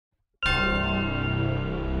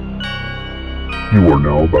You are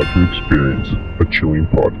now about to experience a chilling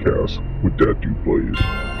podcast with Dat Dude Blaze.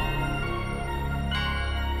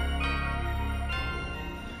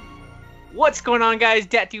 What's going on, guys?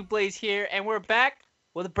 Dat Dude Blaze here, and we're back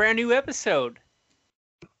with a brand new episode.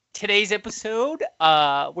 Today's episode,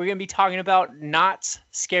 we're going to be talking about Knott's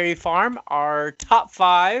Scary Farm, our top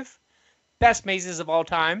 5 best mazes of all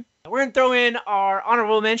time. We're going to throw in our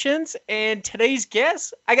honorable mentions, and today's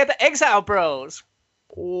guest, I got the Exile Bros.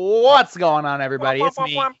 What's going on, everybody? Womp, It's womp,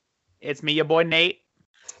 me. womp. It's me, your boy Nate.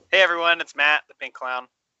 Hey everyone, it's Matt, the pink clown.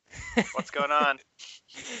 What's going on?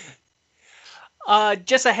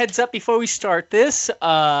 Just a heads up before we start this,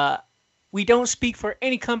 we don't speak for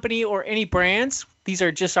any company or any brands. These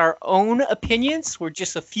are just our own opinions. We're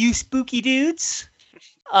just a few spooky dudes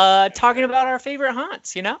talking about our favorite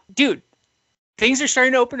haunts, you know? Dude, things are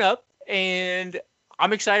starting to open up, and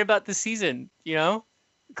I'm excited about this season, you know?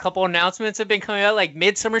 A couple announcements have been coming out, like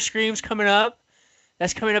Midsummer Scream's coming up.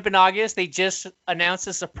 That's coming up in August. They just announced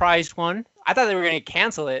a surprise one. I thought they were going to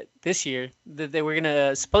cancel it this year. That they were going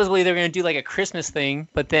to, supposedly they were going to do like a Christmas thing,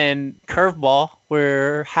 but then Curveball,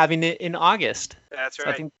 we're having it in August. That's So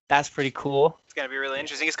right. I think that's pretty cool. It's going to be really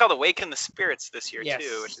interesting. It's called Awaken the Spirits this year, Yes,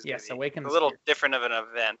 too. Which is yes, gonna be Awaken the a little Spirits. different of an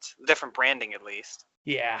event. Different branding, at least.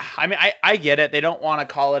 Yeah, I mean, I get it. They don't want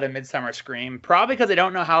to call it a Midsummer Scream, probably because they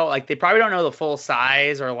don't know how, like, they probably don't know the full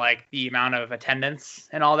size or, like, the amount of attendance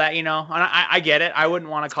and all that, you know? And I get it. I wouldn't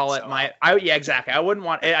want to call it yeah, exactly. I wouldn't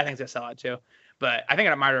want, I think it's going to sell out, too. But I think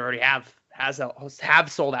it might already have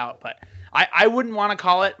sold out, but I wouldn't want to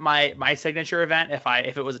call it my signature event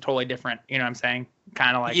if it was a totally different, you know what I'm saying?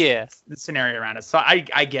 Kind of like Yeah. the scenario around it. So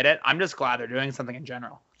I get it. I'm just glad they're doing something in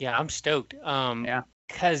general. Yeah, I'm stoked. Yeah.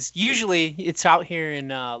 Because usually it's out here in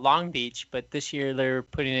Long Beach, but this year they're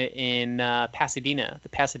putting it in Pasadena, the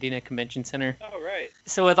Pasadena Convention Center. Oh, right.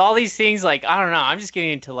 So with all these things, like, I don't know, I'm just getting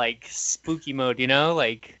into like spooky mode, you know,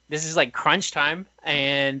 like this is like crunch time,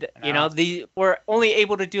 and you know, we're only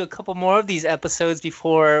able to do a couple more of these episodes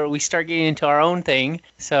before we start getting into our own thing.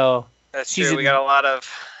 So That's true. We got a lot of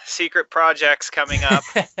secret projects coming up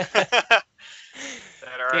that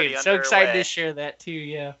are already dude, underway. so excited to share that too.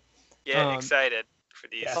 Yeah. Yeah, excited for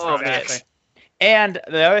these Yes, Oh, projects. exactly. And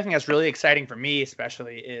the other thing that's really exciting for me,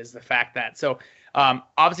 especially, is the fact that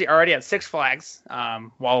obviously already at Six Flags,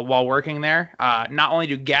 while working there, not only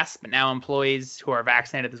do guests but now employees who are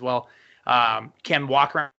vaccinated as well can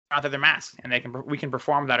walk around with their masks, and we can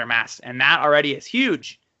perform without our masks, and that already is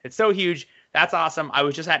huge. It's so huge. That's awesome. I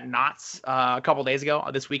was just at Knott's a couple days ago,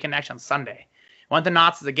 this weekend actually on Sunday. Went to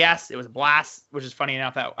Knott's as a guest. It was a blast, which is funny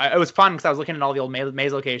enough that it was fun because I was looking at all the old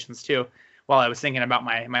maze locations too, while I was thinking about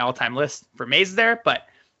my all-time list for mazes there. But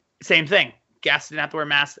same thing. Guests didn't have to wear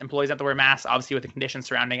masks. Employees didn't have to wear masks, obviously with the conditions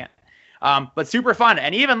surrounding it. But super fun.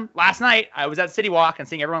 And even last night, I was at City Walk and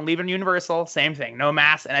seeing everyone leaving Universal. Same thing. No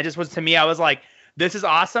masks. And to me, I was like, this is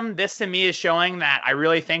awesome. This to me is showing that I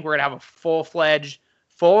really think we're going to have a full-fledged,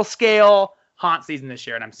 full-scale haunt season this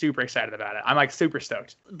year. And I'm super excited about it. I'm like super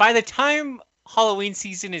stoked. By the time Halloween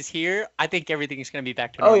season is here, I think everything is going to be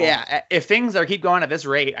back to normal. Oh, yeah. If things keep going at this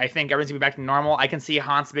rate, I think everything's going to be back to normal. I can see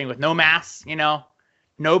haunts being with no masks, you know,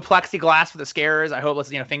 no plexiglass for the scares. I hope,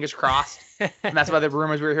 fingers crossed. And that's why the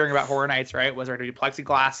rumors we were hearing about Horror Nights, right, was there to be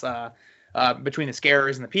plexiglass between the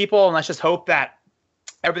scarers and the people. And let's just hope that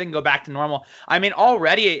everything can go back to normal. I mean,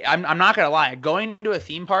 already, I'm not going to lie, going to a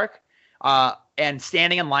theme park and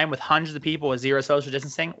standing in line with hundreds of people with zero social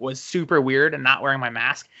distancing was super weird, and not wearing my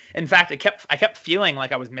mask. In fact, I kept feeling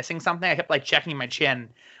like I was missing something. I kept checking my chin.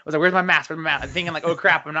 I was like, "Where's my mask? Where's my mask?" I'm thinking like, "Oh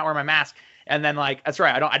crap, I'm not wearing my mask." And then that's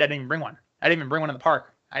right, I didn't even bring one. I didn't even bring one in the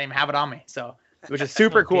park. I didn't even have it on me. So, which is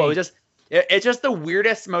super cool. It's just the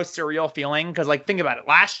weirdest, most surreal feeling because think about it.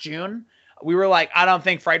 Last June, we were like, I don't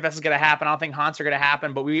think Fright Fest is gonna happen. I don't think haunts are gonna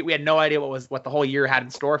happen. But we had no idea what the whole year had in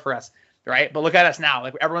store for us. Right, but look at us now.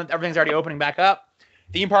 Everything's already opening back up.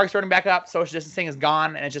 Theme parks starting back up. Social distancing is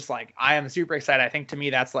gone, and it's just I am super excited. I think to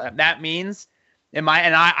me that means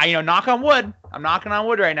I knock on wood. I'm knocking on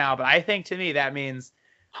wood right now, but I think to me that means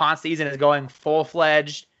haunt season is going full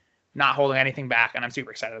fledged, not holding anything back, and I'm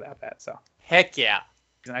super excited about that. So Heck yeah.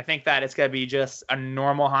 and I think that it's gonna be just a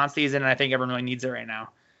normal haunt season, and I think everyone really needs it right now.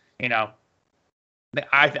 You know,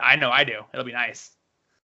 I know I do. It'll be nice.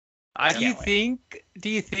 Do you think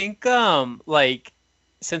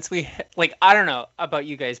since we I don't know about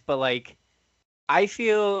you guys, but I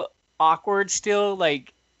feel awkward still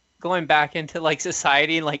going back into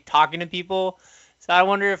society and talking to people. So I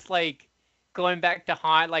wonder if going back to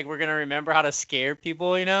haunt, we're gonna remember how to scare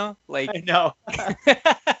people, you know? I know.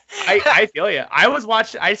 I feel you.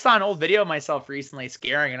 I saw an old video of myself recently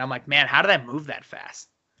scaring, and I'm like, man, how did I move that fast?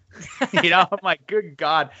 I'm like, good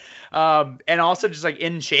God. And also just like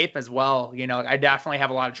in shape as well. I definitely have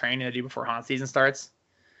a lot of training to do before haunt season starts.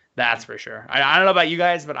 That's for sure. I don't know about you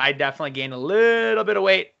guys, but I definitely gained a little bit of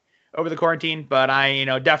weight over the quarantine. But I,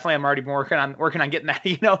 definitely I'm already working on getting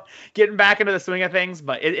that, getting back into the swing of things.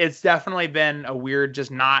 But it's definitely been a weird,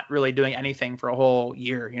 just not really doing anything for a whole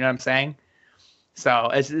year. You know what I'm saying? So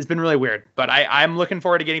it's been really weird. But I'm looking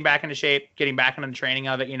forward to getting back into shape, getting back into the training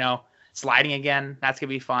of it. Sliding again. That's gonna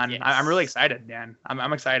be fun. Yes. I'm really excited, man.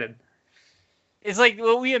 I'm excited. It's like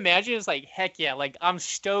what we imagine is like, heck yeah, like I'm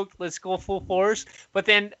stoked, let's go full force. But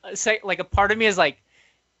then like a part of me is like,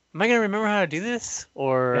 am I gonna remember how to do this?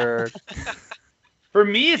 Or for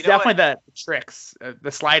me, it's definitely the tricks,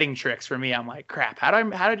 the sliding tricks. For me, I'm like, crap. How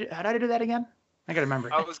did I do that again? I gotta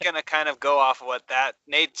remember. I was gonna kind of go off of what that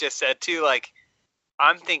Nate just said too. Like,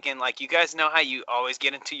 I'm thinking, like, you guys know how you always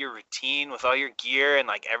get into your routine with all your gear and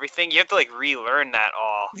like everything. You have to like relearn that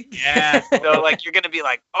all. Yeah. So like you're gonna be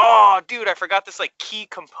like, oh, dude, I forgot this like key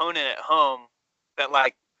component at home that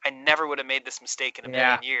like I never would have made this mistake in a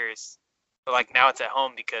million years. But like now it's at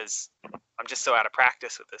home because I'm just so out of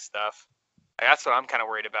practice with this stuff. Like, that's what I'm kind of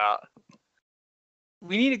worried about.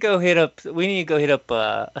 we need to go hit up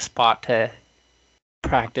a spot to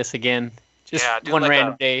practice again. Just do one like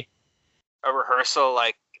random day. A rehearsal,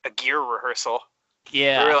 like a gear rehearsal.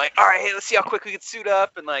 Yeah. We were like, all right, hey, let's see how quick we can suit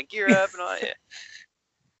up and like gear up and all that.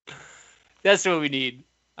 That's what we need.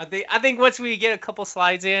 I think once we get a couple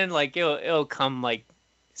slides in, like it'll come like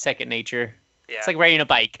second nature. Yeah. It's like riding a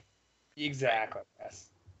bike. Exactly. Yes.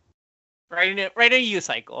 Riding a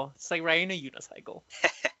unicycle. It's like riding a unicycle.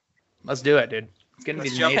 Let's do it, dude.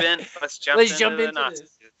 Let's jump in. Let's jump into the knots.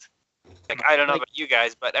 Like, I don't know about you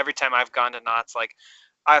guys, but every time I've gone to knots, like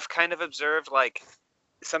I've kind of observed like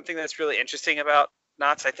something that's really interesting about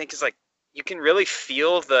knots. I think is like you can really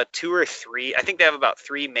feel the 2 or 3. I think they have about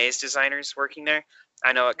 3 maze designers working there.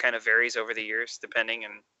 I know it kind of varies over the years depending,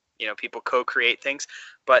 and people co-create things,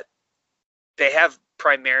 but they have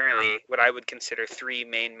primarily what I would consider 3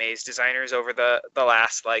 main maze designers over the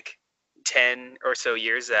last like 10 or so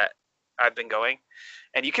years that I've been going,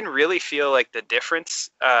 and you can really feel like the difference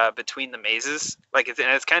between the mazes. Like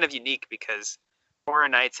it's kind of unique because Horror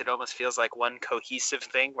Nights, it almost feels like one cohesive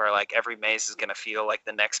thing where like every maze is gonna feel like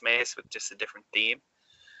the next maze with just a different theme.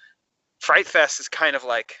 Fright Fest is kind of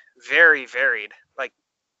like very varied. Like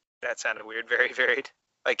that sounded weird. Very varied.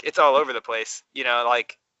 Like it's all over the place.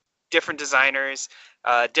 Like different designers,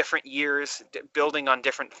 different years, building on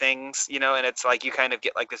different things. And it's like you kind of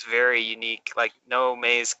get like this very unique, like no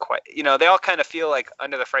maze quite. They all kind of feel like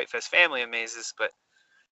under the Fright Fest family of mazes, but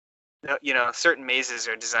certain mazes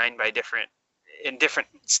are designed by different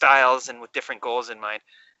styles and with different goals in mind.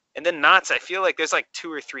 And then knots, I feel like there's like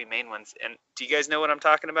 2 or 3 main ones. And do you guys know what I'm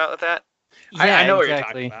talking about with that? Yeah, I know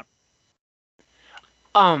exactly. what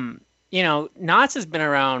you're talking about. Knots has been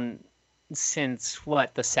around since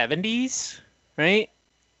what, the 70s, right?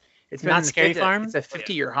 It's Not Scary Farm? It's a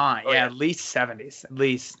 50-year haunt. Oh, yeah. At least 70s. At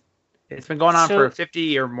least. It's been going on for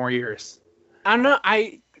 50 or more years. I don't know.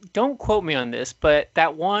 Don't quote me on this, but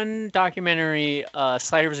that one documentary,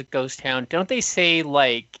 Sliders of Ghost Town, don't they say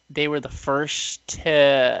like they were the first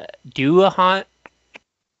to do a haunt?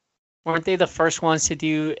 Weren't they the first ones to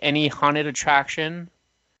do any haunted attraction?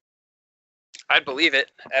 I'd believe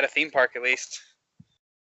it, at a theme park at least.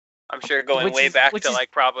 I'm sure going way back to like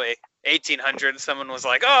probably 1800, someone was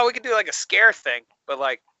like, oh, we could do like a scare thing. But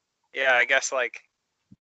like, yeah, I guess like,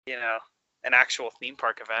 an actual theme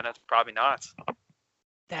park event, it's probably not.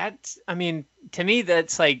 To me,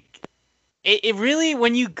 that's like, it really,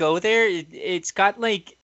 when you go there, it's got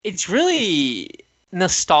like, it's really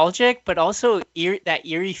nostalgic, but also that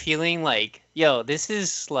eerie feeling like, yo, this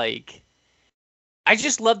is like, I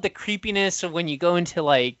just love the creepiness of when you go into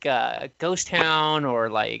like Ghost Town, or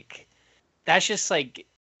like, that's just like,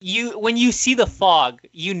 when you see the fog,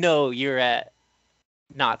 you're at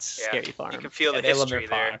Knott's Scary Farm. You can feel the history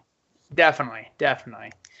there. Definitely.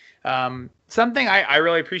 Something I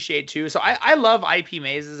really appreciate too. So I love IP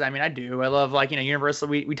mazes. I mean, I do. I love like, Universal.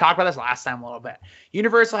 We talked about this last time a little bit.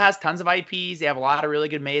 Universal has tons of IPs. They have a lot of really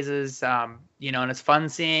good mazes. And it's fun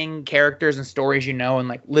seeing characters and stories, and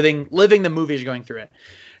like living the movie as you're going through it.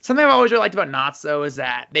 Something I've always really liked about Knott's though is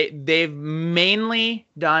that they've mainly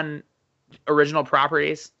done original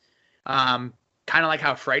properties. Kind of like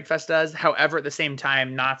how Fright Fest does. However, at the same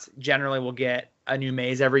time, Knott's generally will get a new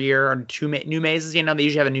maze every year, or 2 new mazes. They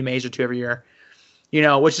usually have a new maze or 2 every year,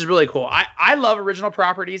 which is really cool. I love original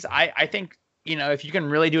properties. I think, if you can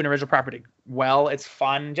really do an original property well, it's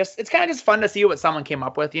fun. It's kind of just fun to see what someone came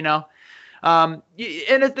up with, And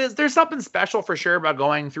there's something special for sure about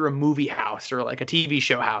going through a movie house or like a TV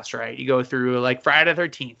show house, right? You go through like Friday the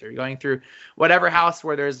 13th, or you're going through whatever house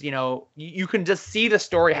where there's, you can just see the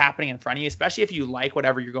story happening in front of you, especially if you like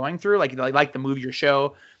whatever you're going through, like the movie or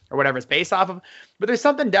show or whatever it's based off of. But there's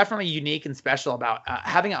something definitely unique and special about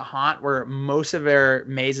having a haunt where most of their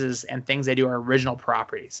mazes and things they do are original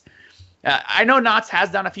properties. I know Knott's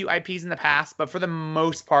has done a few IPs in the past, but for the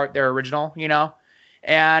most part, they're original,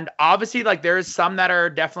 And obviously, like, there's some that are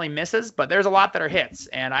definitely misses, but there's a lot that are hits.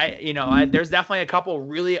 And there's definitely a couple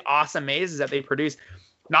really awesome mazes that they produce.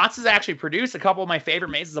 Knott's has actually produced a couple of my favorite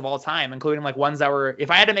mazes of all time, including like ones that were,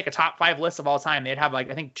 if I had to make a top 5 list of all time, they'd have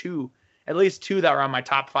like, I think at least two that were on my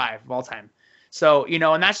top 5 of all time. So,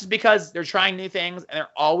 and that's just because they're trying new things and they're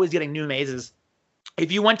always getting new mazes.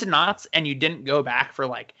 If you went to Knott's and you didn't go back for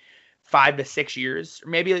like 5 to 6 years, or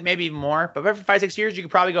maybe even more, but for 5-6 years, you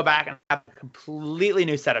could probably go back and have a completely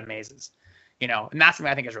new set of mazes, and that's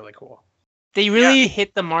something I think is really cool. They really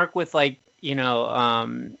hit the mark with like,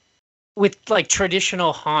 with like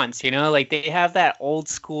traditional haunts, like they have that old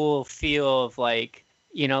school feel of like,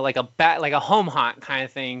 like a home haunt kind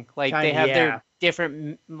of thing. Like they have their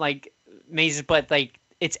different like mazes, but like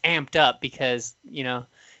it's amped up because,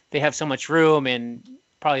 they have so much room and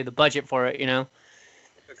probably the budget for it, Agreed.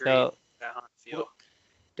 So That haunt feel.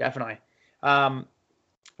 Definitely. And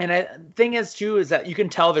the thing is too, is that you can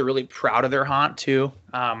tell they're really proud of their haunt too.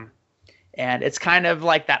 And it's kind of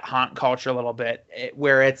like that haunt culture a little bit,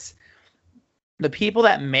 where it's the people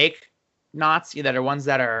that make Knott's, that are ones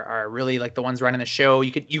that are really like the ones running the show.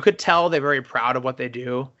 You could tell they're very proud of what they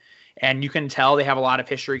do. And you can tell they have a lot of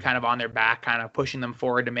history kind of on their back, kind of pushing them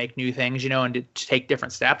forward to make new things, and to take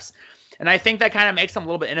different steps. And I think that kind of makes them a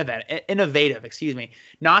little bit innovative.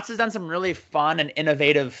 Knott's has done some really fun and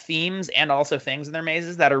innovative themes and also things in their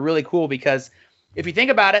mazes that are really cool, because if you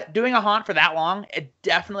think about it, doing a haunt for that long, it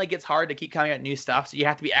definitely gets hard to keep coming out new stuff. So you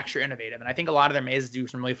have to be extra innovative. And I think a lot of their mazes do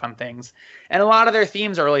some really fun things. And a lot of their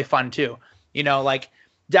themes are really fun too. Like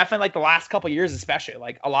definitely like the last couple of years, especially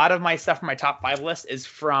like a lot of my stuff from my top 5 list is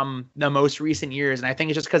from the most recent years. And I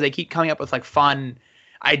think it's just because they keep coming up with like fun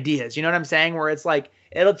ideas. You know what I'm saying? Where it's like,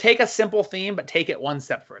 it'll take a simple theme, but take it one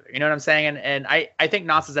step further. You know what I'm saying? And I think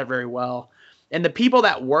Knott's does that very well. And the people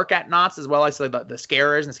that work at Knott's as well, I say the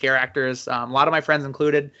scarers and scare actors, a lot of my friends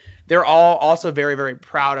included, they're all also very, very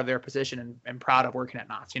proud of their position and proud of working at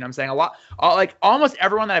Knott's. You know what I'm saying? Like almost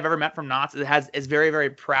everyone that I've ever met from Knott's is very, very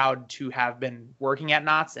proud to have been working at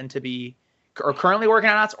Knott's and to be or currently working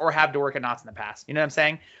at Knott's or have to work at Knott's in the past. You know what I'm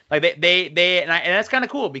saying? Like and that's kind of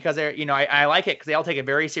cool because they're, I like it because they all take it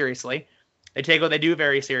very seriously. They take what they do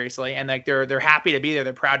very seriously, and like they're happy to be there.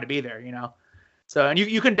 They're proud to be there, So, and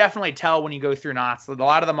you can definitely tell when you go through Knott's. A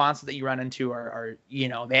lot of the monsters that you run into are they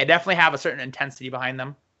definitely have a certain intensity behind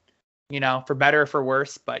them, for better or for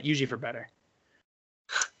worse, but usually for better.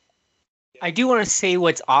 I do want to say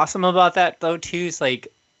what's awesome about that though too is like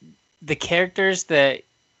the characters that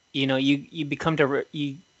you become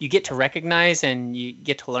you get to recognize and you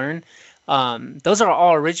get to learn. Those are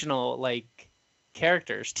all original like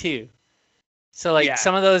characters too. So like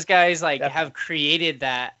some of those guys like definitely have created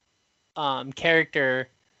that character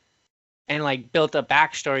and like built a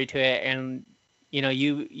backstory to it, and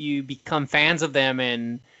you become fans of them,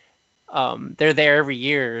 and they're there every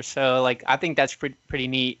year. So like I think that's pretty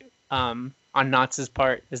neat on Knott's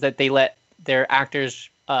part, is that they let their actors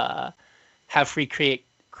have free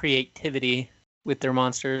creativity with their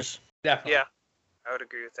monsters. Definitely. Yeah, I would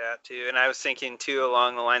agree with that too. And I was thinking too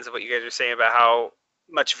along the lines of what you guys are saying about how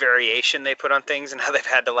much variation they put on things and how they've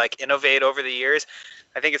had to like innovate over the years.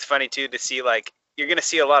 I think it's funny too to see like you're going to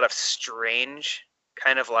see a lot of strange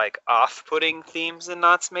kind of like off-putting themes in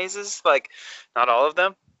Knott's mazes, like not all of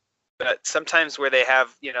them, but sometimes where they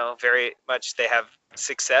have, very much they have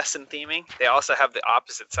success in theming, they also have the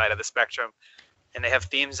opposite side of the spectrum, and they have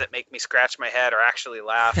themes that make me scratch my head or actually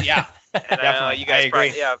laugh. Yeah. And I know you guys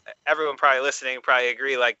probably, everyone probably listening probably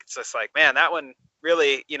agree, like it's just like, man, that one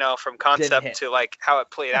really, from concept to like how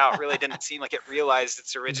it played out really didn't seem like it realized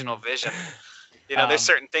its original vision. There's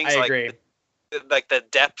certain things like the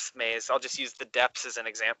depth maze. I'll just use the depths as an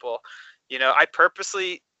example. I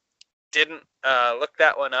purposely didn't look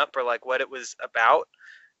that one up or like what it was about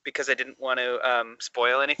because I didn't want to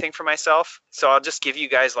spoil anything for myself. So I'll just give you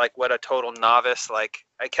guys like what a total novice, like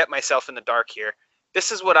I kept myself in the dark here.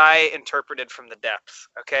 This is what I interpreted from the depths.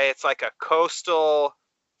 Okay. It's like a coastal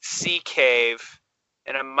sea cave,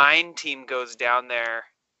 and a mine team goes down there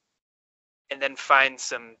and then finds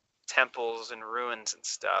some temples and ruins and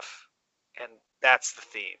stuff. And that's the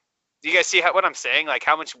theme. Do you guys see what I'm saying? Like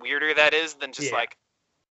how much weirder that is than just like,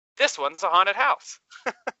 this one's a haunted house.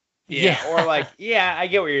 Yeah. Or like, yeah, I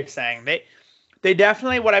get what you're saying. They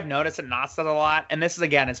definitely, what I've noticed at Knott's does a lot, and this is,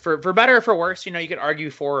 again, it's for better or for worse, you could argue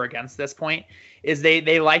for or against this point, is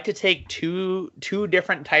they like to take two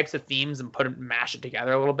different types of themes and mash it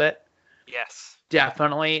together a little bit. Yes.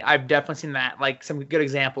 Definitely. I've definitely seen that. Like, some good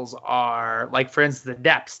examples are, like, for instance, the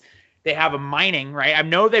depths. They have a mining, right? I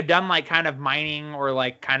know they've done, like, kind of mining or,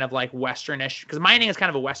 like, kind of, like, Western-ish, because mining is kind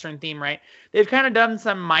of a Western theme, right? They've kind of done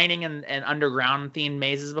some mining and underground themed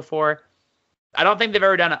mazes before. I don't think they've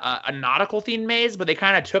ever done a nautical themed maze, but they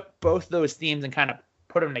kind of took both those themes and kind of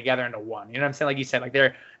put them together into one. You know what I'm saying? Like you said, like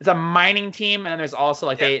it's a mining team, and then there's also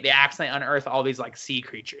like they accidentally unearth all these like sea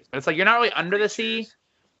creatures. But it's like you're not really under the sea,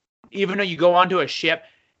 even though you go onto a ship,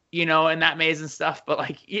 in that maze and stuff. But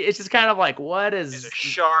like it's just kind of like, what is? There's a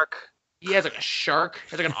shark. Yeah, it's like a shark.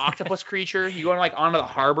 It's like an octopus creature. You go like onto the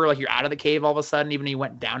harbor, like you're out of the cave all of a sudden, even though you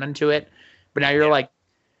went down into it. But now you're like,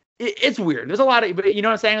 it's weird. There's a lot of, but you know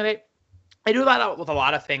what I'm saying? They do a lot with a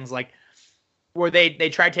lot of things, like where they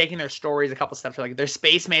tried taking their stories a couple steps. Like their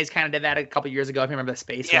space maze kind of did that a couple years ago. If you remember the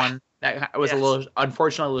space one, that was a little,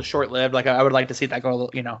 unfortunately, a little short lived. Like I would like to see that go,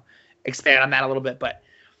 expand on that a little bit. But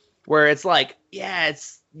where it's like,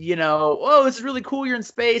 it's oh, it's really cool. You're in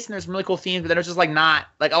space and there's some really cool themes, but then it's just like not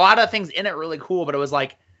like a lot of things in it really cool, but it was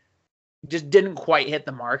like just didn't quite hit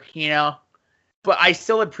the mark, But I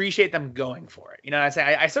still appreciate them going for it. You know what I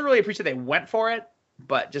say? I still really appreciate they went for it,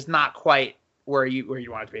 but just not quite where you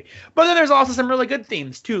want it to be. But then there's also some really good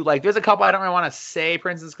themes too. Like there's a couple I don't really want to say, for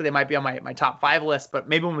instance, because they might be on my top 5 list. But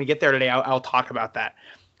maybe when we get there today, I'll talk about that.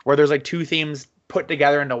 Where there's like 2 themes put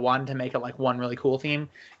together into one to make it like one really cool theme.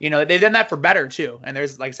 They've done that for better too. And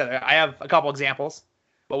there's, like I said, I have a couple examples,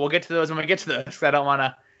 but we'll get to those when we get to those. Because I don't want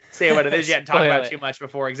to say what it is yet and talk about it too much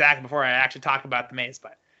before I actually talk about the maze.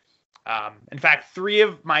 But in fact, 3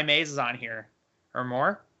 of my mazes on here or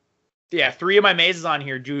more. Yeah, 3 of my mazes on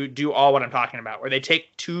here do all what I'm talking about, where they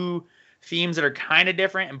take 2 themes that are kind of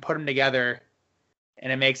different and put them together,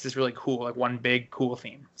 and it makes this really cool, like one big cool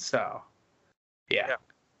theme. So, yeah.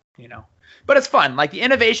 But it's fun. Like the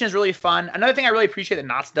innovation is really fun. Another thing I really appreciate that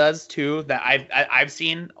Knott's does too, that I've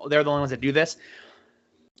seen, they're the only ones that do this.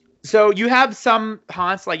 So you have some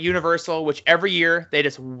haunts like Universal, which every year they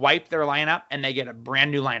just wipe their lineup and they get a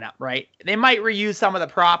brand new lineup, right? They might reuse some of the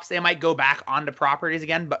props. They might go back onto properties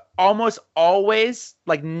again, but almost always,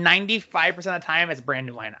 like 95% of the time, it's a brand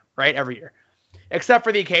new lineup, right? Every year. Except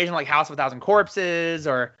for the occasion like House of 1,000 Corpses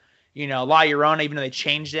or, La Llorona, even though they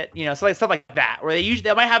changed it, so like stuff like that, where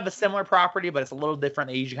they might have a similar property, but it's a little different.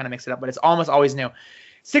 They usually kind of mix it up, but it's almost always new.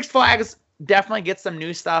 Six Flags definitely gets some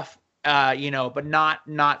new stuff. But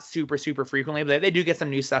not super frequently. But they do get some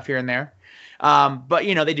new stuff here and there. But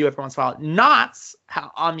they do every once in a while. Knott's,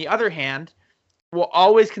 on the other hand, will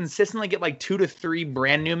always consistently get like 2 to 3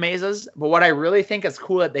 brand new mazes. But what I really think is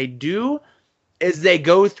cool that they do is they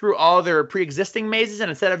go through all their pre-existing mazes, and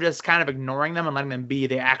instead of just kind of ignoring them and letting them be,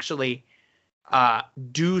 they actually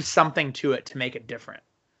do something to it to make it different.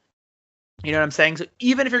 You know what I'm saying? So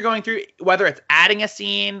even if you're going through, whether it's adding a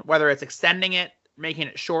scene, whether it's extending it, making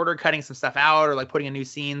it shorter, cutting some stuff out, or like putting in new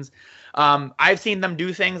scenes. I've seen them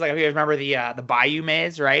do things like, if you guys remember the Bayou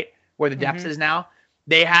maze, right, where the depths is now.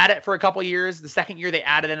 They had it for a couple years. The second year they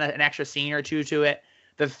added in an extra scene or 2 to it.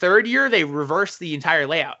 The third year they reversed the entire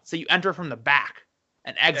layout, so you enter from the back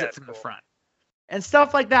and exit from the front, and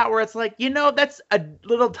stuff like that. Where it's like, that's a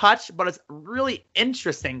little touch, but it's really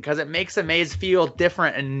interesting because it makes a maze feel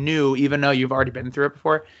different and new, even though you've already been through it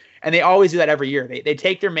before. And they always do that every year. They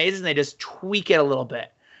take their mazes and they just tweak it a little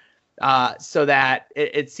bit so that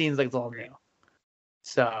it seems like it's all new.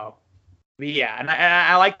 So, yeah, and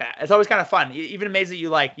I like that. It's always kind of fun. Even a maze that you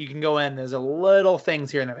like, you can go in. There's a little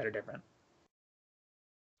things here and there that are different.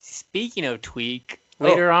 Speaking of tweak,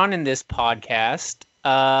 later on in this podcast,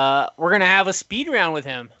 we're going to have a speed round with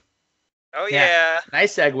him. Oh, yeah.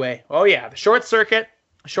 Nice segue. Oh, yeah. The short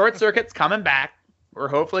circuit's coming back. We're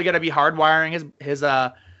hopefully going to be hardwiring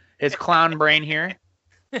his clown brain here.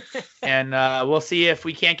 And we'll see if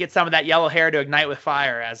we can't get some of that yellow hair to ignite with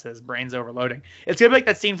fire as his brain's overloading. It's going to be like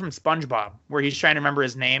that scene from SpongeBob where he's trying to remember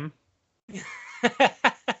his name.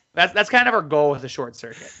 That's kind of our goal with the short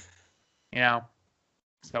circuit.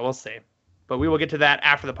 So we'll see. But we will get to that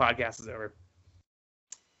after the podcast is over.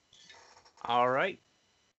 All right.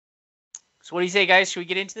 So what do you say, guys? Should we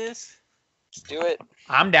get into this? Let's do it.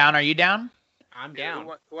 I'm down. Are you down? I'm down.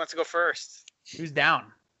 Who wants to go first? Who's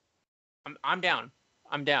down? I'm down.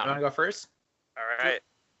 I'm down. You want to go first? All right.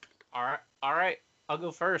 All right. I'll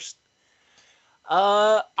go first.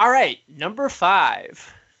 All right. Number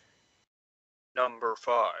 5. Number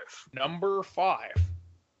 5.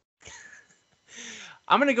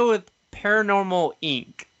 I'm gonna go with Paranormal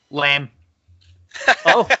Inc. Lame.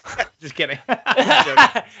 Oh, Just kidding.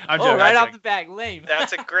 I'm joking. Right off the bat, lame.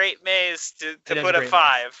 That's a great maze to put a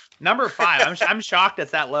 5. Maze. Number 5. I'm shocked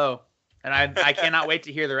it's that low, and I cannot wait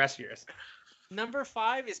to hear the rest of yours. Number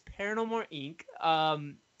 5 is Paranormal Inc.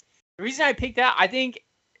 The reason I picked that, I think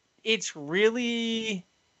it's really.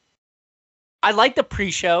 I like the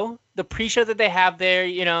pre-show. The pre-show that they have there.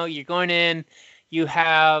 You know, you're going in. You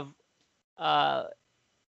have.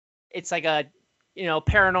 It's like a.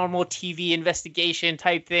 Paranormal TV investigation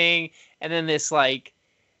type thing, and then this like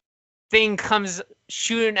thing comes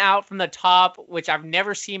shooting out from the top, which I've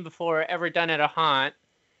never seen before, ever done at a haunt.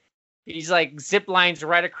 He's like zip lines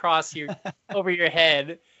right across your over your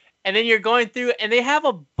head, and then you're going through, and they have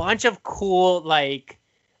a bunch of cool like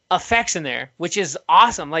effects in there, which is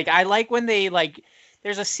awesome. Like I like when they like.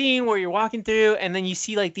 There's a scene where you're walking through, and then you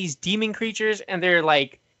see like these demon creatures, and they're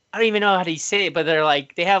like, I don't even know how to say it, but they're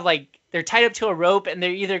like they're tied up to a rope, and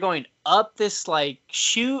they're either going up this like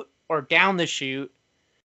chute or down the chute,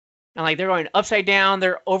 and like they're going upside down.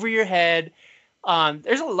 They're over your head.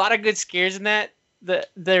 There's a lot of good scares in that.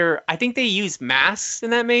 I think they use masks in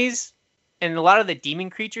that maze, and a lot of the demon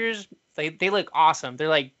creatures they look awesome. They're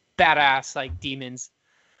like badass like demons.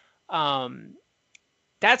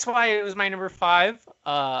 That's why it was my number 5.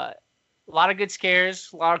 A lot of good scares,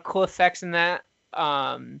 a lot of cool effects in that.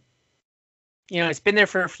 It's been there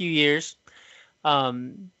for a few years.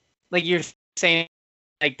 Like you're saying,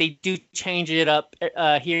 like they do change it up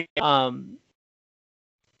here. But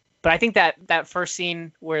I think that first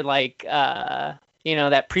scene where like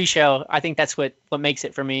that pre-show, I think that's what makes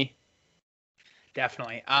it for me.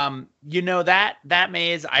 Definitely. That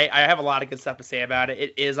maze, I have a lot of good stuff to say about it.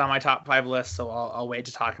 It is on my top 5 list, so I'll wait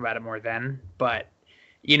to talk about it more then. But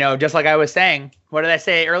just like I was saying, what did I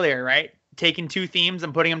say earlier, right? Taking 2 themes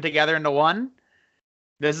and putting them together into one.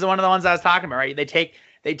 This is one of the ones I was talking about, right? They take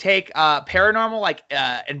paranormal like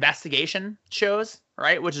investigation shows,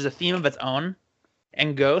 right, which is a theme of its own,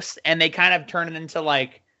 and ghosts, and they kind of turn it into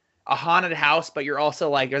like a haunted house, but you're also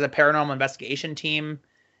like there's a paranormal investigation team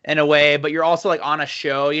in a way, but you're also like on a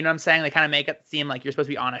show. You know what I'm saying? They kind of make it seem like you're supposed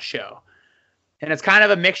to be on a show, and it's kind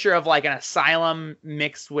of a mixture of like an asylum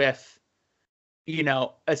mixed with a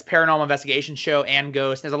paranormal investigation show and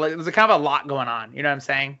ghosts. There's a kind of a lot going on. You know what I'm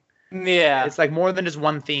saying? Yeah. It's like more than just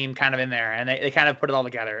one theme kind of in there, and they kind of put it all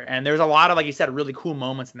together. And there's a lot of, like you said, really cool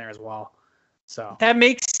moments in there as well. So that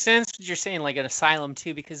makes sense what you're saying, like an asylum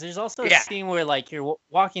too, because there's also a scene where like you're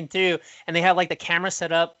walking through and they have like the camera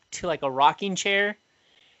set up to like a rocking chair,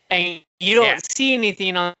 and you don't see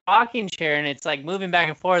anything on the rocking chair, and it's like moving back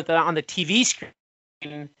and forth. On the TV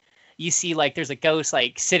screen, you see like there's a ghost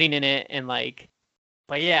like sitting in it, and like,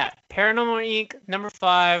 but yeah, Paranormal Inc. number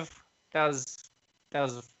 5. That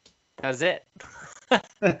was it.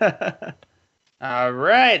 All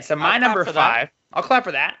right, so my number 5. I'll clap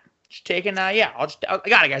for that. Just taking, I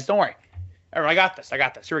got it, guys. Don't worry. All right, I got this.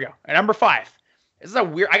 Here we go. At number 5. This is I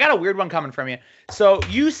got a weird one coming from you. So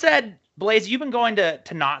you said, Blaze, you've been going to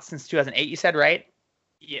Knott's since 2008. You said, right?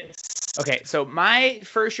 Yes. Okay, so my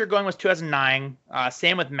first year going was 2009.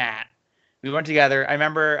 Same with Matt. We went together. I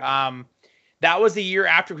remember that was the year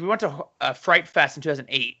after we went to Fright Fest in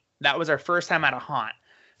 2008. That was our first time at a haunt.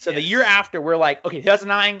 So the year after, we're like, okay,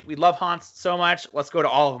 2009, we love haunts so much. Let's go to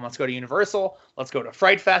all of them. Let's go to Universal. Let's go to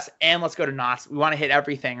Fright Fest, and let's go to Knott's. We want to hit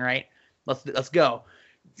everything, right? Let's go.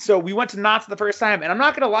 So we went to Knott's the first time, and I'm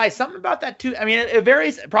not gonna lie, something about that too. I mean, it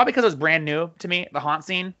varies, probably because it was brand new to me, the haunt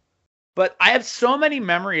scene. But I have so many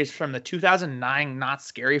memories from the 2009 Knott's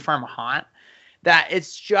Scary Farm haunt that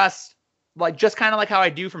it's just kind of like how I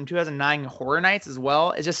do from 2009 Horror Nights as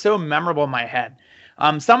well. It's just so memorable in my head.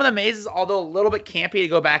 Some of the mazes, although a little bit campy to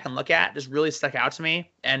go back and look at, just really stuck out to me.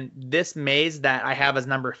 And this maze that I have as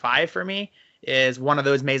number 5 for me is one of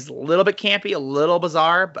those mazes, a little bit campy, a little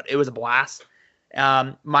bizarre, but it was a blast.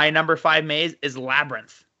 My number 5 maze is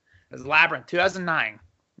Labyrinth. It's Labyrinth, 2009.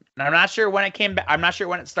 And I'm not sure when it came back. I'm not sure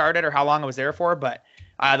when it started or how long I was there for, but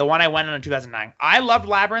the one I went in 2009. I loved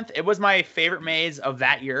Labyrinth. It was my favorite maze of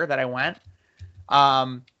that year that I went.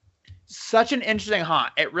 Such an interesting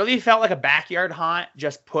haunt. It really felt like a backyard haunt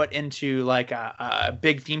just put into like a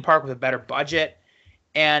big theme park with a better budget.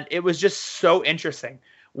 And it was just so interesting.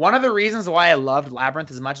 One of the reasons why I loved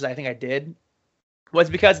Labyrinth as much as I think I did was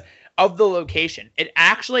because of the location. It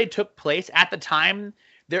actually took place at the time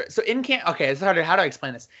there. So in Camp, okay, it's how do I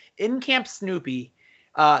explain this? In Camp Snoopy,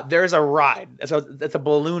 there's a ride. So it's a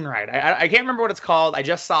balloon ride. I can't remember what it's called. I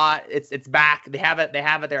just saw it. It's back. They have it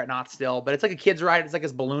there at Knott's still, but it's like a kid's ride. It's like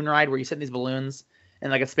this balloon ride where you sit in these balloons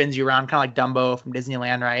and like it spins you around, kind of like Dumbo from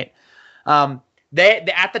Disneyland, right? They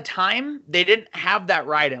at the time they didn't have that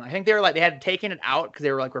ride in. I think they had taken it out because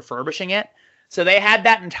they were like refurbishing it. So they had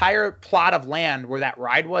that entire plot of land where that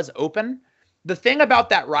ride was open. The thing about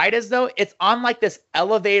that ride is though, it's on like this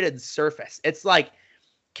elevated surface. It's like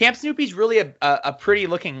Camp Snoopy's really a pretty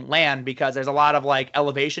looking land because there's a lot of like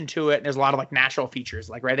elevation to it and there's a lot of like natural features.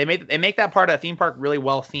 Like right, they make that part of the theme park really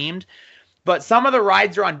well themed. But some of the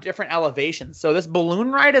rides are on different elevations. So this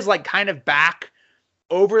balloon ride is like kind of back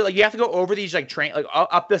over, like you have to go over these like train, like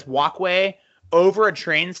up this walkway over a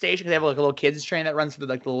train station because they have like a little kids train that runs through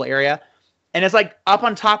like the little area. And it's like up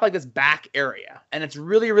on top like this back area. And it's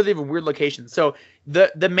really, really a weird location. So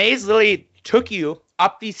the maze literally took you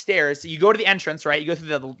up these stairs. So you go to the entrance, right? You go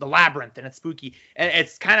through the labyrinth and it's spooky. And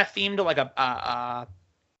it's kind of themed to like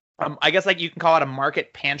I guess like you can call it a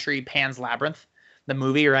market pantry Pan's Labyrinth, the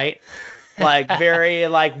movie, right? Like very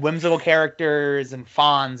like whimsical characters and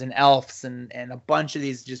fawns and elves and a bunch of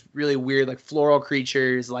these just really weird like floral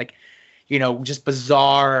creatures, like, you know, just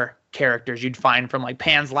bizarre characters you'd find from like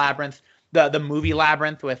Pan's Labyrinth, the movie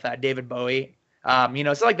Labyrinth with David Bowie, you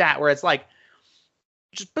know, stuff like that, where it's like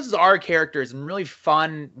just bizarre characters and really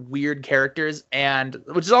fun, weird characters, and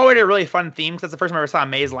which is already a really fun theme because that's the first time I ever saw a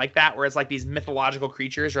maze like that, where it's like these mythological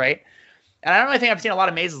creatures, right? And I don't really think I've seen a lot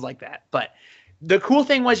of mazes like that, but the cool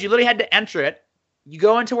thing was you literally had to enter it. You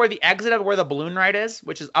go into where the exit of where the balloon ride is,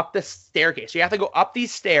 which is up this staircase. So you have to go up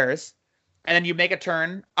these stairs, and then you make a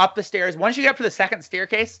turn up the stairs. Once you get up to the second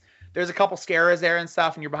staircase, there's a couple scarers there and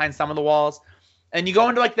stuff, and you're behind some of the walls. And you go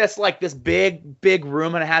into like this big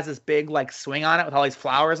room, and it has this big like swing on it with all these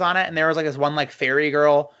flowers on it. And there was like this one like fairy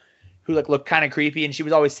girl who like looked kind of creepy, and she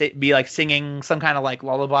would always be like singing some kind of like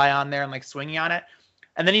lullaby on there and like swinging on it.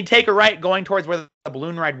 And then you take a right going towards where the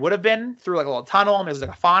balloon ride would have been through like a little tunnel, and there's like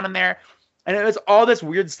a fawn in there. And it was all this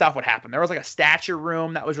weird stuff would happen. There was like a statue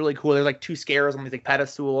room that was really cool. There's like 2 scarers on these like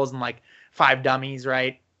pedestals and like 5 dummies,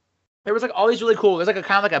 right? There was like all these really cool. There's like a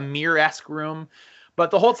kind of like a mirror-esque room.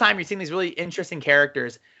 But the whole time you're seeing these really interesting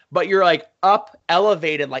characters, but you're like up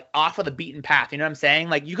elevated, like off of the beaten path. You know what I'm saying?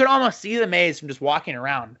 Like you could almost see the maze from just walking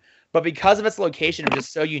around. But because of its location, it was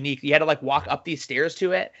just so unique. You had to like walk up these stairs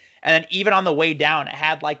to it. And then even on the way down, it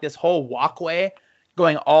had like this whole walkway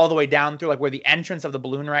going all the way down through like where the entrance of the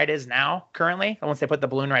balloon ride is now currently. Once they put the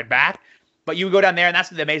balloon ride back, but you would go down there and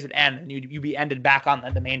that's where the maze would end, and you'd be ended back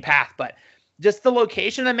on the main path. But just the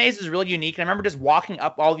location of the maze is really unique. And I remember just walking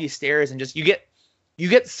up all these stairs and just you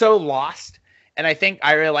get so lost. And I think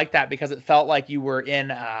I really like that because it felt like you were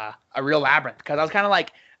in a real labyrinth. Because I was kind of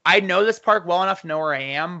like, I know this park well enough to know where I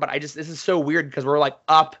am, but this is so weird because we're like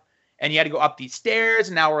up. And you had to go up these stairs,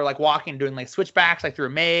 and now we're like walking, doing like switchbacks, like through a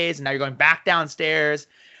maze, and now you're going back downstairs.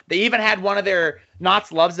 They even had one of their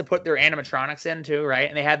Knott's loves to put their animatronics in too, right?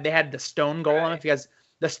 And they had the stone golem. Right. If you guys,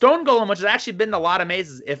 the stone golem, which has actually been in a lot of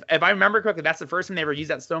mazes. If I remember correctly, that's the first time they ever used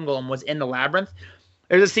that stone golem was in the labyrinth.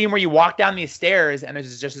 There's a scene where you walk down these stairs, and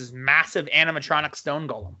there's just this massive animatronic stone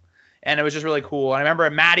golem, and it was just really cool. And I remember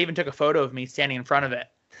Matt even took a photo of me standing in front of it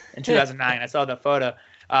in 2009. I saw the photo.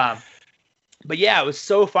 But yeah, it was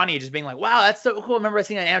so funny just being like, wow, that's so cool. I remember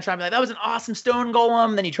seeing an animatronic, like, that was an awesome stone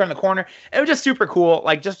golem. Then you turn the corner. It was just super cool.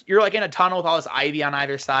 Like, just you're like in a tunnel with all this ivy on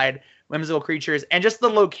either side, whimsical creatures, and just the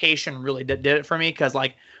location really did it for me because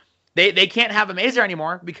like they can't have a maze there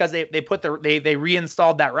anymore because they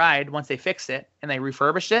reinstalled that ride once they fixed it and they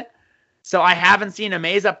refurbished it. So I haven't seen a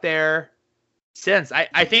maze up there since.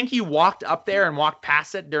 I think you walked up there and walked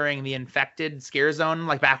past it during the infected scare zone,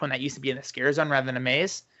 like back when that used to be in the scare zone rather than a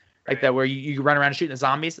maze. Like that, where you run around shooting the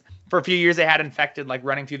zombies. For a few years, they had infected, like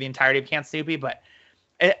running through the entirety of Camp Snoopy. But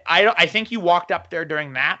I think you walked up there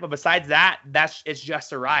during that. But besides that, it's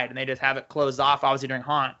just a ride, and they just have it closed off, obviously during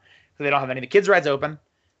Haunt, so they don't have any of the kids' rides open.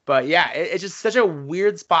 But yeah, it's just such a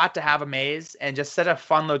weird spot to have a maze, and just such a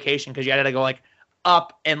fun location because you had to go like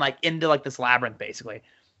up and like into like this labyrinth, basically.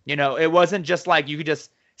 You know, it wasn't just like you could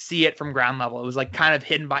just see it from ground level. It was like kind of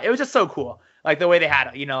hidden by. It was just so cool. Like the way they had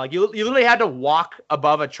it, you know, like you literally had to walk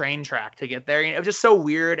above a train track to get there. You know, it was just so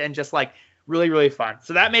weird and just like really, really fun.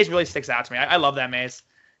 So that maze really sticks out to me. I love that maze,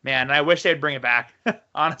 man. And I wish they'd bring it back.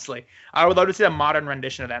 Honestly, I would love to see a modern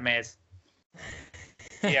rendition of that maze.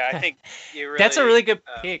 Yeah, I think you really. That's a really good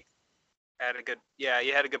pick.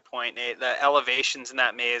 You had a good point, Nate. The elevations in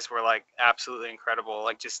that maze were like absolutely incredible.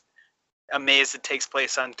 Like just a maze that takes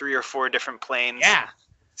place on 3 or 4 different planes. Yeah.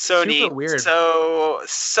 So super neat, weird.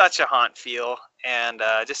 Such a Haunt feel, and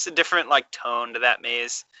just a different like tone to that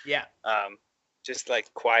maze. Yeah. Just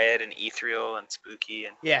like quiet and ethereal and spooky,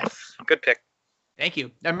 and yeah, good pick. Thank you.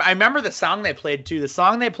 I remember the song they played too. The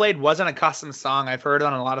song they played wasn't a custom song. I've heard it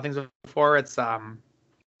on a lot of things before. It's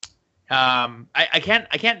I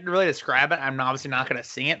can't really describe it. I'm obviously not gonna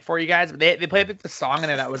sing it for you guys, but they played the song in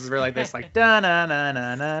there that was really like this, like da na na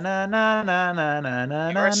na na na na na na na na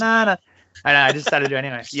na na. I know, I just decided to do it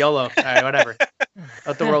anyway. YOLO. All right, whatever.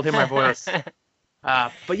 Let the world hear my voice.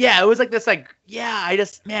 But yeah, it was like this, like, yeah,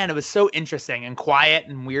 man, it was so interesting and quiet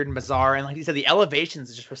and weird and bizarre. And like you said, the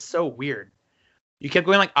elevations just were so weird. You kept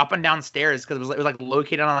going like up and down stairs because it was like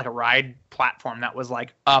located on like a ride platform that was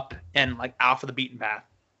like up and like off of the beaten path.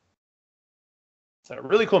 So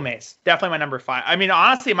really cool maze. Definitely my number 5. I mean,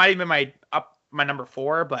 honestly, it might even be my number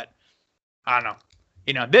 4, but I don't know.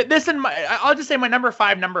 You know, this and I'll just say my number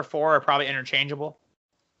 5, number 4 are probably interchangeable.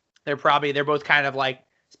 They're both kind of like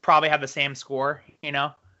probably have the same score, you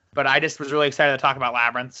know. But I just was really excited to talk about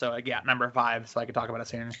Labyrinth, so I got number 5, so I could talk about it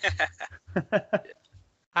soon.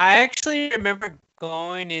 I actually remember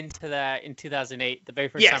going into that in 2008, the very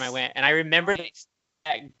first time I went, and I remember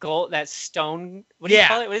that stone. What do you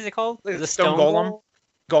call it? What is it called? The stone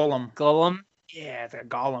golem. Golem. Yeah, it's a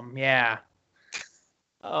golem. Yeah.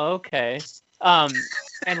 Okay. And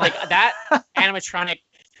like that animatronic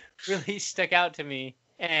really stuck out to me,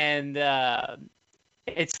 and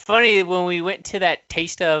it's funny when we went to that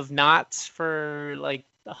Taste of Knots for like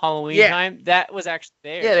the Halloween time. That was actually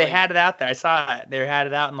there. Yeah, they had it out there. I saw it. They had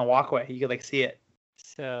it out in the walkway. You could like see it.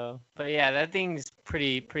 So, but yeah, that thing's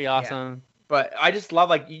pretty awesome. Yeah. But I just love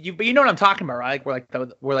like but you know what I'm talking about, right? Like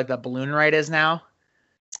where the balloon ride is now.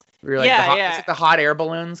 Where, like, it's like the hot air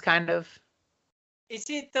balloons, kind of. Is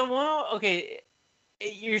it the one? Okay,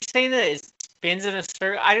 you're saying that it spins in a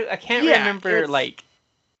circle. I can't remember like.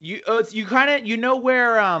 You kind of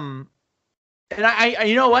where and I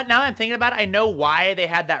you know what, now that I'm thinking about it, I know why they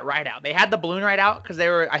had that ride out. They had the balloon ride out because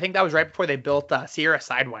I think that was right before they built Sierra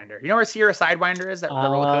Sidewinder. You know where Sierra Sidewinder is, the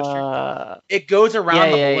roller coaster? It goes around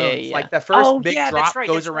the balloons. Yeah. Like the first big drop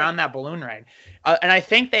goes around that balloon ride. And I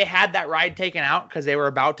think they had that ride taken out because they were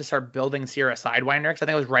about to start building Sierra Sidewinder, because I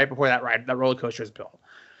think it was right before that roller coaster was built.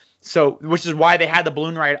 So, which is why they had the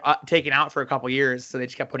balloon ride taken out for a couple years, so they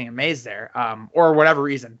just kept putting a maze there, or whatever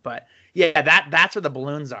reason. But yeah, that's where the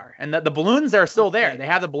balloons are, and the balloons are still there. They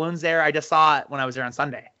have the balloons there. I just saw it when I was there on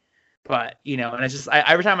Sunday. But you know, and it's just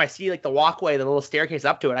every time I see like the walkway, the little staircase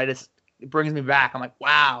up to it, it brings me back. I'm like,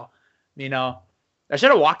 wow, you know, I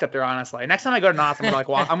should have walked up there, honestly. Next time I go to Knott's, I'm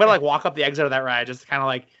gonna walk up the exit of that ride, just to kind of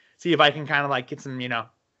like see if I can kind of like get some, you know,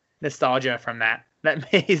 nostalgia from that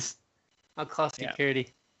maze. I'll call security.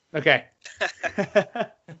 Yeah. Okay.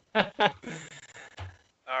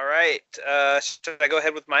 All right. Should I go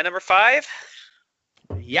ahead with my number 5?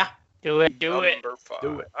 Yeah. Do it. Number 5.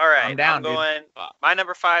 Do it. All right. I'm down, I'm going my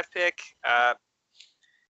number 5 pick.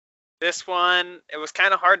 This one, it was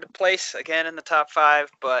kind of hard to place again in the top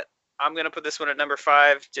 5, but I'm going to put this one at number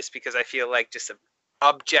 5 just because I feel like just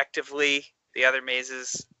objectively the other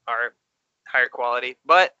mazes are higher quality.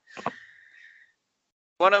 But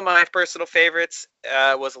one of my personal favorites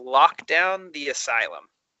was Lockdown the Asylum.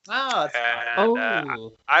 Oh,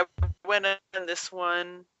 and, I went in this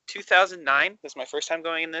one 2009 was my first time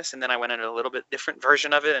going in this, and then I went in a little bit different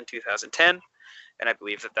version of it in 2010, and I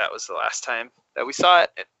believe that was the last time that we saw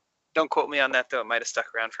it. Don't quote me on that, though. It might have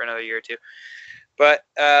stuck around for another year or two. But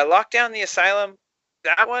Lockdown the Asylum,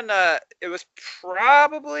 that one, it was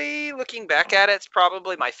probably, looking back at it, it's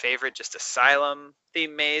probably my favorite just asylum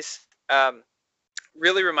theme maze.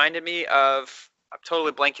 Really reminded me of, I'm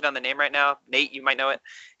totally blanking on the name right now. Nate, you might know it.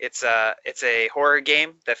 It's a horror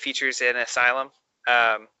game that features an asylum,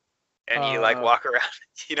 and you like walk around.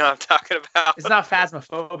 You know what I'm talking about? It's not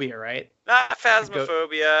Phasmophobia, right? Not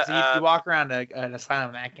Phasmophobia. So you walk around an asylum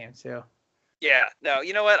in that game too. Yeah. No.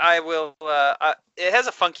 You know what? I will. It has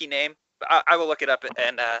a funky name. I will look it up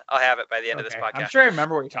and I'll have it by the end of this podcast. I'm sure I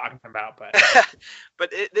remember what you're talking about, but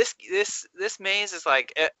but this maze is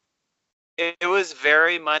like it was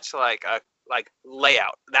very much like a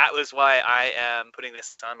layout. That was why I am putting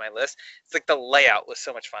this on my list. It's like the layout was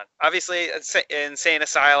so much fun. Obviously, insane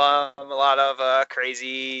asylum, a lot of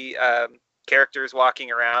crazy characters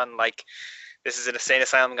walking around. Like this is an insane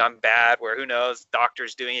asylum gone bad, where who knows,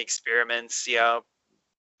 doctors doing experiments, you know,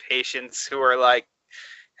 patients who are like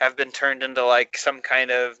have been turned into like some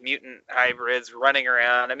kind of mutant hybrids running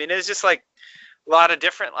around. I mean, it's just like a lot of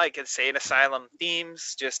different like insane asylum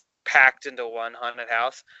themes just packed into one haunted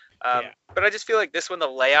house. But I just feel like this one, the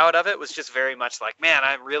layout of it was just very much like, man,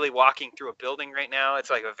 I'm really walking through a building right now.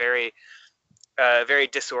 It's like a very, very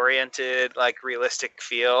disoriented, like realistic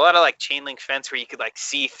feel. A lot of like chain link fence where you could like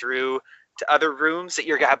see through to other rooms that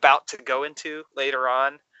you're about to go into later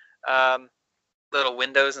on. little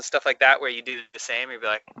windows and stuff like that where you do the same. You'd be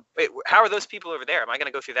like, wait, how are those people over there? Am I going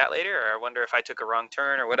to go through that later? Or I wonder if I took a wrong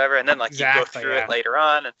turn or whatever. And then like you go through it later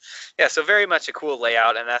on. And yeah, so very much a cool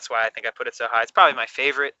layout. And that's why I think I put it so high. It's probably my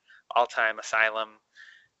favorite all-time Asylum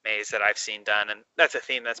maze that I've seen done. And that's a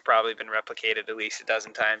theme that's probably been replicated at least a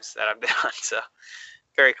dozen times that I've been on. So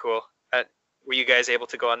very cool. Were you guys able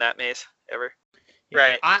to go on that maze ever?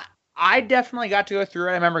 Yeah, right. I definitely got to go through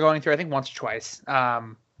it. I remember going through, I think once or twice.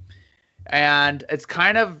 And it's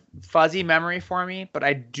kind of fuzzy memory for me, but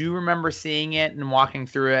I do remember seeing it and walking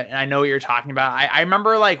through it. And I know what you're talking about. I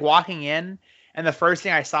remember like walking in, and the first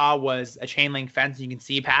thing I saw was a chain link fence. And you can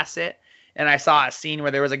see past it. And I saw a scene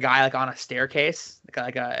where there was a guy like on a staircase,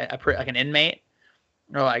 like an inmate,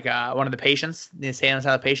 or like one of the patients, staying on the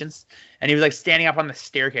side of the patients. And he was like standing up on the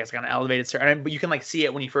staircase, like on an elevated stair. But you can like see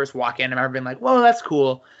it when you first walk in. I remember being like, whoa, that's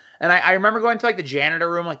cool. And I remember going to like the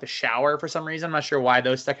janitor room, like the shower for some reason. I'm not sure why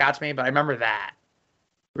those stuck out to me, but I remember that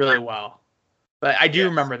really well. But I do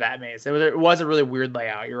remember that maze. It was a really weird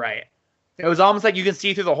layout. You're right. It was almost like you can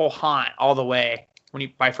see through the whole haunt all the way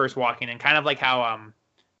by first walking in, kind of like how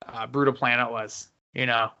Brutal Planet was,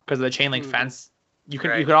 because of the chain link fence. You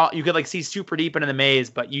could like see super deep into the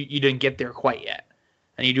maze, but you didn't get there quite yet.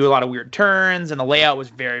 And you do a lot of weird turns, and the layout was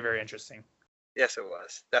very, very interesting. Yes, it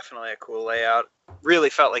was. Definitely a cool layout. Really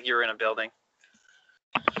felt like you were in a building.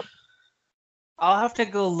 I'll have to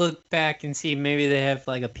go look back and see. Maybe they have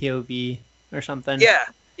like a POV or something. Yeah,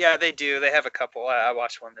 they do. They have a couple. I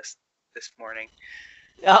watched one this morning.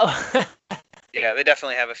 Oh. Yeah, they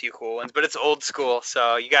definitely have a few cool ones, but it's old school,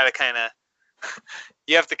 so you got to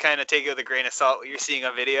you have to kind of take it with a grain of salt what you're seeing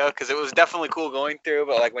on video, because it was definitely cool going through,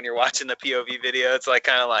 but like when you're watching the POV video, it's like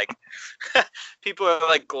kind of like people are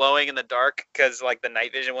like glowing in the dark because like the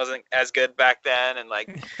night vision wasn't as good back then, and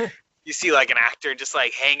like you see like an actor just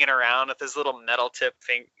like hanging around with his little metal tip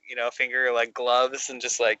finger like gloves, and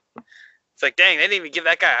just like it's like, dang, they didn't even give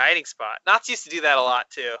that guy a hiding spot. Knott's used to do that a lot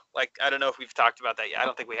too. Like, I don't know if we've talked about that yet. I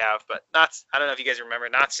don't think we have, but Knott's, I don't know if you guys remember,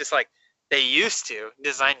 Knott's just like, they used to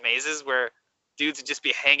design mazes where dudes would just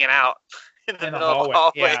be hanging out in the middle of the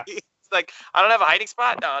hallway. Yeah. It's like, I don't have a hiding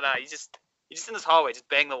spot. No, you just in this hallway, just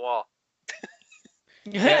bang the wall.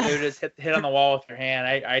 Yeah, dude, just hit on the wall with your hand.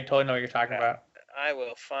 I totally know what you're talking about. I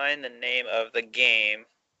will find the name of the game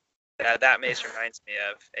that maze reminds me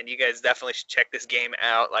of, and you guys definitely should check this game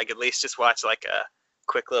out. Like, at least just watch like a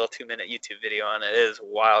quick little 2-minute YouTube video on it. It is a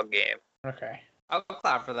wild game. Okay, I'll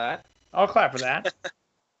clap for that. I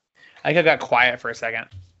think I got quiet for a second.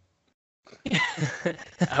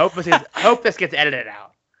 I hope this gets edited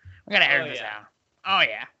out. I'm gonna edit this out. Oh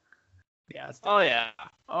yeah. Yeah. Oh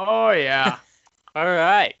yeah. All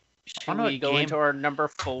right. Should we go into our number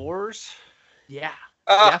 4s? Yeah.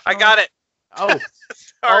 Oh, definitely. I got it. Oh.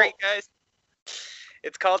 Sorry, guys.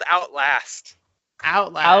 It's called Outlast.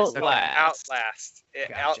 Outlast. Outlast.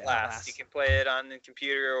 You can play it on the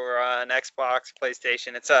computer or on Xbox,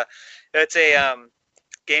 PlayStation. It's a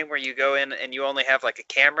game where you go in and you only have like a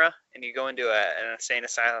camera, and you go into an insane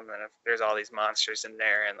asylum, and there's all these monsters in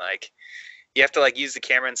there, and like you have to like use the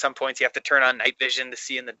camera. And some points you have to turn on night vision to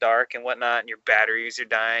see in the dark and whatnot, and your batteries are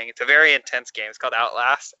dying. It's a very intense game. It's called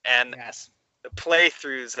Outlast, and the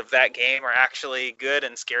playthroughs of that game are actually good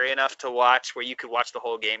and scary enough to watch, where you could watch the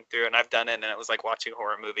whole game through. And I've done it, and it was like watching a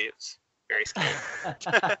horror movie. It was very scary.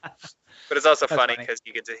 But it's also funny because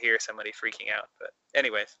you get to hear somebody freaking out. But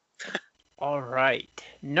anyways. All right.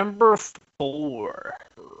 Number 4.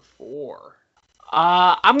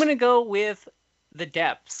 I'm going to go with The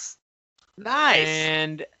Depths. Nice.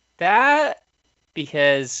 And that,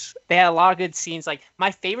 because they had a lot of good scenes. Like,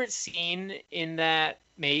 my favorite scene in that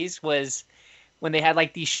maze was when they had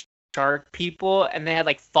like these shark people, and they had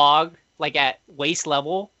like fog like at waist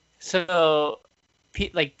level. So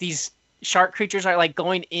like these shark creatures are like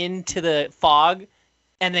going into the fog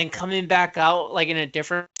and then coming back out like in a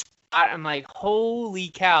different spot. I'm like, holy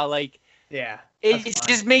cow. Like, yeah, it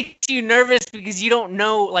just makes you nervous because you don't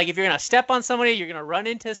know, like, if you're going to step on somebody, you're going to run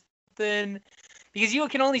into something, because you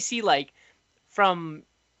can only see like from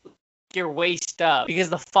your waist up because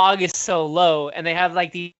the fog is so low, and they have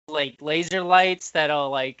like these like laser lights that'll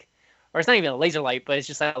like, or it's not even a laser light, but it's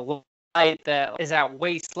just like a light that is at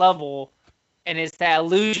waist level, and it's that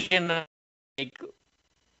illusion of like,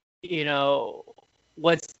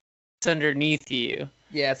 what's underneath you.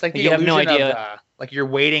 Yeah, it's like the you illusion have no idea. Of like you're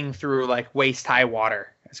wading through like waist high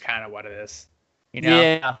water. Is kind of what it is.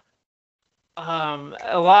 Yeah.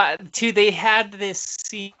 A lot too. They had this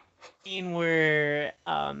scene where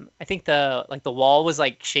I think the wall was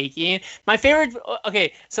like shaky. My favorite.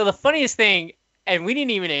 Okay, so the funniest thing, and we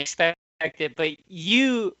didn't even expect it, but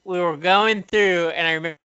we were going through, and I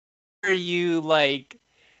remember you like,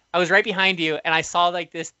 I was right behind you, and I saw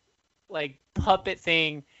like this like puppet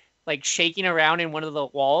thing like shaking around in one of the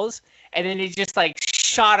walls, and then it just like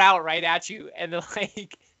shot out right at you, and then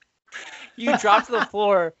like you dropped to the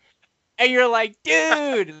floor, and you're like,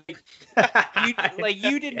 dude,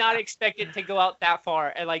 you did not expect it to go out that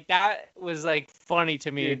far, and like that was like funny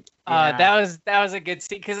to me. Dude, yeah. That was a good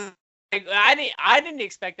scene because like, I didn't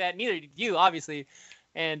expect that, neither did you, obviously,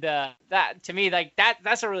 and that to me like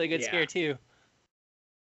that's a really good scare too.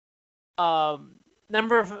 So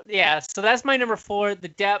that's my number 4, the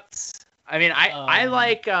depths. I mean, I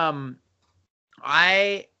like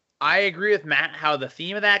I agree with Matt how the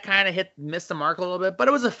theme of that kind of missed the mark a little bit, but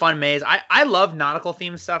it was a fun maze. I love nautical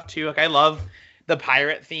theme stuff too. Like I love the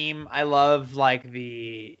pirate theme. I love like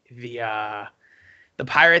the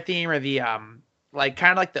pirate theme, or the like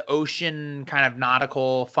kind of like the ocean kind of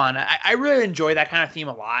nautical fun. I really enjoy that kind of theme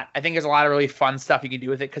a lot. I think there's a lot of really fun stuff you can do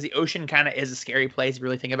with it because the ocean kind of is a scary place if you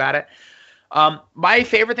really think about it. My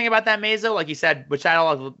favorite thing about that maze though, like you said,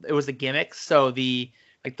 it was the gimmicks. So the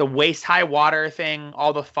waist high water thing,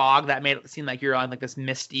 all the fog that made it seem like you're on like this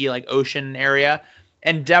misty like ocean area.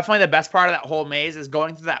 And definitely the best part of that whole maze is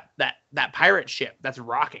going through that pirate ship that's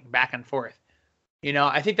rocking back and forth. You know,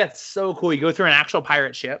 I think that's so cool. You go through an actual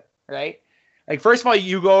pirate ship, right? Like first of all,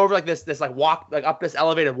 you go over like this like walk like up this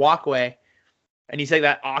elevated walkway, and you take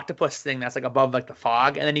that octopus thing that's like above like the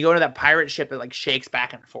fog, and then you go to that pirate ship that like shakes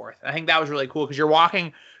back and forth. And I think that was really cool because you're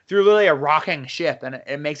walking through literally a rocking ship, and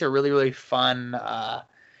it makes a really, really fun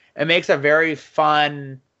it makes a very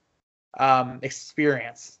fun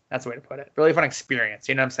experience. That's the way to put it. Really fun experience.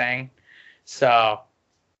 You know what I'm saying? So,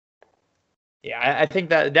 yeah, I think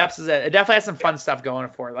that it definitely has some fun stuff going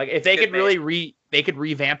for it. Like if they could really they could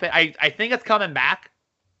revamp it. I think it's coming back.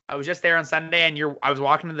 I was just there on Sunday, and I was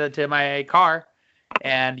walking to my car,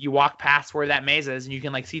 and you walk past where that maze is, and you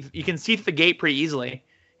can see the gate pretty easily.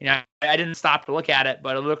 You know, I didn't stop to look at it,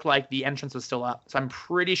 but it looked like the entrance was still up. So I'm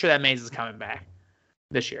pretty sure that maze is coming back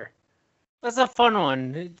this year. That's a fun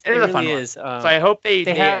one. It is really a fun is. One. So I hope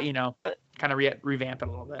they you know, kind of revamp it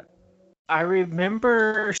a little bit. I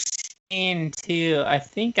remember seeing too. I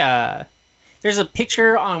think there's a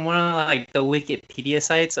picture on one of like the Wikipedia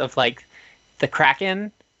sites of like the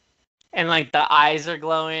Kraken, and like the eyes are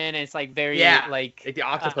glowing. And it's like very like the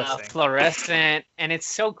octopus thing. Fluorescent, and it's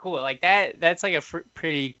so cool. Like that's like a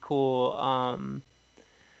pretty cool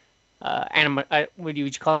what do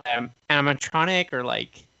you call it? Animatronic or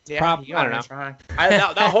like prop? I don't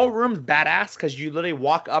know. That whole room's badass because you literally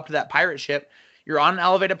walk up to that pirate ship. You're on an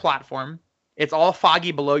elevated platform. It's all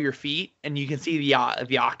foggy below your feet, and you can see the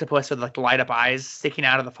octopus with like the light up eyes sticking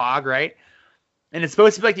out of the fog, right? And it's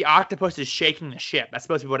supposed to be like the octopus is shaking the ship. That's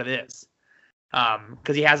supposed to be what it is.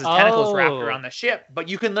 Because he has his tentacles wrapped around the ship. But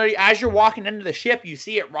you can literally, as you're walking into the ship, you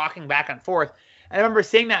see it rocking back and forth. And I remember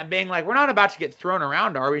seeing that and being like, we're not about to get thrown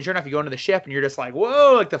around, are we? And sure enough, you go into the ship and you're just like,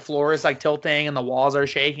 whoa, like the floor is like tilting and the walls are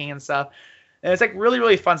shaking and stuff. And it's like really,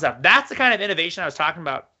 really fun stuff. That's the kind of innovation I was talking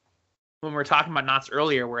about when we were talking about Knots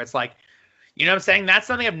earlier, where it's like, you know what I'm saying? That's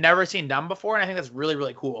something I've never seen done before. And I think that's really,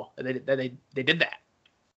 really cool that they did that.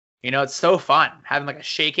 You know, it's so fun having like a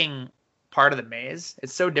shaking part of the maze.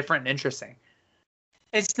 It's so different and interesting.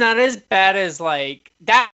 It's not as bad as like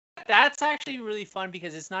that. That's actually really fun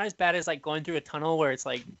because it's not as bad as like going through a tunnel where it's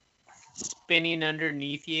like spinning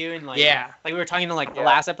underneath you and like like we were talking in like the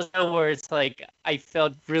last episode where it's like I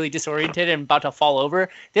felt really disoriented and about to fall over.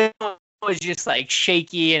 This one was just like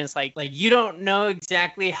shaky and it's like you don't know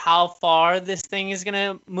exactly how far this thing is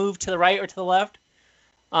gonna move to the right or to the left.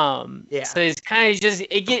 So it's kind of just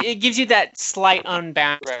it gives you that slight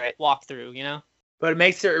unbound walkthrough, you know. But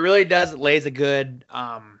it really lays a good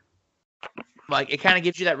like it kind of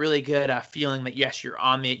gives you that really good feeling that yes, you're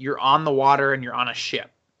on the water and you're on a ship.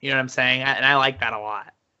 You know what I'm saying? And I like that a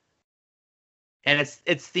lot. And it's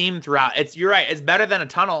themed throughout. You're right. It's better than a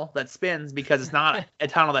tunnel that spins because it's not a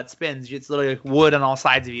tunnel that spins. It's literally like wood on all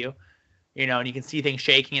sides of you. You know, and you can see things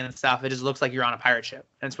shaking and stuff. It just looks like you're on a pirate ship,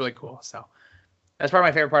 and it's really cool. So that's probably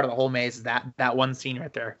my favorite part of the whole maze is that one scene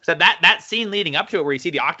right there. So that scene leading up to it where you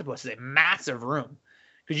see the octopus is a massive room.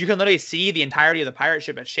 Because you can literally see the entirety of the pirate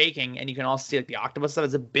ship that's shaking, and you can also see like the octopus stuff.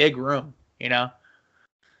 It's a big room, you know.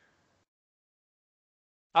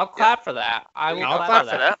 I'll clap for that. I will clap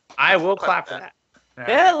for that. I will clap for that.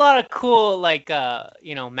 They had a lot of cool like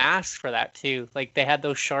masks for that too. Like they had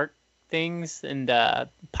those shark things and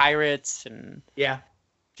pirates and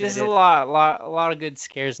just a lot of good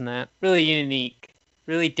scares in that. Really unique,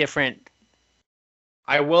 really different.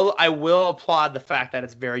 I will applaud the fact that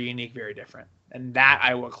it's very unique, very different. And that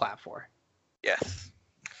I will clap for. Yes.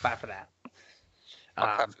 Clap for that.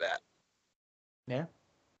 I'll clap for that. Yeah.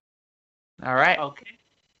 All right. Okay.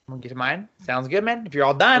 I'm gonna get to mine. Sounds good, man. If you're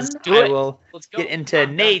all done, Let's do it. I will Let's go. get into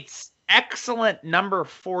Nate's excellent number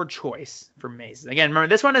 4 choice for mazes. Again, remember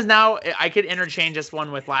this one is now, I could interchange this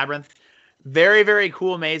one with Labyrinth. Very, very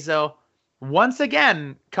cool maze though. Once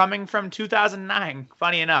again, coming from 2009,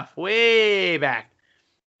 funny enough, way back.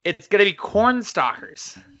 It's gonna be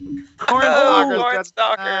Cornstalkers.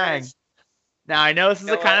 Cornstalkers. Now I know this is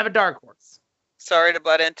a kind of a dark horse. Sorry to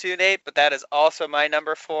butt into Nate, but that is also my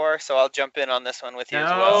number 4, so I'll jump in on this one with you as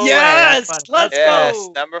No well. way, Yes, that's fun. let's Yes,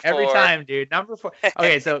 go. number 4. Every time, dude. Number 4.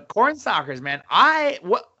 Okay, so Cornstalkers, man.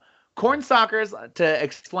 Cornstalkers, to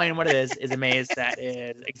explain what it is a maze that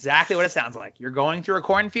is exactly what it sounds like. You're going through a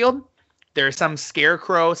cornfield. There's some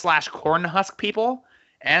scarecrow / corn husk people,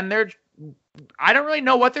 and I don't really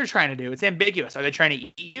know what they're trying to do. It's ambiguous. Are they trying to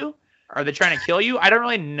eat you? Are they trying to kill you? I don't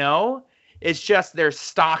really know. It's just they're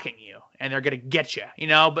stalking you, and they're gonna get you,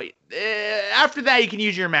 But after that, you can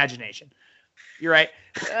use your imagination. You're right.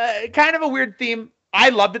 Kind of a weird theme. I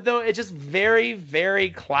loved it though. It's just very, very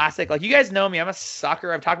classic. Like you guys know me, I'm a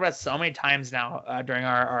sucker. I've talked about it so many times now during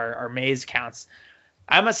our maze counts.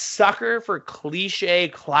 I'm a sucker for cliche,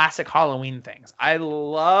 classic Halloween things. I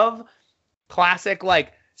love classic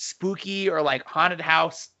like spooky or like haunted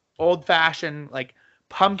house, old fashioned like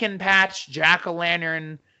pumpkin patch,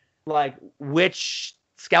 jack-o'-lantern, like witch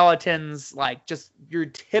skeletons, like just your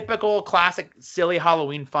typical classic silly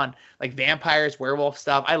Halloween fun, like vampires, werewolf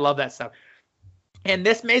stuff. I love that stuff. And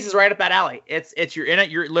this maze is right up that alley.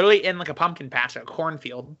 You're literally in like a pumpkin patch, a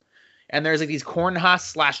cornfield, and there's like these corn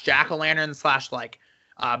husks / jack-o'-lanterns / like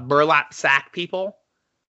burlap sack people,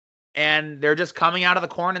 and they're just coming out of the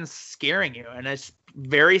corn and scaring you. And it's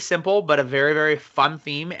very simple, but a very, very fun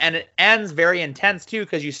theme, and it ends very intense too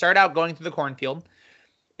because you start out going through the cornfield.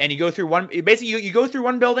 And you go through you go through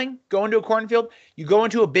one building, go into a cornfield, you go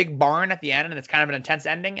into a big barn at the end, and it's kind of an intense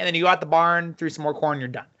ending. And then you go out the barn, through some more corn, you're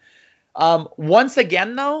done. Once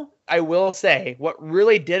again, though, I will say what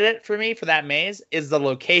really did it for me for that maze is the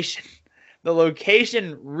location. The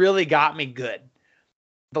location really got me good.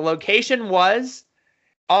 The location was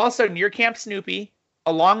also near Camp Snoopy,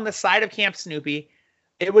 along the side of Camp Snoopy.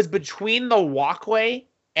 It was between the walkway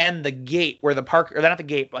and the gate where the park, or not the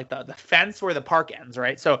gate, but like the fence where the park ends,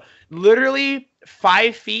 right? So literally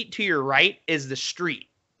 5 feet to your right is the street,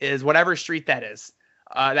 is whatever street that is,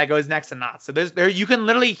 that goes next to Knott's. So you can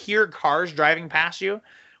literally hear cars driving past you,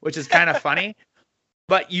 which is kind of funny.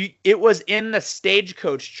 But it was in the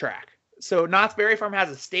stagecoach track. So Knott's Berry Farm has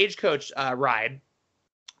a stagecoach ride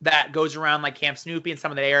that goes around like Camp Snoopy and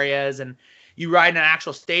some of the areas, and you ride in an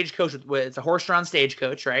actual stagecoach it's a horse-drawn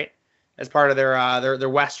stagecoach, right? As part of their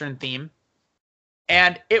Western theme.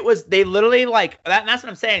 And they literally like that. And that's what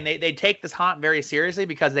I'm saying. They take this haunt very seriously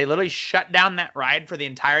because they literally shut down that ride for the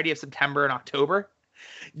entirety of September and October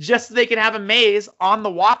just so they can have a maze on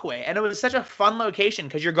the walkway. And it was such a fun location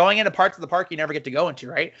because you're going into parts of the park you never get to go into,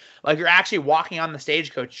 right? Like you're actually walking on the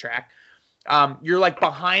stagecoach track. You're like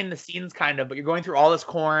behind the scenes kind of, but you're going through all this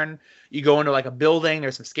corn. You go into like a building.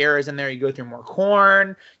 There's some scarers in there. You go through more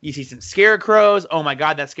corn. You see some scarecrows. Oh my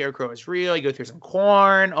God, that scarecrow is real. You go through some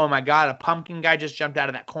corn. Oh my God, a pumpkin guy just jumped out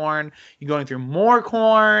of that corn. You're going through more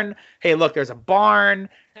corn. Hey, look, there's a barn.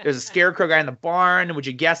 There's a scarecrow guy in the barn. Would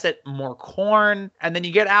you guess it? More corn. And then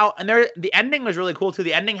you get out, and the ending was really cool too.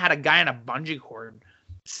 The ending had a guy on a bungee cord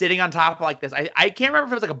sitting on top of like this. I can't remember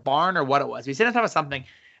if it was like a barn or what it was. He's sitting on top of something.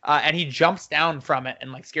 And he jumps down from it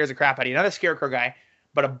and like scares the crap out of you. Another scarecrow guy,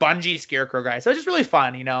 but a bungee scarecrow guy. So it's just really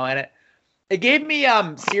fun, and it gave me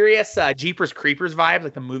serious Jeepers Creepers vibes,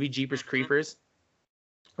 like the movie Jeepers Creepers,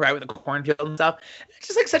 right, with the cornfield and stuff. It's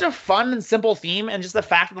just like such a fun and simple theme, and just the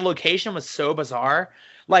fact that the location was so bizarre.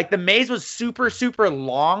 Like the maze was super, super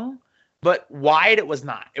long, but wide it was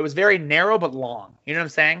not. It was very narrow but long. You know what I'm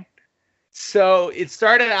saying? So it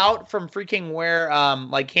started out from freaking where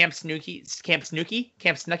like Camp Snooky,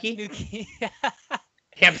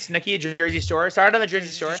 Jersey Shore. It started on the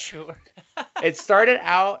Jersey Shore. It started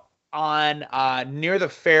out on near the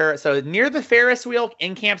fair. So near the Ferris wheel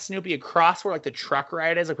in Camp Snoopy, across where like the truck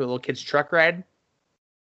ride is, like the little kids truck ride.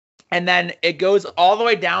 And then it goes all the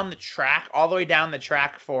way down the track,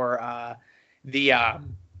 for the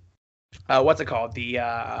what's it called?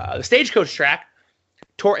 The stagecoach track.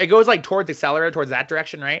 It goes like towards Accelerator, towards that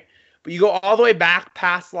direction, right? But you go all the way back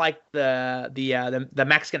past like the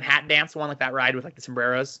Mexican hat dance one, like that ride with like the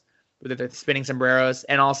sombreros, with the spinning sombreros,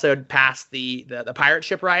 and also past the pirate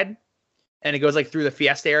ship ride, and it goes like through the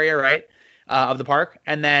Fiesta area, right, of the park,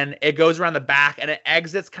 and then it goes around the back and it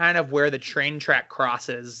exits kind of where the train track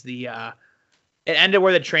crosses it ended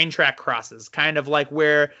where the train track crosses, kind of like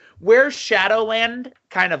where Shadowland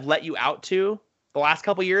kind of let you out to. The last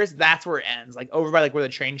couple years, that's where it ends. Like over by like where the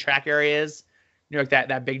train track area is, like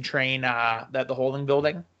that big train, that the holding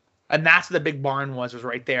building, and that's where the big barn was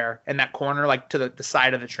right there in that corner, like to the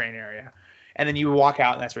side of the train area. And then you walk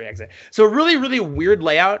out, and that's where you exit. So really, really weird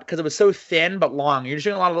layout because it was so thin but long. You're just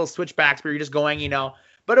doing a lot of little switchbacks, but you're just going,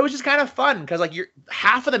 But it was just kind of fun because like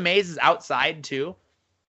half of the maze is outside too,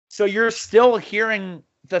 so you're still hearing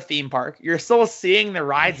the theme park. You're still seeing the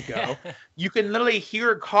rides go. You can literally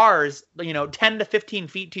hear cars, 10 to 15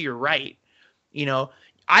 feet to your right.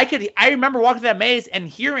 I remember walking that maze and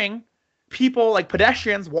hearing people, like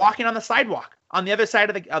pedestrians, walking on the sidewalk on the other side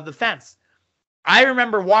of the fence. I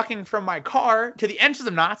remember walking from my car to the entrance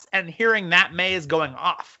of Knott's and hearing that maze going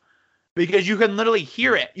off because you can literally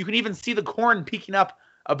hear it. You can even see the corn peeking up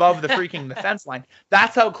above the fence line.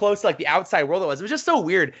 That's how close like the outside world it was. It was just so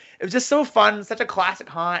weird. It was just so fun. Such a classic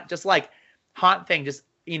haunt, just like haunt thing. Just,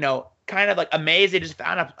 kind of like a maze they just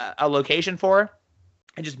found a location for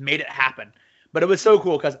and just made it happen. But it was so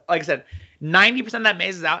cool because, like I said, 90% of that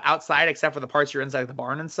maze is outside except for the parts you're inside the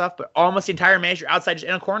barn and stuff. But almost the entire maze, you're outside just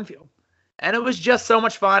in a cornfield. And it was just so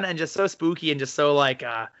much fun and just so spooky and just so like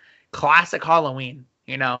classic Halloween,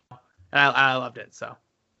 And I loved it. So.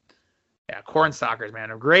 Yeah, corn stalkers, man.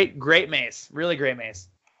 A great maze. Really great maze.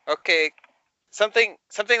 Okay. Something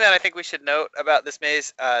that I think we should note about this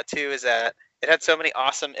maze, too, is that it had so many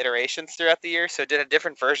awesome iterations throughout the year, so it did have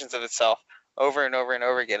different versions of itself over and over and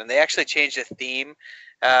over again. And they actually changed the theme.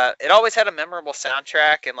 It always had a memorable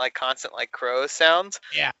soundtrack and like constant like crow sounds.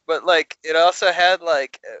 Yeah. But like it also had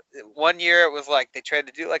like one year it was like they tried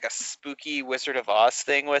to do like a spooky Wizard of Oz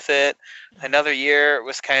thing with it. Another year it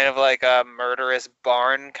was kind of like a murderous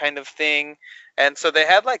barn kind of thing. And so they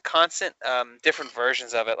had like constant different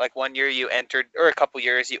versions of it. Like one year you entered, or a couple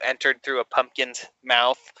years you entered through a pumpkin's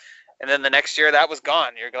mouth. And then the next year that was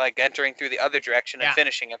gone. You're like entering through the other direction and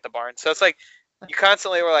finishing at the barn. So it's like you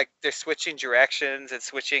constantly were like they're switching directions and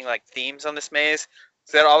switching like themes on this maze.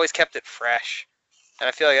 So that always kept it fresh. And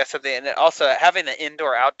I feel like that's something. And then also having the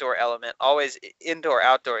indoor-outdoor element, always indoor,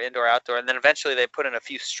 outdoor, indoor, outdoor. And then eventually they put in a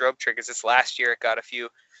few strobe triggers. This last year it got a few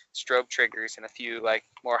strobe triggers and a few like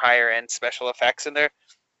more higher-end special effects in there.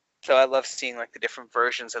 So I love seeing like the different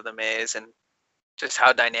versions of the maze and just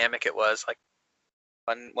how dynamic it was. Like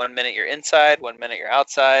one minute you're inside, 1 minute you're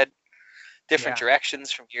outside, different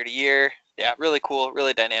directions from year to year. Yeah, really cool,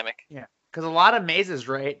 really dynamic. Yeah, because a lot of mazes,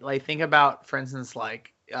 right? Like think about, for instance,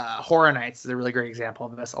 like Horror Nights is a really great example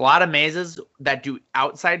of this. A lot of mazes that do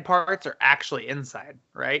outside parts are actually inside,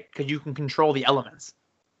 right? Because you can control the elements.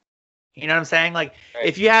 You know what I'm saying? Like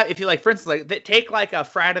if you like, for instance, like take like a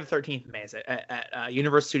Friday the 13th maze at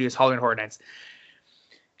Universal Studios Halloween Horror Nights.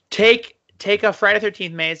 Take a Friday the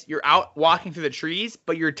 13th maze. You're out walking through the trees,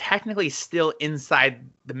 but you're technically still inside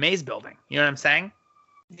the maze building. You know what I'm saying?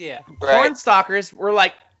 Yeah. Corn stalkers were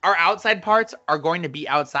like, our outside parts are going to be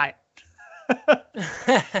outside.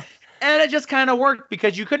 And it just kind of worked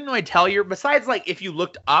because you couldn't really tell besides like if you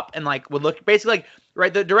looked up and like would look basically like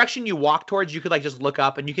right the direction you walk towards, you could like just look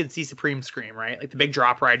up and you could see Supreme Scream, right? Like the big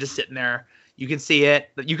drop ride just sitting there. You can see it.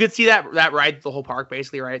 You could see that ride the whole park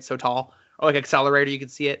basically, right? It's so tall. Or like Accelerator, you could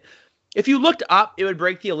see it. If you looked up, it would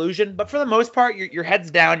break the illusion, but for the most part, your head's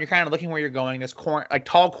down, you're kind of looking where you're going. There's corn, like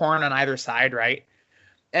tall corn on either side, right?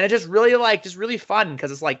 And it's just really fun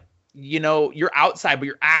because it's like, you're outside, but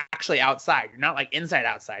you're actually outside. You're not like inside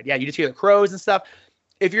outside. Yeah, you just hear the crows and stuff.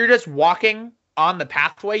 If you're just walking on the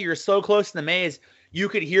pathway, you're so close to the maze, you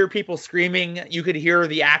could hear people screaming. You could hear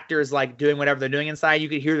the actors like doing whatever they're doing inside. You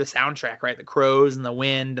could hear the soundtrack, right? The crows and the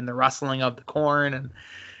wind and the rustling of the corn and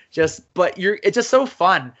it's just so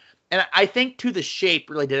fun. And I think too, the shape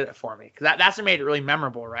really did it for me because that's what made it really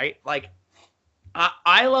memorable, right? Like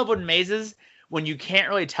I love when you can't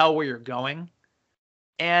really tell where you're going.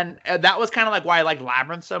 And that was kind of like why I like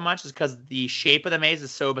Labyrinth so much, is because the shape of the maze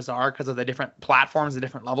is so bizarre because of the different platforms, the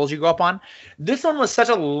different levels you go up on. This one was such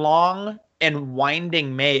a long and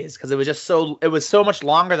winding maze because it was so much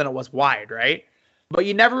longer than it was wide, right? But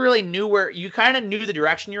you never really knew you kind of knew the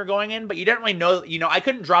direction you were going in, but you didn't really know, I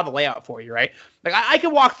couldn't draw the layout for you, right? Like I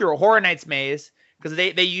could walk through a Horror Nights maze because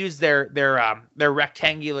they use their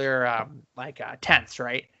rectangular tents,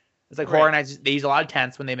 right? It's like Horror Nights, they use a lot of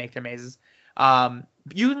tents when they make their mazes.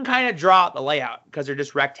 You can kind of draw out the layout because they're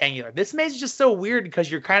just rectangular. This maze is just so weird because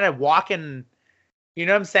you're kind of walking, you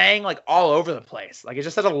know what I'm saying? Like all over the place. Like it's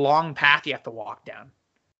just such a long path you have to walk down.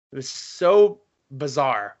 It was so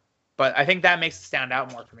bizarre, but I think that makes it stand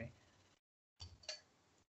out more for me.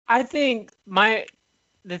 I think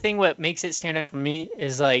the thing what makes it stand out for me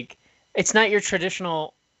is like, it's not your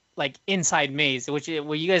traditional like inside maze, which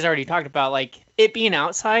what you guys already talked about, like it being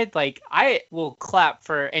outside, like I will clap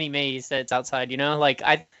for any maze that's outside,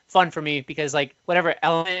 like fun for me because like whatever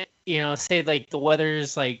element, say like the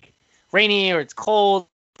weather's like rainy or it's cold,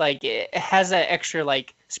 like it has that extra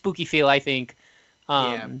like spooky feel, I think,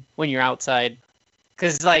 when you're outside.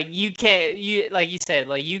 Because like like you said,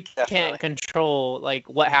 like you can't control like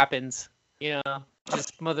what happens,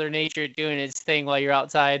 just Mother Nature doing its thing while you're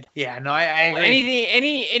outside. Yeah, no, I agree.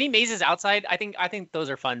 Any mazes outside, I think those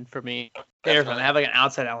are fun for me. They're fun. They have like an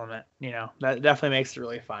outside element, that definitely makes it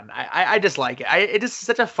really fun. I just like it. It is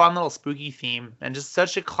such a fun little spooky theme and just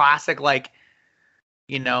such a classic, like,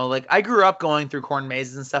 like I grew up going through corn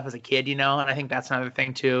mazes and stuff as a kid, and I think that's another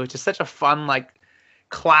thing too. It's just such a fun, like,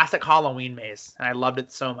 classic Halloween maze, and I loved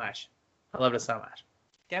it so much.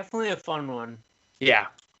 Definitely a fun one. Yeah.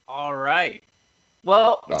 All right.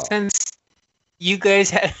 Well, since you guys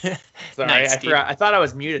had... Sorry, nice, I forgot. I thought I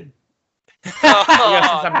was muted. Oh,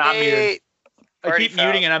 Since I'm not muted. I keep foul.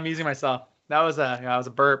 muting and I'm using myself. That was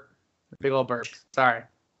a burp. A big old burp. Sorry.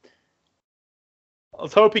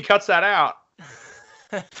 Let's hope he cuts that out.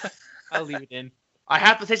 I'll leave it in. I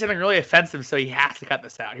have to say something really offensive, so he has to cut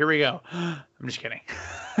this out. Here we go. I'm just kidding.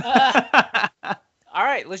 All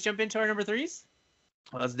right, let's jump into our number threes.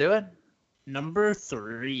 Let's do it. Number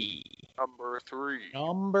three.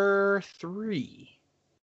 Number three.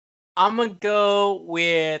 I'm going to go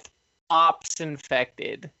with Ops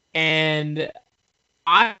Infected. And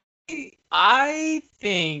I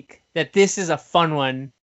think that this is a fun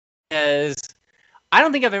one because I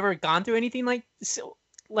don't think I've ever gone through anything like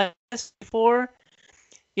this before.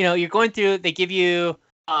 You're going through, they give you,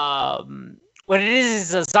 what it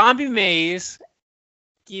is a zombie maze,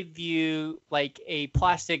 give you like a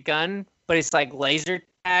plastic gun, but it's like laser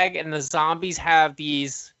tag, and the zombies have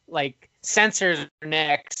these like sensors on their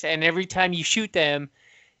necks, and every time you shoot them,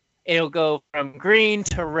 it'll go from green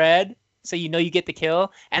to red, so you get the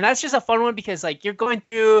kill. And that's just a fun one because like you're going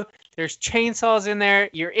through, there's chainsaws in there,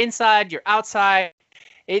 you're inside, you're outside.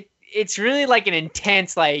 It's really like an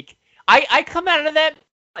intense, like I come out of that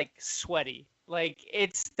like sweaty. Like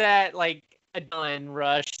it's that like adrenaline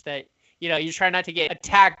rush that you're trying not to get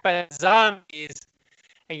attacked by the zombies,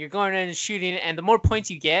 and you're going in and shooting, and the more points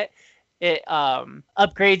you get, it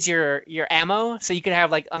upgrades your ammo, so you can have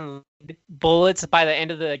like unlimited bullets by the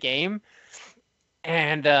end of the game.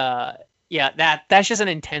 And that's just an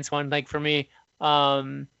intense one, like for me.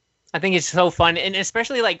 I think it's so fun, and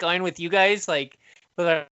especially like going with you guys, like with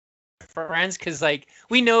our friends, because like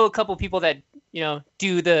we know a couple people that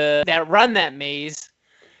that run that maze,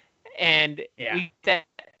 and we that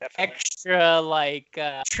extra like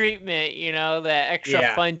treatment, that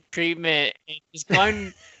extra fun treatment, and just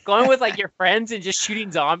going with like your friends and just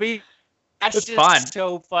shooting zombies. That's just fun.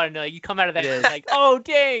 So fun. Like you come out of that like, oh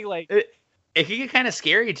dang, like it can get kind of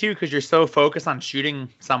scary too because you're so focused on shooting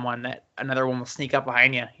someone that another one will sneak up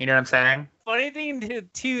behind you. You know what I'm saying? Funny thing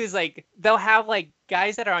too is like they'll have like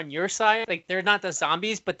guys that are on your side, like they're not the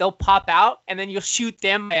zombies, but they'll pop out and then you'll shoot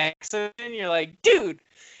them by accident. And you're like, dude. And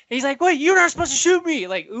he's like, wait, you're not supposed to shoot me.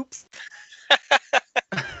 Like, oops.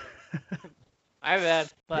 My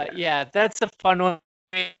bad. But yeah, that's a fun one.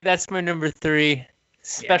 That's my number three.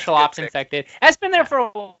 Special Ops Infected. That's been there for a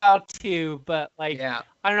while too, but like I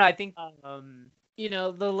don't know, I think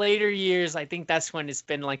the later years, I think that's when it's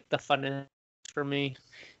been like the funnest for me.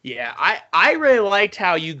 Yeah, I really liked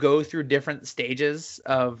how you go through different stages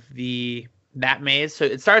of that maze. So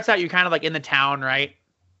it starts out, you're kind of like in the town, right?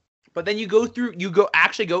 But then you go into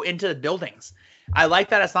the buildings. I like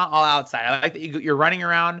that it's not all outside. I like that you're running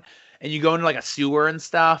around and you go into like a sewer and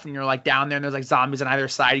stuff, and you're like down there and there's like zombies on either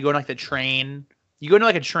side. You go into like the train. You go into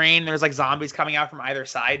like a train, there's like zombies coming out from either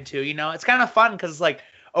side too, It's kind of fun because it's like,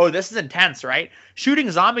 oh, this is intense, right?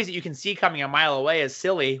 Shooting zombies that you can see coming a mile away is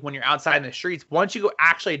silly when you're outside in the streets. Once you go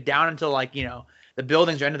actually down into like, the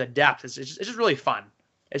buildings or into the depths, it's just really fun.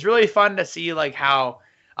 It's really fun to see like how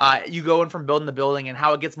you go in from building to building and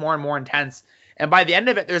how it gets more and more intense. And by the end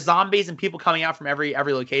of it, there's zombies and people coming out from every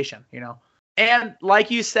location, And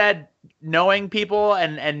like you said, knowing people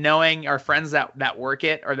and knowing our friends that work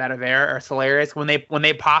it or that are there is hilarious. When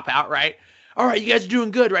they pop out, right? All right, you guys are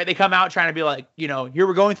doing good, right? They come out trying to be like, here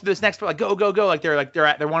we're going through this next, but like go. Like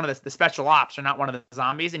they're one of the special ops. They're not one of the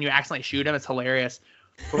zombies, and you accidentally shoot them. It's hilarious.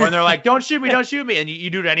 But when they're like, don't shoot me, and you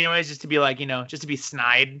do it anyways, just to be like, just to be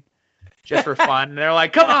snide, just for fun. And they're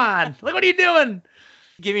like, come on, like what are you doing?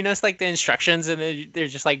 Giving us like the instructions, and they're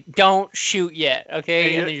just like, don't shoot yet,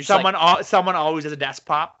 okay? And then someone always has a desk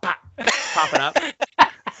pop it up.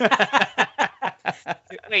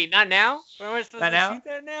 Wait, not now? When am I supposed not to now? shoot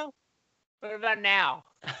that now? What about now?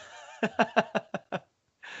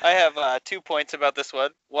 I have 2 points about this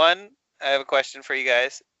one. One, I have a question for you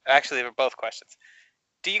guys. Actually, they're both questions.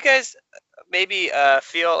 Do you guys maybe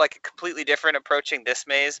feel like a completely different approaching this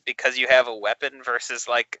maze because you have a weapon versus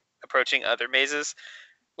like approaching other mazes?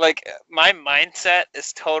 Like my mindset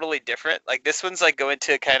is totally different. Like this one's like going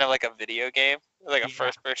to kind of like a video game, like a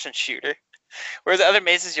first-person shooter. Whereas other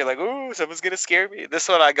mazes, you're like, ooh, someone's gonna scare me. This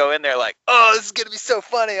one, I go in there like, oh, this is gonna be so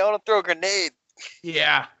funny. I want to throw a grenade.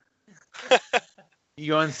 Yeah.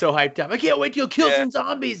 You going so hyped up. I can't wait till you kill some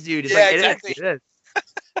zombies, dude. It's exactly. It is.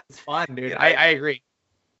 It's fun, dude. I agree.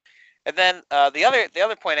 And then the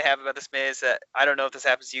other point I have about this maze that I don't know if this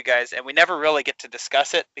happens to you guys, and we never really get to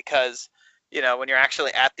discuss it because, you know, when you're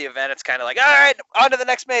actually at the event, it's kind of like, all right, on to the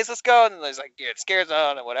next maze, let's go. And there's like, dude, scare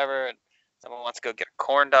zone and whatever, and someone wants to go get a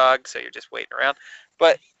corn dog, so you're just waiting around.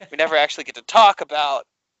 But we never actually get to talk about,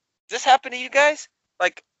 does this happen to you guys?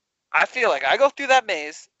 Like, I feel like I go through that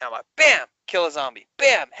maze, and I'm like, bam, kill a zombie,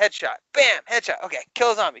 bam, headshot, bam, headshot. Okay,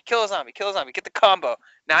 kill a zombie, kill a zombie, kill a zombie, get the combo.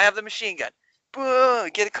 Now I have the machine gun. Boom,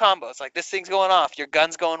 get a combo. It's like this thing's going off. Your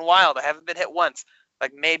gun's going wild. I haven't been hit once.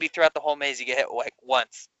 Like maybe throughout the whole maze you get hit like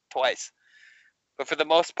once, twice. But for the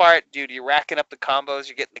most part, dude, you're racking up the combos,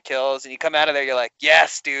 you're getting the kills, and you come out of there, you're like,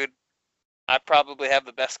 yes, dude, I probably have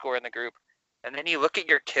the best score in the group. And then you look at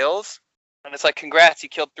your kills, and it's like, congrats, you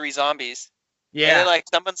killed 3 zombies. Yeah. And then like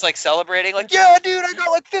someone's like celebrating, like, yeah, dude, I got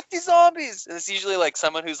like 50 zombies. And it's usually like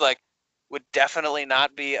someone who's like would definitely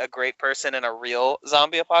not be a great person in a real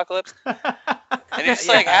zombie apocalypse. And it's just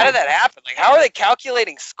like, how did that happen? Like, how are they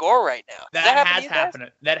calculating score right now? That has happened.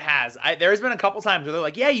 That has. There's been a couple times where they're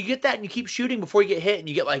like, yeah, you get that and you keep shooting before you get hit and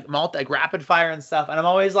you get like rapid fire and stuff. And I'm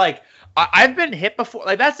always like, I've been hit before.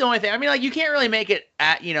 Like, that's the only thing. I mean, like, you can't really make it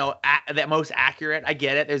at that most accurate. I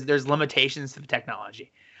get it. There's limitations to the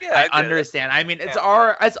technology. Yeah, I understand. I mean, it's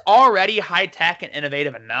already high tech and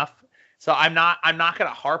innovative enough. So I'm not gonna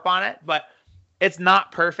harp on it, but it's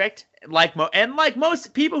not perfect. Like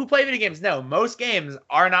most people who play video games know, most games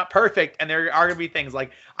are not perfect, and there are gonna be things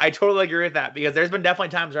like, I totally agree with that, because there's been definitely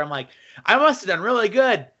times where I'm like, I must have done really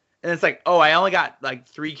good, and it's like, oh, I only got like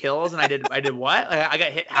 3 kills, and I did what? Like, I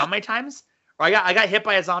got hit how many times? Or I got hit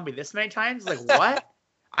by a zombie this many times? Like, what?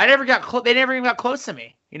 I never got close. They never even got close to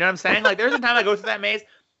me. You know what I'm saying? Like, there's a time I go through that maze,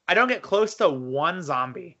 I don't get close to one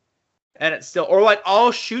zombie, and it's still, or like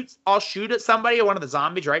I'll shoot at somebody, or one of the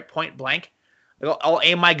zombies, right, point blank. Like, I'll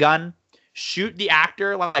aim my gun, shoot the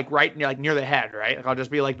actor like right near the head, right? Like, I'll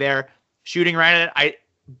just be like there shooting right at it.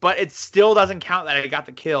 But it still doesn't count that I got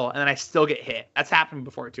the kill, and then I still get hit. That's happened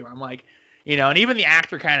before too. I'm like, and even the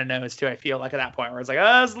actor kind of knows too. I feel like at that point where it's like,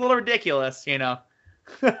 oh, it's a little ridiculous,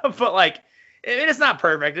 But like, it's not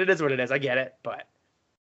perfect. It is what it is. I get it, but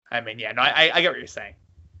I mean, yeah, no, I get what you're saying.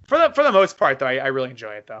 For the most part, though, I really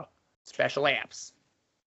enjoy it though. Special apps.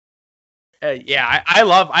 Yeah, I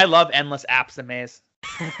love endless apps and maze.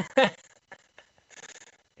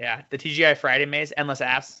 Yeah, the TGI Friday maze, endless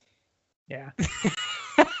apps. Yeah.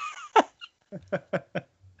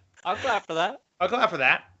 I'll clap for that.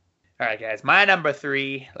 All right, guys, my number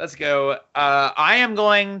 3. Let's go. I am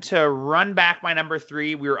going to run back my number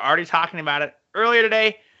 3. We were already talking about it earlier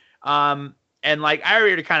today. And like I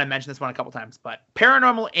already kind of mentioned this one a couple times, but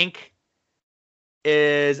Paranormal Inc.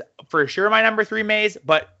 is for sure my number 3 maze,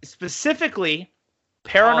 but specifically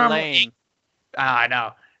Paranormal Inc. I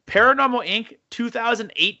know. Paranormal Inc.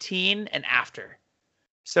 2018 and after.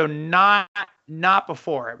 So not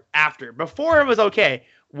before, after. Before it was okay.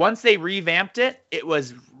 Once they revamped it, it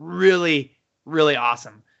was really, really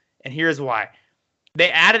awesome. And here's why.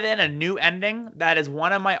 They added in a new ending that is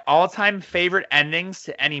one of my all-time favorite endings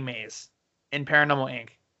to any maze in Paranormal Inc.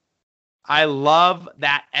 I love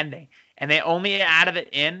that ending. And they only added it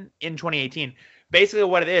in 2018. Basically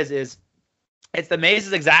what it is it's the maze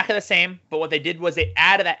is exactly the same, but what they did was they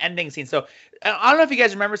added that ending scene. So I don't know if you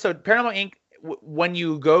guys remember, so Paranormal Inc., when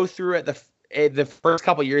you go through it, the first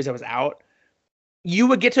couple years it was out, you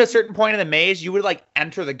would get to a certain point in the maze, you would like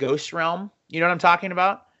enter the ghost realm. You know what I'm talking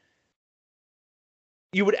about?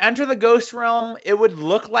 You would enter the ghost realm. It would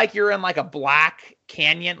look like you're in like a black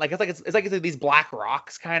canyon. Like it's like these black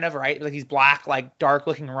rocks kind of, right? Like these black, like dark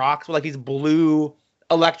looking rocks with like these blue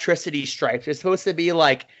electricity stripes. It's supposed to be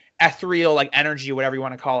like ethereal, like energy, whatever you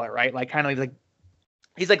want to call it, right? Like kind of like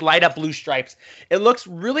these like light up blue stripes. It looks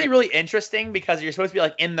really, really interesting because you're supposed to be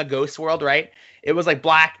like in the ghost world, right? It was like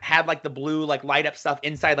black, had like the blue, like light up stuff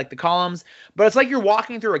inside like the columns, but it's like you're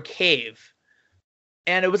walking through a cave.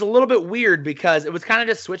 And it was a little bit weird because it was kind of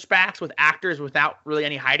just switchbacks with actors without really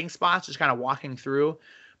any hiding spots, just kind of walking through.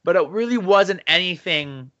 But it really wasn't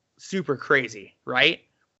anything super crazy, right?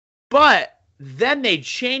 But then they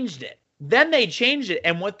changed it Then they changed it,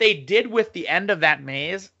 and what they did with the end of that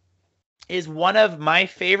maze is one of my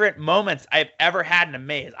favorite moments I've ever had in a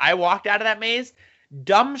maze. I walked out of that maze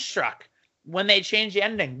dumbstruck when they changed the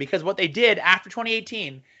ending, because what they did after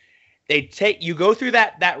 2018, you go through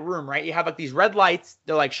that room, right? You have like these red lights,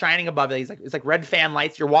 they're like shining above it. It's like red fan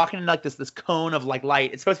lights. You're walking in like this cone of like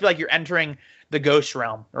light. It's supposed to be like you're entering the ghost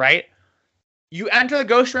realm, right? You enter the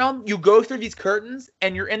ghost realm, you go through these curtains,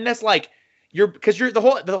 and you're in this like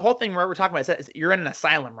the whole thing where we're talking about is you're in an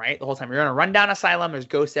asylum, right? The whole time you're in a rundown asylum. There's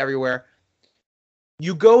ghosts everywhere.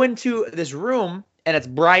 You go into this room and it's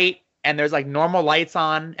bright and there's like normal lights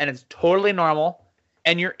on and it's totally normal,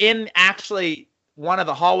 and you're in actually one of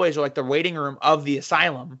the hallways or like the waiting room of the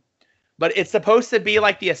asylum, but it's supposed to be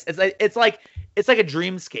like it's like a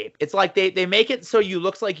dreamscape. It's like they make it so you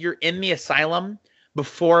looks like you're in the asylum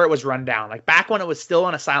before it was run down, like back when it was still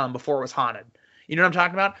an asylum before it was haunted. You know what I'm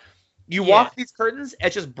talking about? You walk these curtains,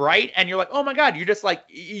 it's just bright, and you're like, oh my god, you're just like,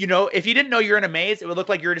 you know, if you didn't know you're in a maze, it would look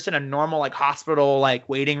like you're just in a normal like hospital like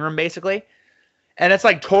waiting room basically. And it's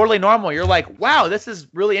like totally normal. You're like, wow, this is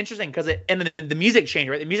really interesting because the music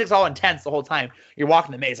changed, right? The music's all intense the whole time. You're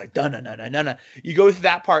walking the maze like dun dun dun dun dun. You go through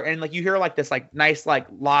that part and like you hear like this like nice like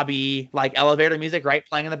lobby like elevator music, right,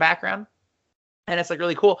 playing in the background, and it's like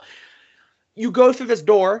really cool. You go through this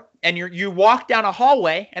door and you walk down a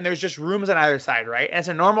hallway and there's just rooms on either side, right? And it's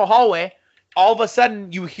a normal hallway. All of a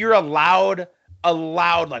sudden you hear a loud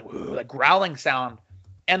like growling sound,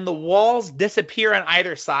 and the walls disappear on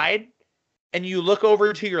either side. And you look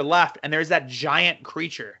over to your left, and there's that giant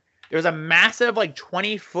creature. There's a massive, like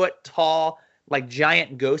 20-foot tall, like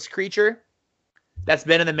giant ghost creature that's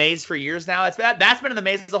been in the maze for years now. That's been in the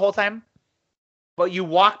maze the whole time. But you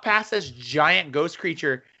walk past this giant ghost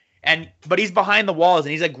creature, but he's behind the walls,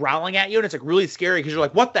 and he's like growling at you, and it's like really scary because you're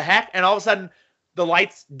like, what the heck? And all of a sudden, the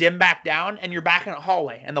lights dim back down, and you're back in a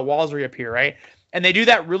hallway, and the walls reappear, right? And they do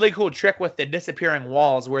that really cool trick with the disappearing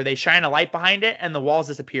walls, where they shine a light behind it, and the walls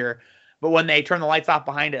disappear. But when they turn the lights off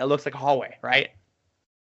behind it, it looks like a hallway, right?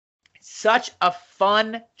 Such a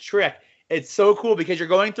fun trick. It's so cool because you're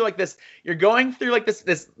going through like this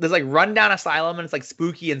like rundown asylum, and it's like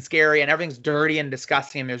spooky and scary, and everything's dirty and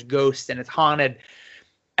disgusting, and there's ghosts and it's haunted.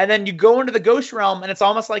 And then you go into the ghost realm, and it's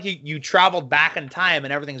almost like you traveled back in time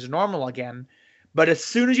and everything's normal again. But as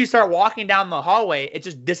soon as you start walking down the hallway, it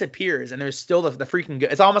just disappears, and there's still the freaking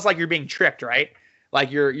it's almost like you're being tricked, right? Like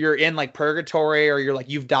you're in like purgatory, or you're like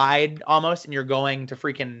you've died almost, and you're going to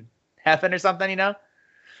freaking heaven or something, you know?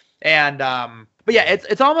 And but yeah,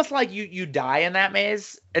 it's almost like you die in that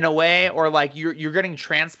maze in a way, or like you're getting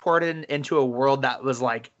transported into a world that was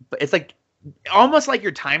like, it's like almost like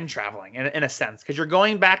you're time traveling in a sense, because you're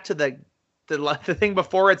going back to the thing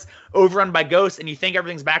before it's overrun by ghosts, and you think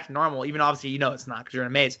everything's back to normal, even obviously you know it's not because you're in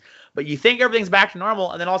a maze, but you think everything's back to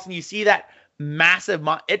normal, and then all of a sudden you see that massive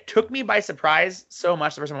it took me by surprise so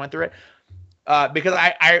much the first time I went through it, because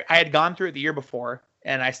I had gone through it the year before,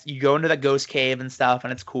 and you go into the ghost cave and stuff,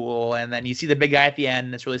 and it's cool, and then you see the big guy at the end,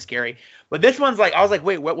 and it's really scary. But this one's like, I was like,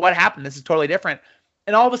 wait, what happened? This is totally different.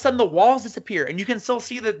 And all of a sudden the walls disappear, and you can still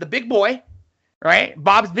see the big boy, right?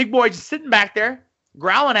 Bob's big boy just sitting back there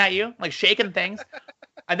growling at you, like shaking things.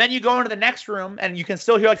 And then you go into the next room, and you can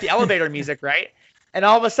still hear like the elevator music, right? And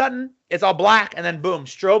all of a sudden, it's all black, and then boom,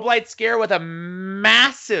 strobe light scare with a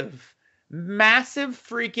massive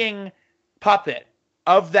freaking puppet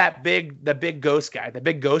of the big ghost guy, the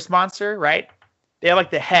big ghost monster, right? They have like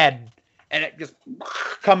the head, and it just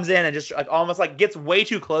comes in and just like almost like gets way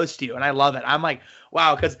too close to you, and I love it. I'm like,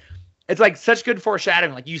 wow, because it's like such good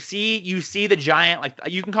foreshadowing. Like you see the giant, like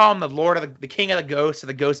you can call him the king of the ghosts, or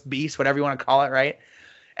the ghost beast, whatever you want to call it, right?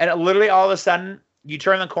 And it literally all of a sudden, you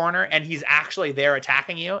turn the corner and he's actually there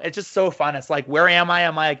attacking you. It's just so fun. It's like, where am I?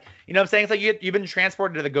 I'm like, you know what I'm saying? It's like you've been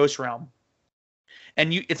transported to the ghost realm.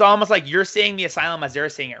 And it's almost like you're seeing the asylum as they're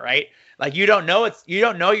seeing it, right? Like you don't know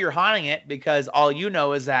you're haunting it, because all you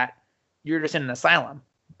know is that you're just in an asylum,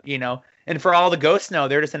 you know? And for all the ghosts know,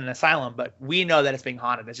 they're just in an asylum, but we know that it's being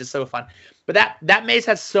haunted. It's just so fun. But that maze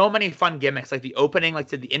has so many fun gimmicks. Like the opening, like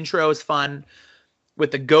the intro is fun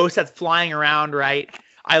with the ghost that's flying around, right?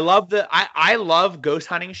 I love ghost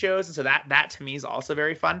hunting shows, and so that to me is also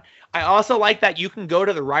very fun. I also like that you can go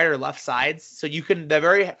to the right or left sides, so you can, the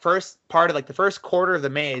very first part of like the first quarter of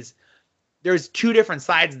the maze, there's two different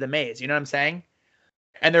sides of the maze. You know what I'm saying?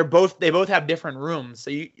 And they both have different rooms,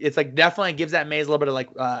 so it's like definitely gives that maze a little bit of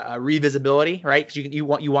like revisability, right? Because you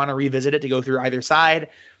want to revisit it to go through either side.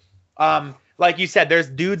 Like you said, there's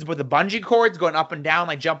dudes with the bungee cords going up and down,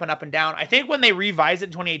 like jumping up and down. I think when they revised it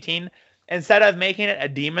in 2018. Instead of making it a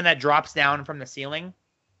demon that drops down from the ceiling,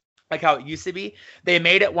 like how it used to be. They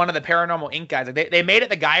made it one of the Paranormal Inc. guys. Like they made it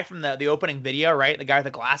the guy from the opening video, right? The guy with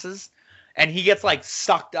the glasses, and he gets like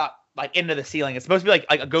sucked up like into the ceiling. It's supposed to be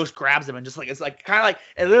like a ghost grabs him and just like it's like kind of like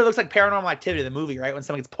it literally looks like Paranormal Activity, the movie, right? When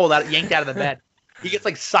someone gets pulled out, yanked out of the bed, he gets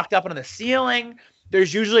like sucked up into the ceiling.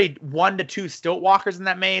 There's usually 1 to 2 stilt walkers in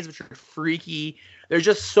that maze, which are freaky. There's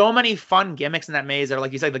just so many fun gimmicks in that maze. That are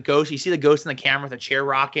like you said, the ghost. You see the ghost in the camera with a chair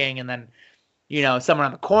rocking, and then someone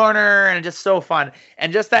on the corner, and it's just so fun.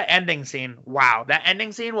 And just that ending scene, wow, that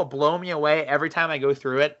ending scene will blow me away every time I go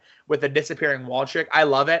through it with the disappearing wall trick. I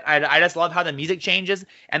love it. I just love how the music changes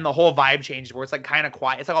and the whole vibe changes, where it's like kind of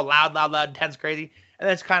quiet. It's like a loud, intense, crazy, and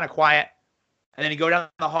then it's kind of quiet. And then you go down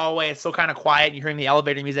the hallway, it's still kind of quiet, and you're hearing the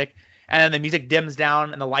elevator music. And then the music dims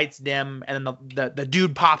down and the lights dim, and then the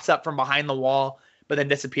dude pops up from behind the wall, but then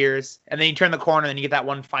disappears. And then you turn the corner, and you get that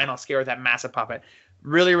one final scare with that massive puppet.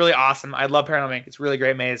 Really, really awesome. I love Paranormal Inc. It's a really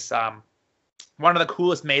great maze. One of the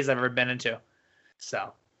coolest mazes I've ever been into.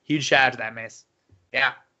 So, huge shout out to that maze.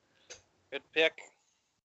 Yeah. Good pick.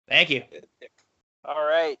 Thank you. Good pick. All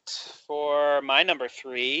right. For my number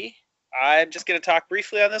 3, I'm just going to talk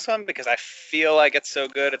briefly on this one because I feel like it's so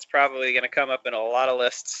good. It's probably going to come up in a lot of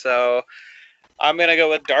lists. So I'm going to go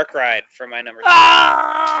with Dark Ride for my number 3.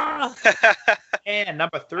 Ah! And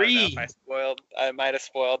number 3. I might have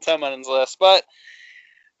spoiled someone's list. But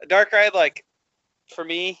Dark Ride, like, for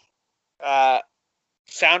me,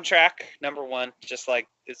 soundtrack, number 1. Just like,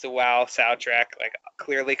 it's a wow soundtrack. Like,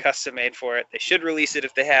 clearly custom made for it. They should release it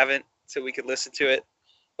if they haven't so we could listen to it.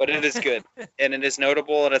 But it is good, and it is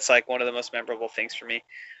notable, and it's like one of the most memorable things for me.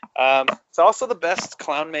 It's also the best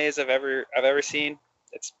clown maze I've ever seen.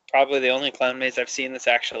 It's probably the only clown maze I've seen that's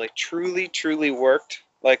actually truly worked,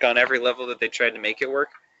 like on every level that they tried to make it work.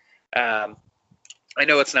 I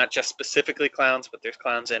know it's not just specifically clowns, but there's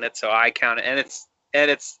clowns in it, so I count it, and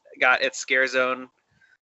it's got its scare zone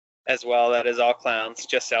as well. That is all clowns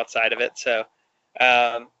just outside of it. So.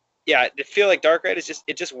 Yeah, I feel like Dark Ride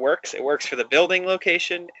it just works. It works for the building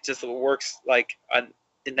location. It just works like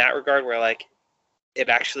in that regard where like it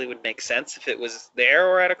actually would make sense if it was there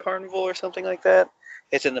or at a carnival or something like that.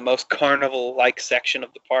 It's in the most carnival-like section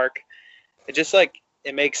of the park. It just like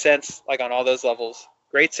it makes sense like on all those levels.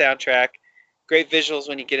 Great soundtrack, great visuals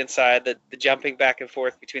when you get inside. The jumping back and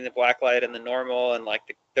forth between the blacklight and the normal, and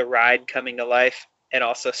like the ride coming to life. And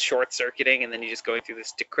also short circuiting, and then you're just going through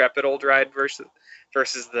this decrepit old ride versus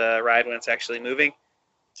the ride when it's actually moving.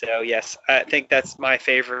 So yes, I think that's my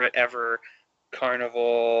favorite ever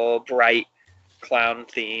carnival, bright, clown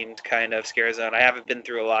themed kind of scare zone. I haven't been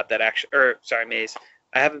through a lot that maze.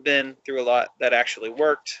 I haven't been through a lot that actually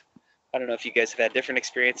worked. I don't know if you guys have had different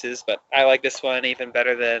experiences, but I like this one even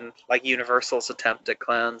better than like Universal's attempt at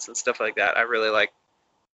clowns and stuff like that. I really like.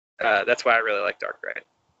 That's why I really like Dark Ride.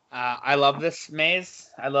 I love this maze.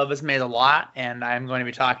 I love this maze a lot, and I'm going to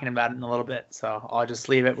be talking about it in a little bit, so I'll just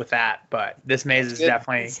leave it with that. But this maze is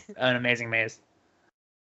definitely an amazing maze.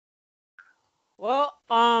 Well,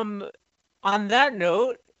 on that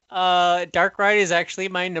note, Dark Ride is actually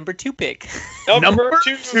my number 2 pick. Number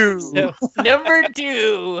two. So, number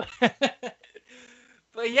 2.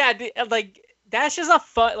 But yeah, like that's just a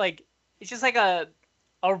fun, like it's just like a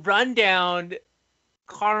rundown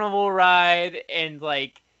carnival ride, and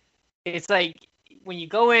like it's like when you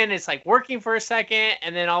go in, it's like working for a second,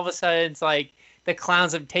 and then all of a sudden it's like the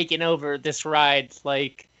clowns have taken over this ride.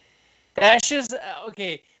 Like that's just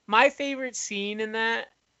okay. My favorite scene in that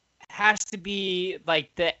has to be like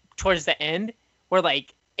towards the end where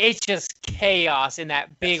like it's just chaos in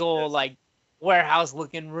that big old like warehouse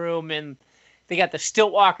looking room, and they got the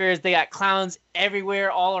stilt walkers, they got clowns everywhere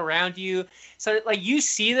all around you. So like you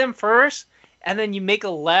see them first, and then you make a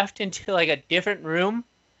left into like a different room.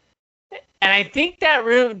 And I think that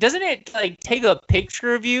room, doesn't it like take a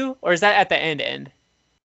picture of you, or is that at the end?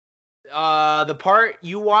 The part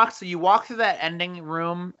you walk through that ending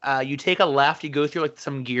room, you take a left, you go through like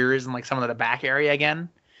some gears and like some of the back area again,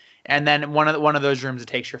 and then one of those rooms it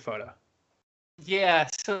takes your photo. Yeah,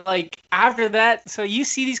 so like after that, so you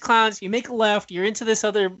see these clowns, you make a left, you're into this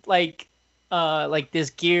other like this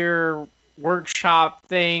gear workshop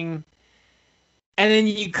thing. And then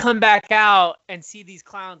you come back out and see these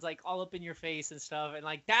clowns like all up in your face and stuff. And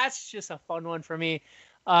like, that's just a fun one for me.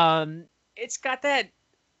 It's got that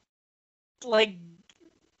like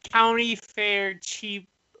county fair cheap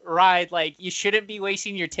ride. Like you shouldn't be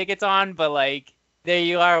wasting your tickets on, but like there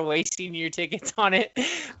you are wasting your tickets on it.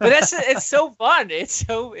 But it's so fun.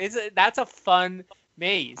 That's a fun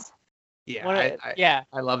maze. Yeah.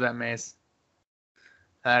 I love that maze.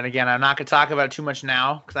 And again, I'm not going to talk about it too much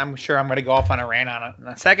now because I'm sure I'm going to go off on a rant on it in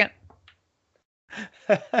a second.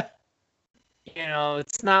 Yeah,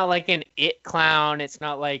 it's not like an it clown. It's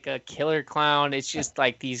not like a killer clown. It's just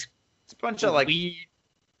like these It's a bunch of like weird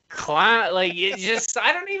clown. Like it's just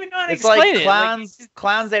I don't even know how to it's explain like it. clowns. Like,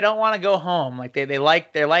 Clowns. They don't want to go home. Like they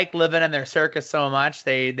like living in their circus so much.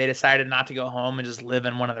 They decided not to go home and just live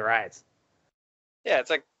in one of the rides. Yeah, it's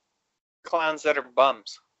like clowns that are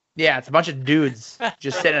bums. Yeah, it's a bunch of dudes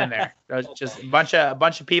just sitting in there. There's just a bunch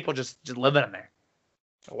of people just living in there.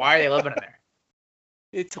 Why are they living in there?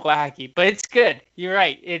 It's wacky, but it's good. You're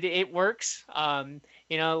right. It works.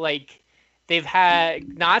 Like they've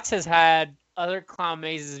had Knott's has had other clown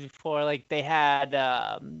mazes before. Like they had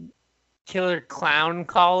Killer Clown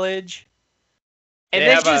College, and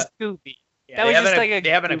that's just goofy. Yeah, that was just they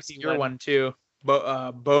have an obscure one too.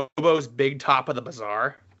 Bobo's Big Top of the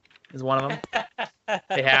Bazaar is one of them.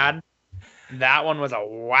 They had that one was a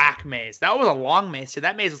whack maze. That was a long maze. So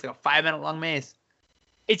that maze was like a 5-minute long maze.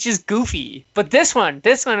 It's just goofy. But this one,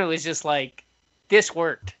 it was just like, this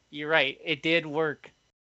worked. You're right. It did work.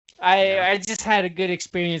 I just had a good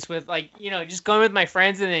experience with, like, just going with my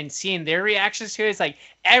friends and then seeing their reactions to it. It's like,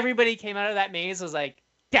 everybody came out of that maze was like,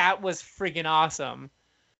 that was freaking awesome.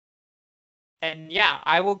 And yeah,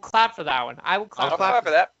 I will clap for that one. I'll clap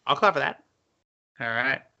for that. I'll clap for that. All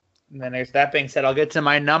right. And then there's that being said, I'll get to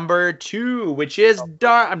my number 2, which is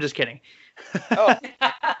Dark. I'm just kidding. Oh.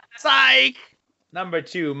 Psych. Number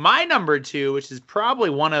 2. My number 2, which is probably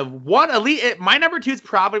my number 2 is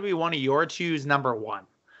probably one of your two's number 1.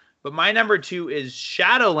 But my number 2 is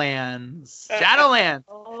Shadowlands. Shadowlands.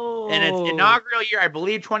 Oh. And its inaugural year, I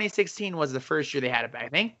believe 2016 was the first year they had it back. I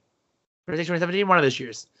think 2017, one of those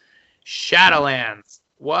years. Shadowlands.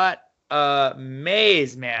 What a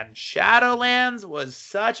maze, man. Shadowlands was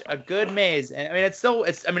such a good maze. And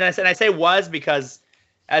I mean, I say was because,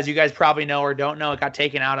 as you guys probably know or don't know, it got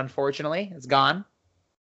taken out, unfortunately. It's gone.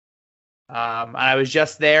 I was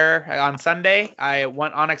just there on Sunday. I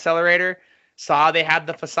went on Accelerator, saw they had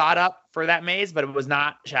the facade up for that maze, but it was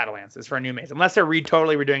not Shadowlands. It's for a new maze, unless they're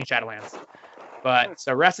totally redoing Shadowlands. But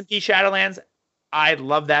so rest in peace, Shadowlands. I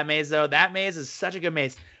love that maze, though. That maze is such a good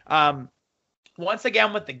maze. Once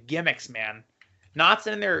again, with the gimmicks, man. Knott's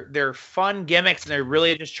in their fun gimmicks, and they're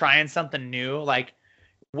really just trying something new. Like,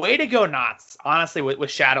 way to go, Knott's, honestly, with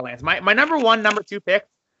Shadowlands. My number 1, number 2 pick,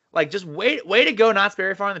 like, just way to go, Knott's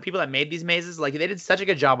Berry Farm, the people that made these mazes. Like, they did such a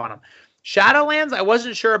good job on them. Shadowlands, I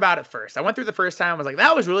wasn't sure about it first. I went through the first time, I was like,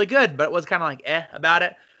 that was really good, but it was kind of like, about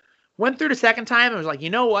it. Went through the second time, and was like, you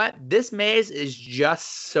know what? This maze is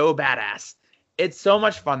just so badass. It's so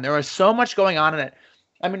much fun. There was so much going on in it.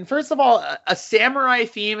 I mean, first of all, a samurai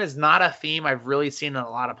theme is not a theme I've really seen in a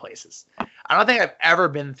lot of places. I don't think I've ever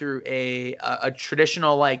been through a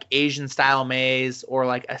traditional, like, Asian style maze or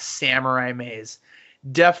like a samurai maze.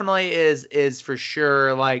 Definitely is for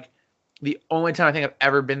sure like the only time I think I've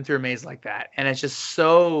ever been through a maze like that. And it's just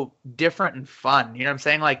so different and fun. You know what I'm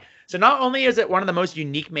saying? Like, so not only is it one of the most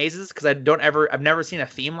unique mazes, because I've never seen a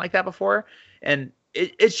theme like that before. And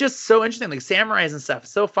it's just so interesting, like samurais and stuff.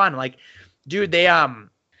 It's so fun. Like, dude,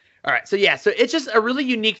 all right, so yeah, so it's just a really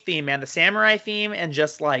unique theme, man. The samurai theme, and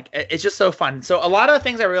just like it's just so fun. So a lot of the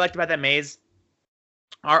things I really liked about that maze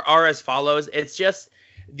are as follows. It's just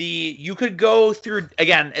you could go through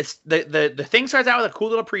again. It's the thing starts out with a cool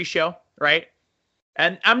little pre-show, right?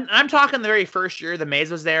 And I'm talking the very first year the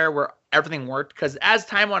maze was there where everything worked, because as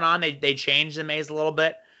time went on, they changed the maze a little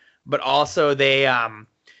bit, but also they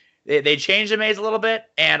changed the maze a little bit,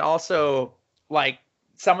 and also like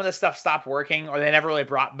some of the stuff stopped working, or they never really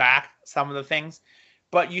brought back some of the things.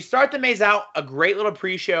 But you start the maze out, a great little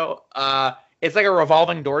pre-show. It's like a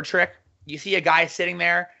revolving door trick. You see a guy sitting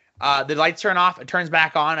there. The lights turn off. It turns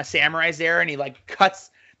back on. A samurai's there, and he like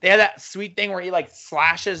cuts. They have that sweet thing where he like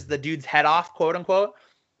slashes the dude's head off, quote unquote.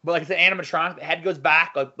 But like it's an animatronic. The head goes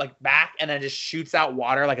back, like back, and then it just shoots out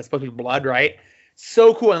water like it's supposed to be blood, right?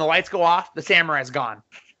 So cool. And the lights go off. The samurai's gone.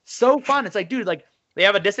 So fun. It's like, dude, like they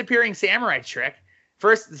have a disappearing samurai trick.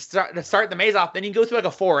 First, to start the maze off, then you go through like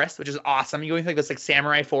a forest, which is awesome. You go through like this like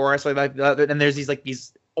samurai forest, and there's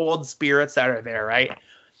these old spirits that are there, right?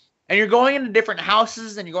 And you're going into different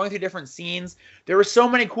houses, and you're going through different scenes. There were so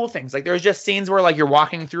many cool things. Like there was just scenes where like you're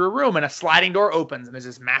walking through a room, and a sliding door opens, and there's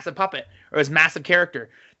this massive puppet or this massive character.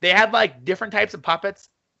 They had like different types of puppets.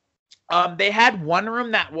 They had one room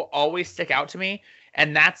that will always stick out to me,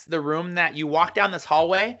 and that's the room that you walk down this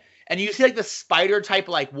hallway. And you see like the spider type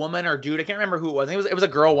like woman or dude. I can't remember who it was. I think it was a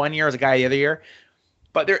girl one year, it was a guy the other year.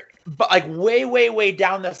 But like way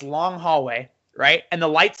down this long hallway, right? And the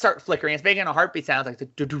lights start flickering. It's making a heartbeat sound. It's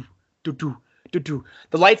like do.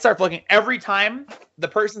 The lights start flickering every time the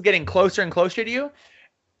person's getting closer and closer to you.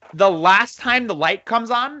 The last time the light comes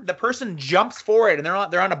on, the person jumps forward, and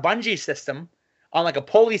they're on a bungee system, on like a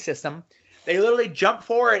pulley system. They literally jump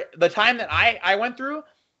forward. The time that I went through,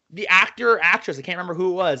 the actor or actress, I can't remember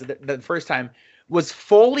who it was the first time, was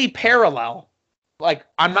fully parallel. Like,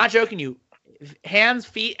 I'm not joking you. Hands,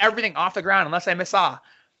 feet, everything off the ground, unless I missaw.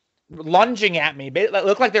 Lunging at me. It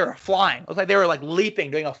looked like they were flying. It looked like they were like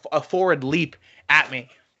leaping, doing a forward leap at me.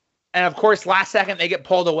 And of course, last second, they get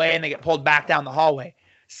pulled away and they get pulled back down the hallway.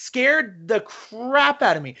 Scared the crap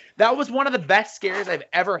out of me. That was one of the best scares I've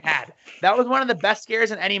ever had. That was one of the best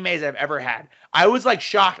scares in any maze I've ever had. I was like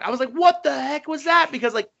shocked. I was like, what the heck was that?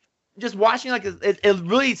 Because like just watching like it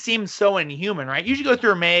really seems so inhuman, right? You usually go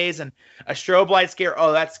through a maze and a strobe light scare,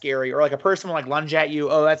 oh, that's scary. Or like a person will like lunge at you,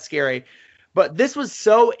 oh, that's scary. But this was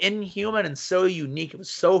so inhuman and so unique. It was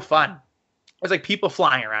so fun. It was like people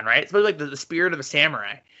flying around, right? It's like the spirit of a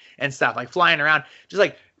samurai and stuff, like flying around, just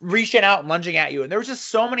like reaching out and lunging at you. And there was just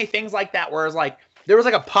so many things like that where it was like, there was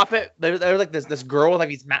like a puppet. There was like this girl with like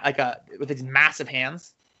these with these massive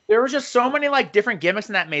hands. There was just so many like different gimmicks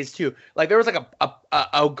in that maze too. Like there was like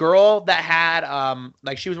a girl that had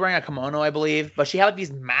like she was wearing a kimono, I believe, but she had like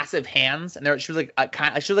these massive hands, and she was like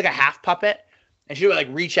a half puppet, and she would like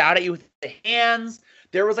reach out at you with the hands.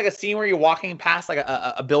 There was like a scene where you're walking past like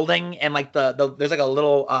a building, and like there's like a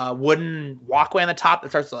little wooden walkway on the top that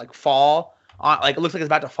starts to like fall on, like it looks like it's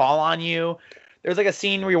about to fall on you. There's like a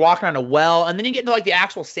scene where you're walking around a well, and then you get into like the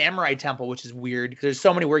actual samurai temple, which is weird because there's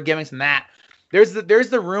so many weird gimmicks in that. There's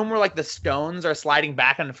the room where like the stones are sliding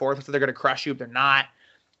back and forth, so they're gonna crush you, but they're not.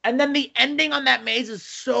 And then the ending on that maze is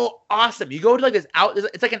so awesome. You go to like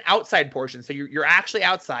it's like an outside portion, so you're actually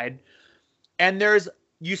outside, and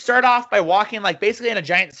you start off by walking like basically in a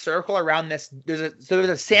giant circle around this. There's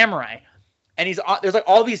a samurai, and there's like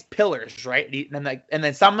all these pillars, right? And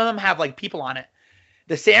then some of them have like people on it.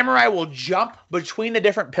 The samurai will jump between the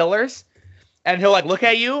different pillars, and he'll like look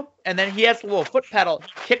at you, and then he has a little foot pedal.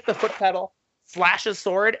 Kick the foot pedal, slash his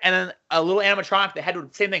sword, and then a little animatronic. The head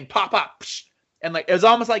would same thing, pop up, and like it was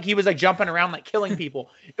almost like he was like jumping around, like killing people.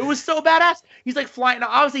 It was so badass. He's like flying. Now,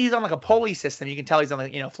 obviously, he's on like a pulley system. You can tell he's on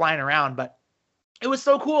like flying around, but it was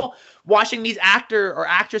so cool watching these actor or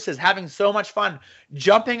actresses having so much fun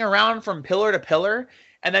jumping around from pillar to pillar.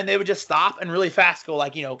 And then they would just stop and really fast go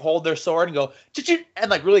like, hold their sword and go,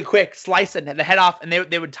 and like really quick slice it and the head off. And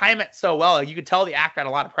they would time it so well. Like you could tell the actor had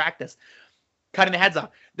a lot of practice cutting the heads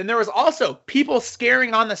off. Then there was also people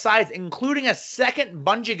scaring on the sides, including a second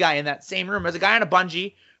bungee guy in that same room. There's a guy on a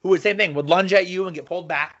bungee who would same thing, would lunge at you and get pulled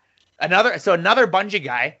back. Another bungee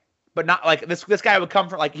guy, but not like this guy would come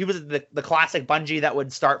from like, he was the classic bungee that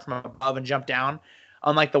would start from above and jump down,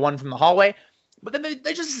 unlike the one from the hallway. But then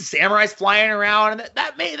they just samurais flying around, and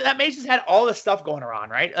that maze just had all this stuff going around,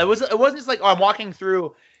 right? It wasn't just like, oh, I'm walking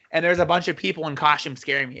through and there's a bunch of people in costume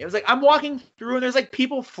scaring me. It was like I'm walking through and there's like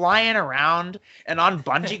people flying around and on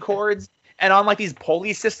bungee cords and on like these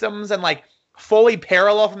pulley systems and like fully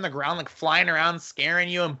parallel from the ground, like flying around, scaring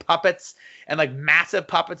you, and puppets and like massive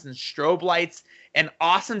puppets and strobe lights and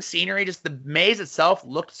awesome scenery. Just the maze itself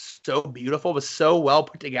looked so beautiful, was so well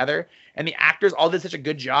put together. And the actors all did such a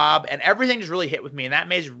good job, and everything just really hit with me. And that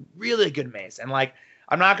maze, really a good maze. And like,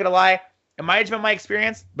 I'm not gonna lie, it might have been my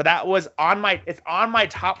experience, but that was it's on my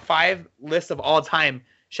top 5 list of all time.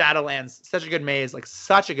 Shadowlands, such a good maze, like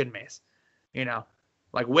such a good maze.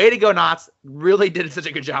 Like way to go, Knots. Really did such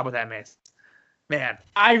a good job with that maze. Man,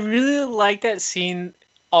 I really like that scene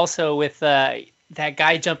also with that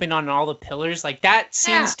guy jumping on all the pillars. Like that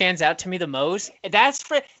scene stands out to me the most.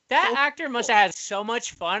 That actor must have had so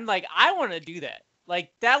much fun. Like I want to do that.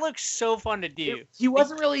 Like that looks so fun to do. He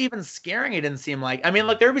wasn't really even scaring. It didn't seem like. I mean,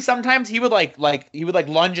 like there'd be sometimes he would like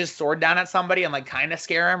lunge his sword down at somebody and like kind of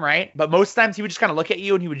scare him, right? But most times he would just kind of look at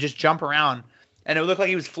you and he would just jump around, and it would look like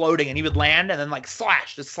he was floating, and he would land and then like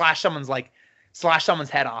slash someone's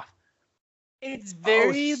head off. It's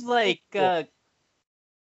very cool.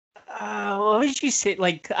 What would you say?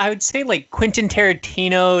 Like I would say like Quentin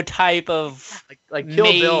Tarantino type of like Kill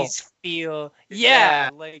Bill feel. Yeah.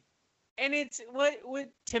 Like, and it's what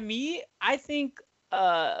to me, I think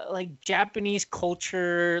like Japanese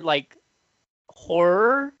culture, like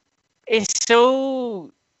horror is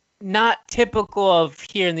so not typical of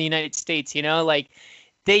here in the United States, like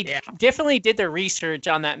they definitely did their research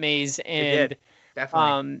on that maze, and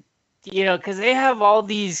definitely. Because they have all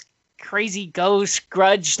these crazy ghost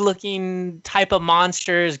grudge looking type of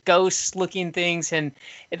monsters, ghost looking things, and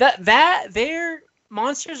that their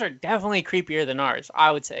monsters are definitely creepier than ours,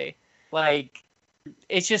 I would say. Like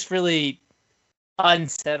it's just really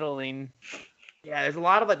unsettling. Yeah, there's a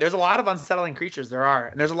lot of unsettling creatures. There are,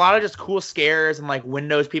 and there's a lot of just cool scares and like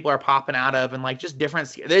windows people are popping out of, and like just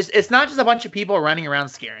different. It's not just a bunch of people running around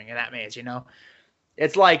scaring in that maze.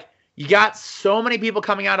 It's like You got so many people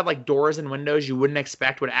coming out of like doors and windows you wouldn't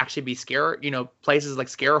expect would actually be scare, places like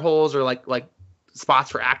scare holes or like spots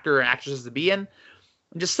for actor and actresses to be in.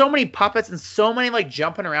 And just so many puppets and so many like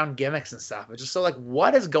jumping around gimmicks and stuff. It's just so like,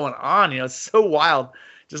 what is going on? It's so wild.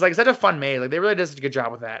 Just like such a fun maze. Like they really did such a good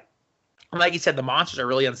job with that. And like you said, the monsters are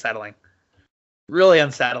really unsettling. Really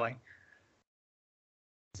unsettling.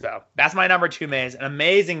 So that's my number 2 maze. An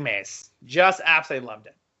amazing maze. Just absolutely loved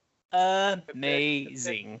it.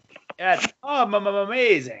 Amazing. Yeah,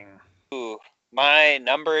 amazing. Ooh, my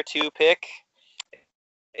number 2 pick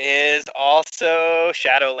is also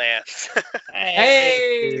Shadowlands.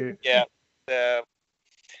 Hey! Yeah.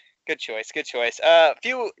 Good choice. A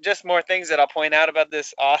few just more things that I'll point out about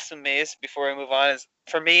this awesome maze before we move on is,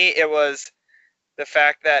 for me, it was the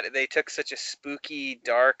fact that they took such a spooky,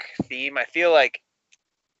 dark theme. I feel like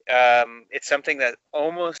it's something that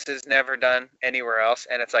almost is never done anywhere else,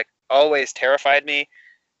 and it's like always terrified me.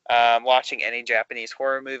 Watching any Japanese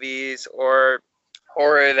horror movies or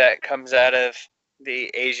horror that comes out of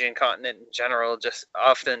the Asian continent in general, just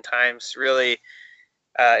oftentimes really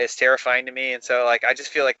is terrifying to me. And so like I just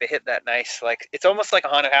feel like they hit that nice, like it's almost like a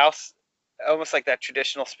haunted house, almost like that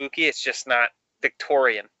traditional spooky. It's just not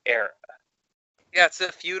Victorian era. Yeah, it's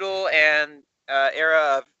a feudal and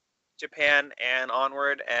era of Japan and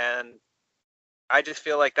onward, and I just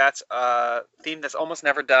feel like that's a theme that's almost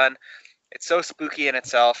never done. It's so spooky in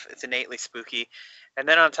itself. It's innately spooky. And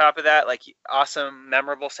then on top of that, like awesome,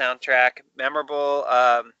 memorable soundtrack, memorable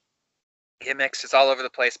gimmicks. It's all over the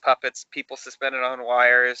place. Puppets, people suspended on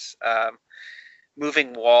wires,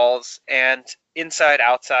 moving walls, and inside,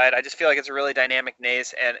 outside. I just feel like it's a really dynamic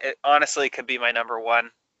maze, and it honestly could be my number 1.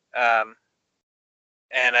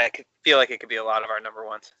 And I feel like it could be a lot of our number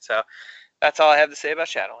 1s. So that's all I have to say about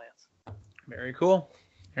Shadowlands. Very cool.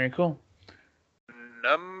 Very cool.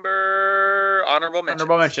 Honorable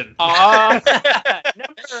mention.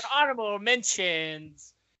 Number honorable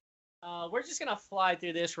mentions. We're just gonna fly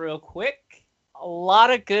through this real quick. A lot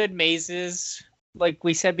of good mazes. Like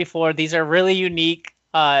we said before, these are really unique.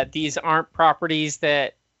 These aren't properties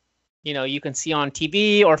that you can see on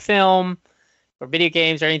TV or film or video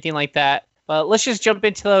games or anything like that. But let's just jump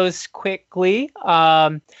into those quickly.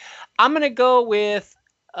 I'm gonna go with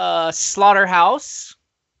Slaughterhouse.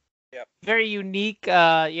 Yep. Very unique,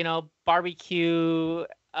 barbecue,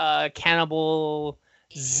 cannibal,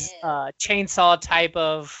 chainsaw type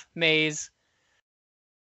of maze.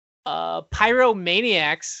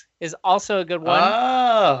 Pyromaniacs is also a good one.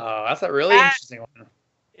 Oh, that's a really interesting one.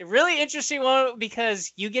 A really interesting one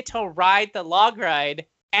because you get to ride the log ride,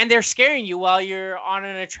 and they're scaring you while you're on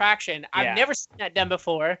an attraction. Yeah. I've never seen that done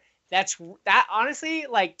before. That honestly,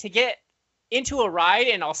 like to get into a ride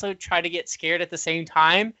and also try to get scared at the same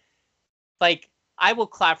time. Like, I will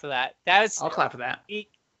clap for that. I'll clap for that.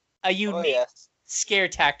 A unique scare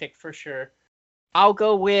tactic for sure. I'll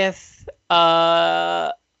go with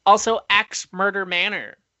also Axe Murder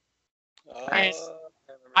Manor. I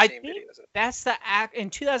think that's the act in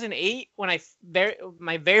 2008 when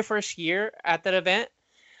my very first year at that event.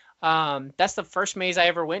 That's the first maze I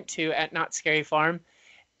ever went to at Not Scary Farm,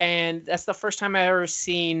 and that's the first time I ever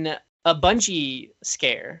seen a bungee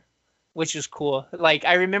scare, which is cool. Like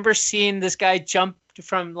I remember seeing this guy jump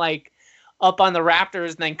from like up on the Raptors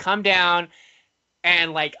and then come down,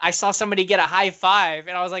 and like I saw somebody get a high five,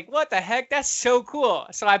 and I was like, "What the heck? That's so cool!"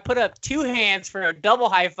 So I put up 2 hands for a double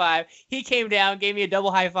high five. He came down, gave me a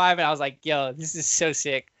double high five, and I was like, "Yo, this is so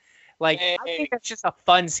sick!" Like I think that's just a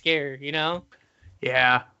fun scare,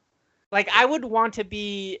 Yeah. Like I would want to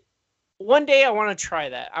be. One day I want to try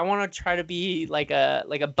that. I want to try to be like a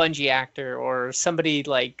bungee actor or somebody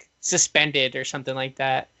like suspended or something like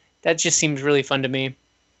that. That just seems really fun to me.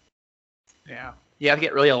 Yeah. You have to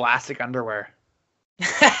get really elastic underwear.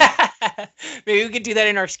 Maybe we could do that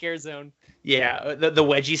in our scare zone. Yeah, the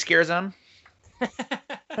wedgie scare zone.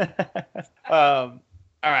 All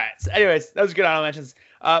right. So anyways, that was good honorable mentions.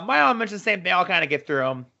 My honorable mentions, same thing. I'll kind of get through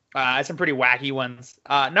them. Some pretty wacky ones.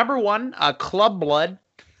 Number 1, Club Blood.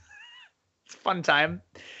 It's a fun time.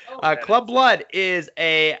 Club Blood is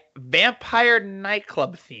a vampire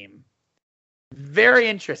nightclub theme. Very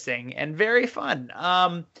interesting and very fun.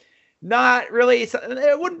 Not really.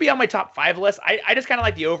 It wouldn't be on my top 5 list. I just kind of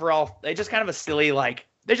like the overall. It's just kind of a silly like.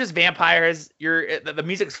 They're just vampires. The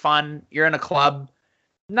music's fun. You're in a club.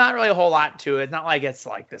 Not really a whole lot to it. It's not like it's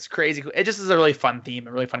like this crazy. It just is a really fun theme,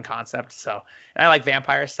 a really fun concept. So, and I like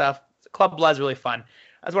vampire stuff. Club Blood's really fun.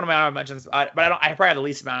 That's one of my honorable mentions. But I probably have the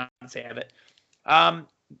least amount to say of it.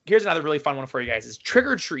 Here's another really fun one for you guys: is Trick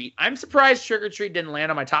or Treat. I'm surprised Trick or Treat didn't land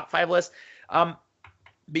on my top 5 list.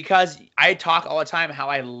 Because I talk all the time how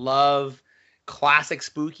I love classic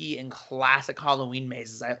spooky and classic Halloween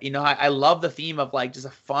mazes. I love the theme of like just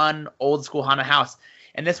a fun old school haunted house.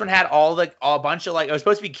 And this one had a bunch of like, it was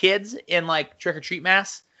supposed to be kids in like trick or treat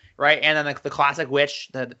masks, right? And then like the classic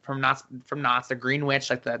witch from Knott's, the green witch,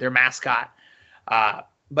 like their mascot.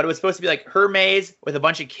 But it was supposed to be like her maze with a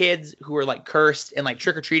bunch of kids who were like cursed in like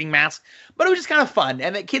trick or treating masks. But it was just kind of fun,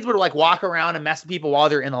 and the kids would like walk around and mess with people while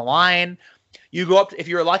they're in the line. You go up, if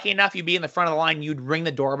you were lucky enough, you'd be in the front of the line. You'd ring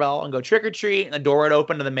the doorbell and go trick or treat, and the door would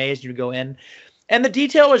open to the maze. You'd go in, and the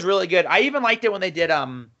detail was really good. I even liked it when they did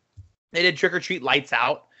trick or treat lights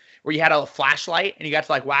out, where you had a flashlight and you got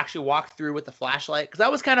to like actually walk through with the flashlight, because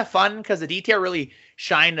that was kind of fun because the detail really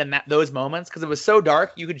shined in those moments, because it was so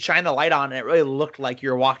dark you could shine the light on and it really looked like you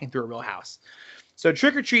were walking through a real house. So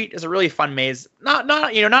trick or treat is a really fun maze. Not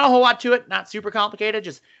a whole lot to it, not super complicated,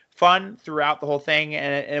 just fun throughout the whole thing,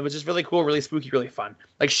 and it was just really cool, really spooky, really fun.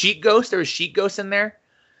 Like sheet ghosts, there was sheet ghosts in there.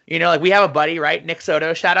 Like we have a buddy, right? Nick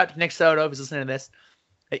Soto. Shout out to Nick Soto if he's listening to this.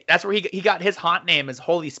 That's where he got his haunt name as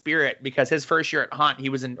Holy Spirit, because his first year at haunt,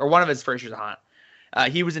 one of his first years at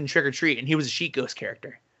haunt, he was in Trick or Treat, and he was a sheet ghost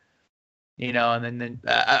character. And then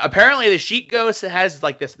apparently the sheet ghost has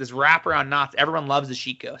like this wrap around Knott's. Everyone loves the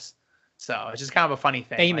sheet ghost, so it's just kind of a funny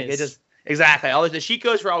thing. Famous. Exactly. All the sheet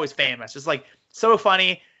ghosts were always famous. Just like so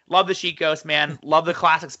funny. Love the sheet ghost, man. Love the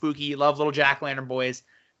classic spooky. Love Little Jack-o'-lantern Boys.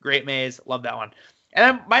 Great maze. Love that one.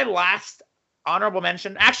 And then my last honorable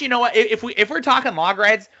mention. Actually, you know what? If we're talking log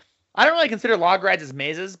rides, I don't really consider log rides as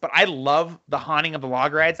mazes, but I love the haunting of the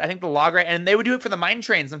log rides. I think the log ride, and they would do it for the mine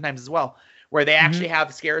train sometimes as well, where they actually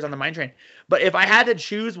have scares on the mine train. But if I had to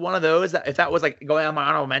choose one of those, if that was like going on my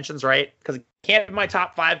honorable mentions, right? Because it can't be my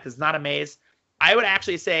top 5 because it's not a maze. I would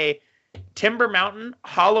actually say Timber Mountain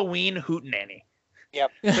Halloween Hootenanny.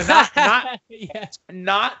 Yep. So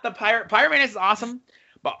not the Pirate Man is awesome,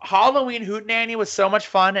 but Halloween Hootenanny was so much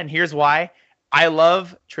fun, and here's why. I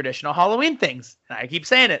love traditional Halloween things, and I keep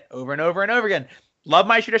saying it over and over and over again. Love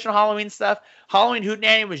my traditional Halloween stuff. Halloween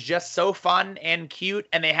Hootenanny was just so fun and cute,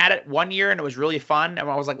 and they had it one year, and it was really fun, and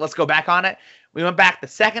I was like, let's go back on it. We went back the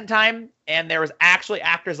second time, and there was actually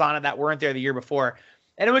actors on it that weren't there the year before.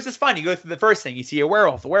 And it was just fun. You go through the first thing, you see a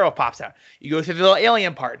werewolf, the werewolf pops out. You go through the little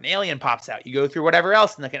alien part, an alien pops out. You go through whatever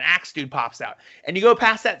else, and like an axe dude pops out. And you go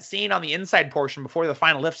past that scene on the inside portion before the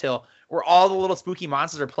final lift hill, where all the little spooky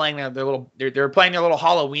monsters are playing they're playing their little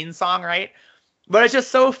Halloween song, right? But it's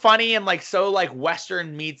just so funny and like so like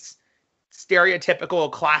Western meets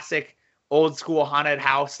stereotypical classic old school haunted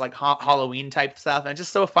house, like Halloween type stuff, and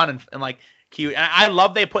just so fun and like cute. And I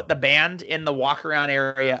love they put the band in the walk around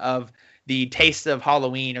area of the Taste of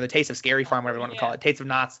Halloween, or the Taste of Scary Farm, whatever you want to call it, Taste of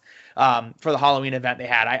Knott's, for the Halloween event they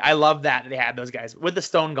had. I love that they had those guys with the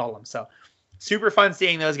stone golem. So super fun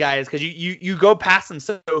seeing those guys, because you go past them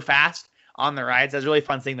so fast on the rides. It was really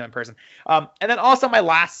fun seeing them in person. And then also my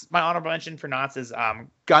honorable mention for Knott's is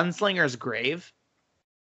Gunslinger's Grave.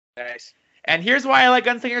 Nice. And here's why I like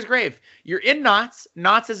Gunslinger's Grave. You're in Knott's.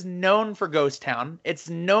 Knott's is known for Ghost Town. It's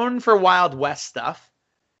known for Wild West stuff.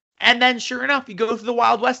 And then sure enough, you go through the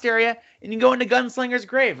Wild West area and you go into Gunslinger's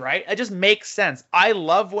Grave, right? It just makes sense. I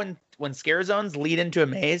love when scare zones lead into a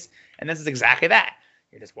maze, and this is exactly that.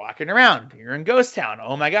 You're just walking around. You're in Ghost Town.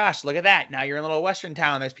 Oh my gosh, look at that. Now you're in a little Western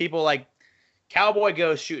town. There's people like cowboy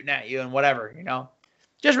ghosts shooting at you and whatever,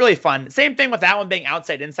 Just really fun. Same thing with that one being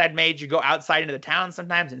outside-inside maze. You go outside into the town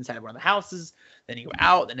sometimes, inside of one of the houses. Then you go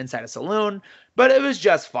out, then inside a saloon. But it was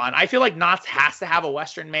just fun. I feel like Knott's has to have a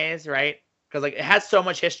Western maze, right? Because like it has so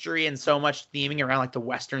much history and so much theming around like the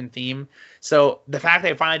Western theme. So the fact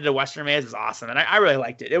they finally did a Western maze was awesome, and I really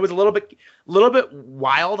liked it. It was a little bit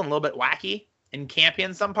wild and a little bit wacky and campy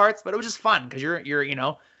in some parts, but it was just fun because you're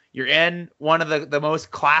in one of the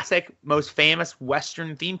most classic, most famous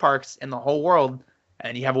Western theme parks in the whole world,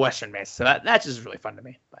 and you have a Western maze. So that's just really fun to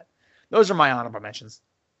me. But those are my honorable mentions.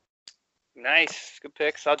 Nice, good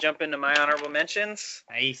picks. I'll jump into my honorable mentions.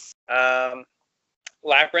 Nice.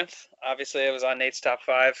 Labyrinth, obviously it was on Nate's top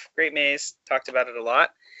 5. Great maze, talked about it a lot.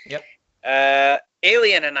 Yep.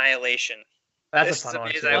 Alien Annihilation. That's a fun one.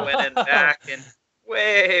 This is a maze I went in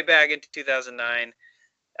way back into 2009.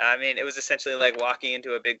 I mean, it was essentially like walking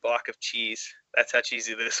into a big block of cheese. That's how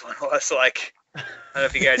cheesy this one was. Like, I don't know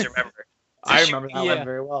if you guys remember. I remember that one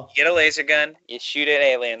very well. You get a laser gun, you shoot at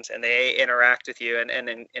aliens, and they interact with you. And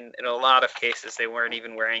in a lot of cases, they weren't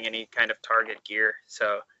even wearing any kind of target gear.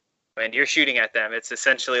 So when you're shooting at them, it's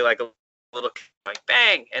essentially like a little like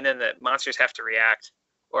bang, and then the monsters have to react,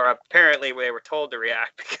 or apparently they were told to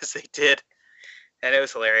react because they did, and it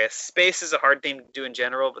was hilarious. Space is a hard theme to do in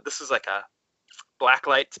general, but this was like a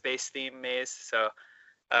blacklight space theme maze, so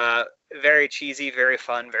very cheesy, very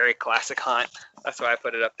fun, very classic haunt. That's why I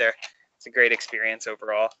put it up there. It's a great experience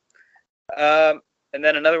overall. And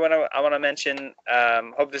then another one I want to mention,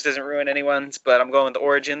 hope this doesn't ruin anyone's, but I'm going with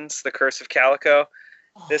Origins, The Curse of Calico.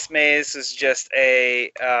 This maze is just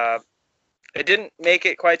it didn't make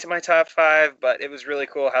it quite to my top 5, but it was really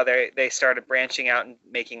cool how they started branching out and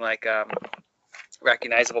making like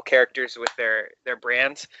recognizable characters with their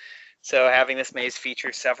brands. So having this maze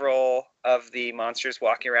feature several of the monsters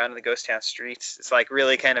walking around in the ghost town streets, it's like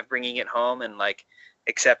really kind of bringing it home and like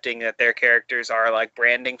accepting that their characters are like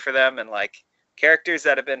branding for them, and like characters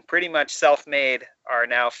that have been pretty much self-made are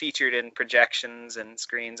now featured in projections and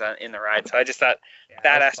screens in the ride. So I just thought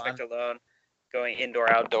that aspect alone, going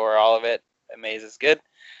indoor, outdoor, all of it, that maze is good.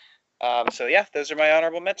 So yeah, those are my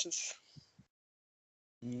honorable mentions.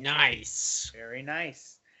 Nice. Very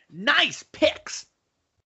nice. Nice picks.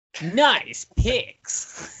 Nice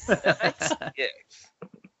picks.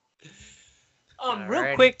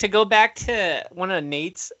 Real quick, to go back to one of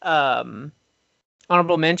Nate's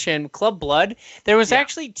honorable mention, Club Blood. There was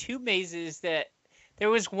actually 2 mazes that. There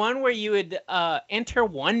was one where you would enter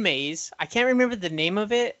one maze. I can't remember the name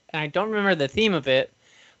of it, and I don't remember the theme of it.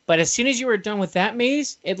 But as soon as you were done with that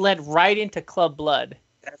maze, it led right into Club Blood.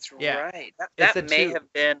 That's right. That may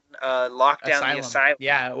have been Lockdown the Asylum.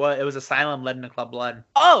 Yeah, well, it was Asylum led into Club Blood.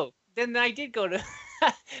 Oh, then I did go to.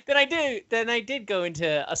 then I did go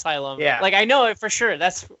into Asylum. Yeah. Like I know it for sure.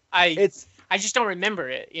 I just don't remember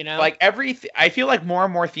it. You know. Like I feel like more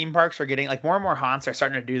and more theme parks are getting like more and more haunts are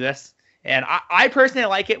starting to do this, and I personally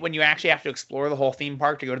like it when you actually have to explore the whole theme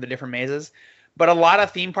park to go to the different mazes. But a lot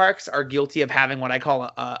of theme parks are guilty of having what I call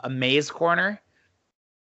a maze corner.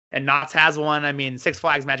 And Knott's has one. I mean, Six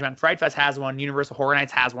Flags Magic Mountain Fright Fest has one. Universal Horror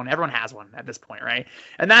Nights has one. Everyone has one at this point, right?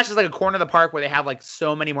 And that's just like a corner of the park where they have like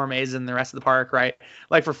so many more mazes than the rest of the park, right?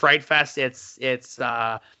 Like for Fright Fest, it's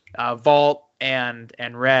Vault and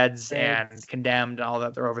Reds and Condemned and all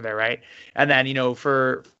that. They're over there, right? And then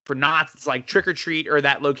for Knott's, it's like Trick or Treat or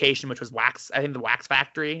that location, which was Wax. I think the Wax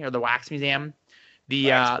Factory or the Wax Museum.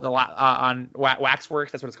 On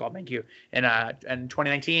Waxworks, that's what it's called. Thank you. In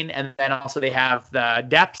 2019, and then also they have the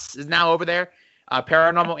Depths is now over there,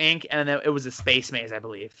 Paranormal Inc., and then it was a Space Maze, I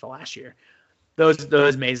believe, for last year.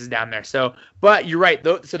 Those mazes down there. So, but you're right.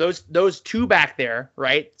 So those 2 back there,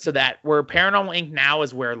 right? So that where Paranormal Inc. now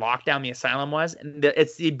is where Lockdown the Asylum was, and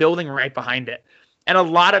it's the building right behind it. And a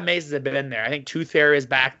lot of mazes have been there. I think Tooth Fairy is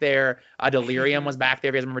back there. Delirium was back there.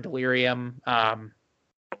 If you guys remember Delirium.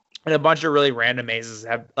 And a bunch of really random mazes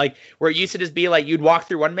have like where it used to just be like you'd walk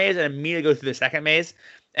through one maze and immediately go through the second maze.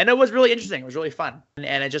 And it was really interesting. It was really fun.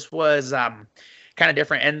 And it just was kind of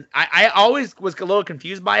different. And I always was a little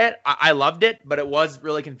confused by it. I loved it, but it was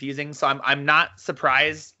really confusing. So I'm not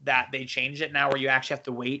surprised that they changed it now where you actually have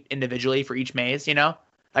to wait individually for each maze,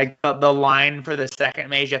 Like the line for the second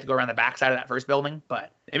maze, you have to go around the backside of that first building.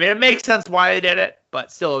 But I mean, it makes sense why they did it.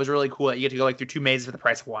 But still, it was really cool that you get to go like through 2 mazes for the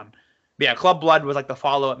price of 1. But yeah, Club Blood was like the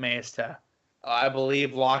follow-up maze to, I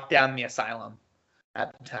believe, Lockdown the Asylum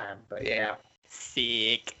at the time. But yeah.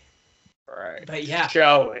 Sick. All right. But yeah.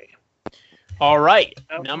 Shall we? All right.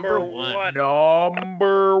 Number one.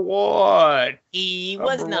 Number 1. He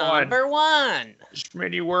was number 1.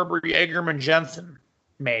 Schmitty Werber Jaegerman Jensen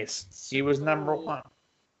maze. He was number 1.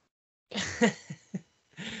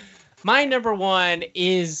 My number 1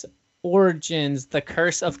 is Origins, The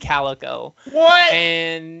Curse of Calico. What?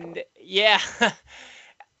 And yeah,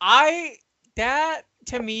 that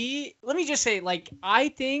to me, let me just say, like, I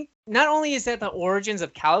think not only is that the origins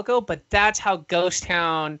of Calico, but that's how Ghost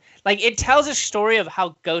Town, like, it tells a story of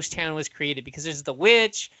how Ghost Town was created, because there's the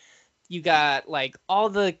witch, you got like all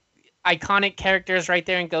the iconic characters right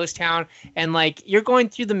there in Ghost Town, and like you're going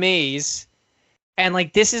through the maze, and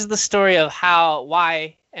like this is the story of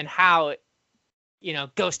why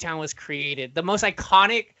Ghost Town was created. The most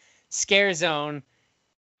iconic scare zone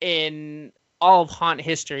in all of haunt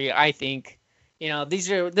history, I think.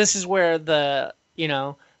 This is where the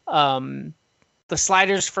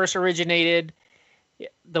sliders first originated,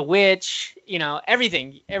 the witch,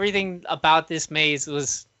 everything about this maze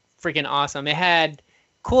was freaking awesome. It had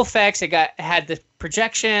cool effects. It had the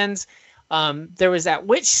projections. There was that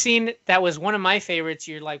witch scene that was one of my favorites.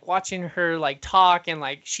 You're like watching her like talk, and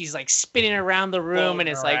like she's like spinning around the room, and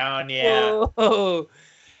it's whoa.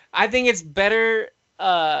 I think it's better.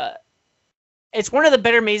 It's one of the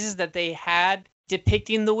better mazes that they had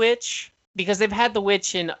depicting the witch, because they've had the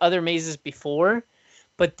witch in other mazes before,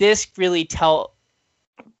 but this really told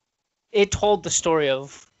the story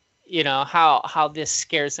of how this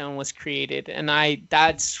scare zone was created, and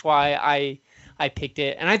that's why I picked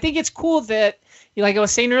it. And I think it's cool that, like I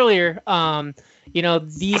was saying earlier,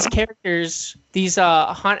 these characters, these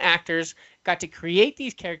haunt actors, got to create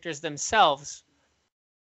these characters themselves,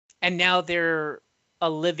 and now they're a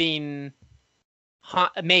living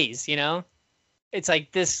maze. You know, it's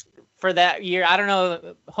like this for that year. I don't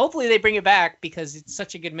know. Hopefully they bring it back because it's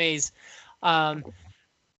such a good maze. That's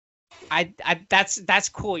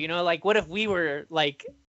cool. You know, like what if we were like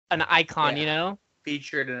an icon? You know,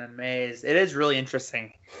 featured in a maze. It is really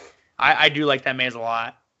interesting. I do like that maze a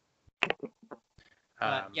lot.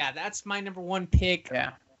 Yeah, that's my number one pick.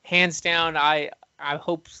 Yeah, hands down. I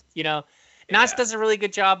hope, you know, Knott's does a really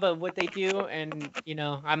good job of what they do, and you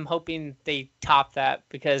know, I'm hoping they top that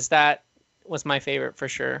because that was my favorite for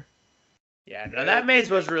sure. Yeah, no, that maze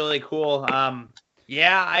was really cool.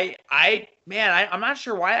 Yeah, I'm not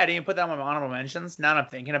sure why I didn't put that on my honorable mentions. Now that I'm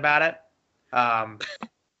thinking about it.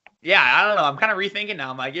 Yeah, I don't know. I'm kind of rethinking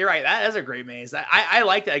now. I'm like, you're right. That is a great maze. I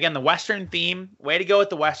liked it. Again, the Western theme. Way to go with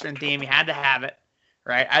the Western theme. You had to have it,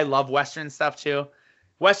 right? I love Western stuff too.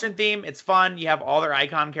 Western theme, it's fun. You have all their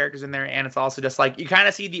icon characters in there, and it's also just like you kind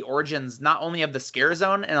of see the origins not only of the Scare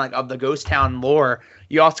Zone and like of the Ghost Town lore.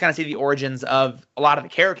 You also kind of see the origins of a lot of the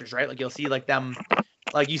characters, right? Like you'll see like them,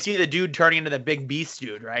 like you see the dude turning into the big beast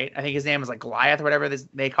dude, right? I think his name is like Goliath or whatever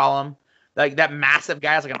they call him. Like that massive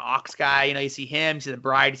guy is like an ox guy. You know, you see him, you see the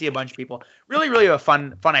bride, you see a bunch of people. Really, really a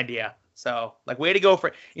fun idea. So, like, way to go for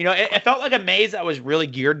it. You know, it felt like a maze that was really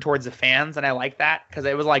geared towards the fans, and I like that because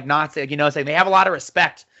it was like not saying, you know, saying they have a lot of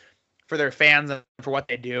respect for their fans and for what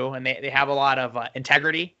they do, and they have a lot of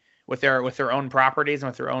integrity with their own properties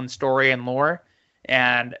and with their own story and lore,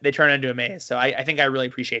 and they turn it into a maze. So I think I really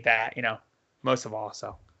appreciate that, you know, most of all.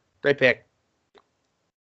 So, great pick.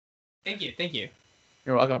 Thank you.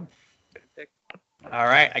 You're welcome. All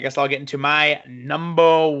right, I guess I'll get into my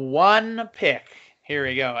number one pick. Here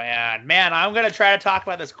we go. And man, I'm going to try to talk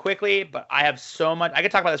about this quickly, but I have so much. I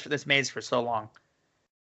could talk about this maze for so long.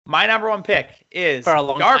 My number one pick is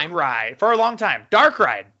Dark Ride. For a long time. Dark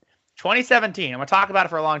Ride 2017. I'm going to talk about it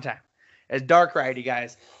for a long time. It's Dark Ride, you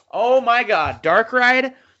guys. Oh my God. Dark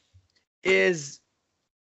Ride is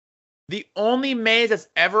the only maze that's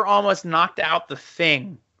ever almost knocked out The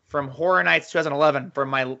Thing from Horror Nights 2011 for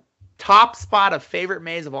my top spot of favorite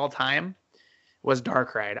maze of all time was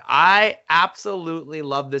Dark Ride. I absolutely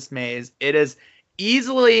love this maze. It is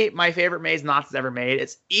easily my favorite maze Knott's ever made.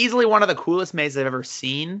 It's easily one of the coolest mazes I've ever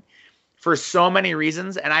seen for so many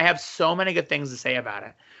reasons, and I have so many good things to say about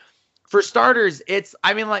it. For starters,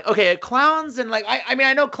 okay, clowns and like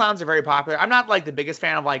I know clowns are very popular. I'm not like the biggest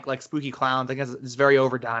fan of like spooky clowns. I guess it's very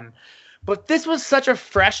overdone. But this was such a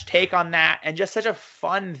fresh take on that and just such a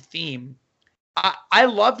fun theme. I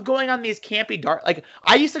loved going on these campy dark, like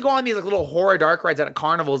I used to go on these like little horror dark rides at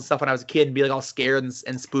carnivals and stuff when I was a kid and be like all scared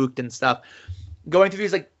and spooked and stuff. Going through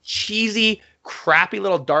these like cheesy, crappy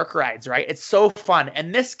little dark rides, right? It's so fun.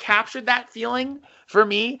 And this captured that feeling for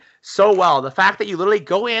me so well. The fact that you literally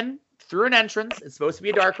go in through an entrance, it's supposed to be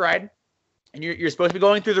a dark ride, and you're supposed to be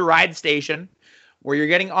going through the ride station where you're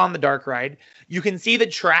getting on the dark ride. You can see the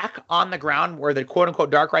track on the ground where the quote unquote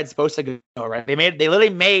dark ride is supposed to go, right? They literally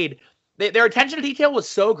made their attention to detail was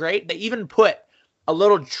so great. They even put a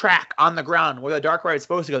little track on the ground where the dark ride is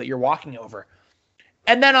supposed to go that you're walking over.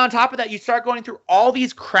 And then on top of that, you start going through all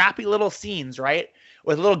these crappy little scenes, right?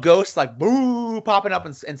 With little ghosts like boo popping up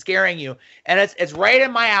and scaring you. And it's right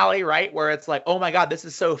in my alley, right? Where it's like, oh my God, this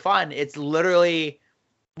is so fun. It's literally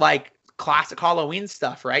like classic Halloween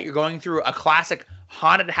stuff, right? You're going through a classic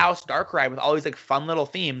haunted house dark ride with all these like fun little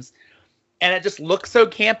themes. And it just looks so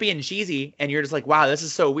campy and cheesy. And you're just like, wow, this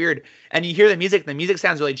is so weird. And you hear the music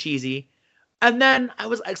sounds really cheesy. And then I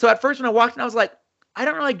was like, so at first when I walked in, I was like, I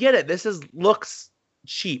don't really get it. Looks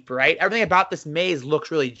cheap, right? Everything about this maze looks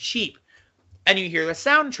really cheap. And you hear the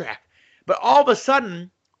soundtrack. But all of a sudden,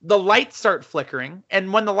 the lights start flickering.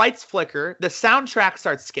 And when the lights flicker, the soundtrack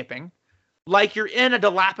starts skipping. Like you're in a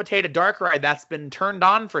dilapidated dark ride that's been turned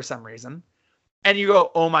on for some reason. And you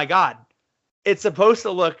go, oh my God. It's supposed to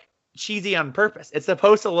look cheesy on purpose. It's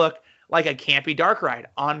supposed to look like a campy dark ride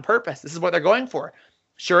on purpose. This is what they're going for.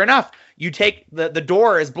 Sure enough, you take the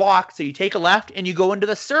door is blocked, so you take a left and you go into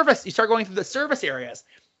the service. You start going through the service areas.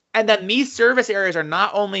 And then these service areas are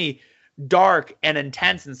not only dark and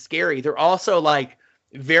intense and scary, they're also like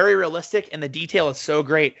very realistic, and the detail is so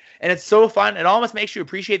great. And it's so fun. It almost makes you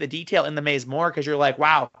appreciate the detail in the maze more because you're like,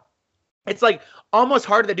 wow. It's like almost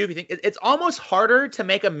harder to do if you think it's almost harder to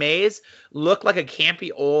make a maze look like a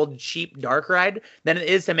campy old cheap dark ride than it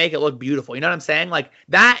is to make it look beautiful. You know what I'm saying? Like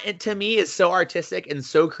that to me is so artistic and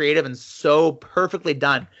so creative and so perfectly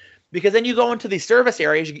done. Because then you go into these service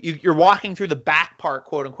areas, you're walking through the back part,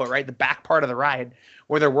 quote unquote, right? The back part of the ride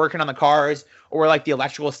where they're working on the cars, or where like the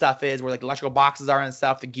electrical stuff is, where like the electrical boxes are and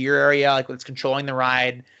stuff, the gear area, like what's controlling the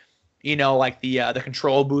ride. you know, like the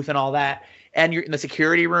control booth and all that. And you're in the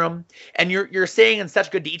security room, and you're staying in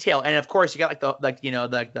such good detail. And of course, you got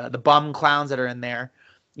the bum clowns that are in there,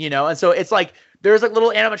 you know. And so it's like there's like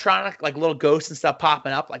little animatronic, like little ghosts and stuff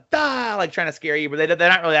popping up, like like trying to scare you, but they're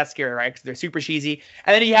not really that scary, right? Because they're super cheesy.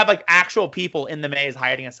 And then you have like actual people in the maze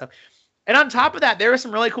hiding and stuff. And on top of that, there are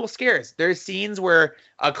some really cool scares. There's scenes where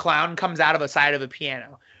a clown comes out of a side of a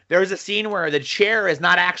piano. There's a scene where the chair is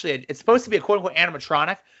not actually it's supposed to be a quote unquote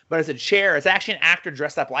animatronic, but it's a chair. It's actually an actor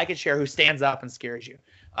dressed up like a chair who stands up and scares you.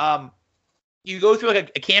 You go through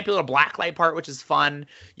like a campy little blacklight part, which is fun.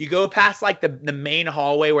 You go past like the main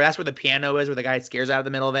hallway where that's where the piano is, where the guy scares out of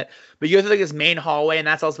the middle of it. But you go through like this main hallway, and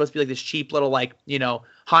that's all supposed to be like this cheap little like, you know,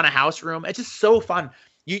 haunted house room. It's just so fun.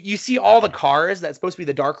 You see all the cars that's supposed to be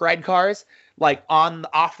the dark ride cars, like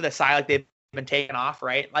off to the side, like they've been taken off,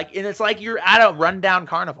 right? Like, and it's like you're at a rundown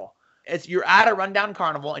carnival. You're at a rundown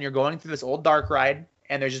carnival, and you're going through this old dark ride,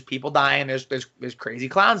 and there's just people dying. There's crazy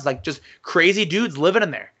clowns, like just crazy dudes living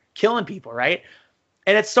in there, killing people, right?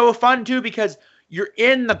 And it's so fun too because you're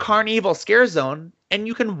in the Carnival scare zone, and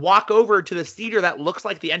you can walk over to the theater that looks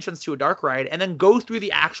like the entrance to a dark ride, and then go through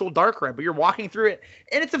the actual dark ride. But you're walking through it,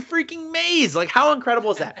 and it's a freaking maze. Like, how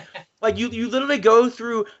incredible is that? Like, you literally go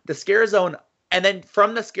through the scare zone, and then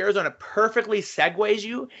from the scare zone, it perfectly segues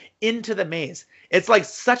you into the maze. It's like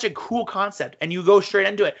such a cool concept, and you go straight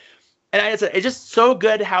into it. And it's just so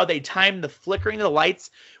good how they time the flickering of the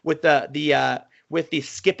lights with the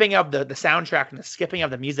skipping of the soundtrack and the skipping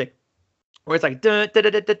of the music, where it's like duh, duh, duh,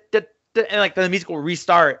 duh, duh, duh, duh, and like the music will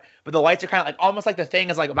restart, but the lights are kind of like almost like the thing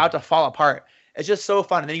is like about to fall apart. It's just so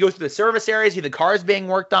fun. And then you go through the service areas, see the cars being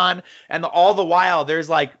worked on, and all the while there's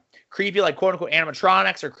like creepy like quote unquote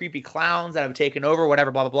animatronics or creepy clowns that have taken over,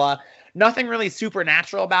 whatever, blah blah blah. Nothing really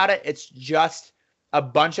supernatural about it. It's just a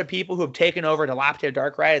bunch of people who have taken over Dilapidated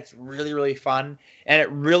Dark Ride. It's really, really fun, and it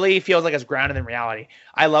really feels like it's grounded in reality.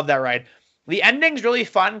 I love that ride. The ending's really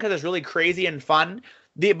fun because it's really crazy and fun.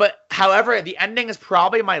 However, the ending is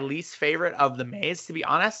probably my least favorite of the maze, to be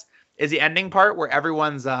honest, is the ending part where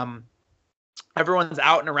everyone's out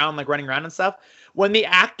and around, like running around and stuff. When the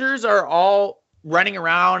actors are all running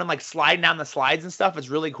around and like sliding down the slides and stuff, it's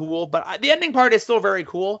really cool. But the ending part is still very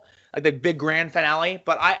cool, like the big grand finale.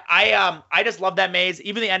 But I just love that maze.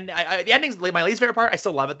 Even the end, the ending's my least favorite part. I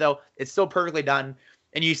still love it though. It's still perfectly done.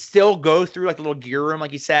 And you still go through like the little gear room,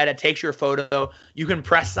 like you said. It takes your photo. You can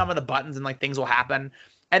press some of the buttons and like things will happen.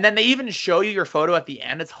 And then they even show you your photo at the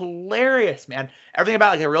end. It's hilarious, man. Everything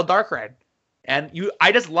about like a real dark ride. And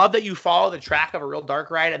I just love that you follow the track of a real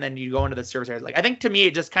dark ride, and then you go into the service areas. Like, I think to me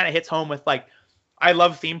it just kind of hits home with like, I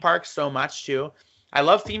love theme parks so much too. I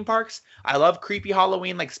love theme parks. I love creepy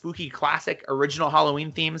Halloween, like spooky classic original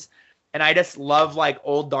Halloween themes. And I just love like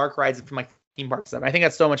old dark rides from like theme park stuff. I think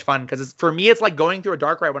that's so much fun because for me, it's like going through a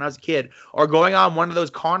dark ride when I was a kid, or going on one of those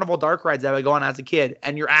carnival dark rides that I would go on as a kid,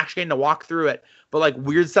 and you're actually getting to walk through it, but like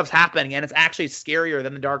weird stuff's happening, and it's actually scarier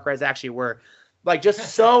than the dark rides actually were. Like,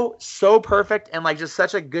 just so perfect, and like just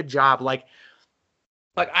such a good job. Like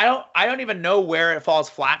I don't even know where it falls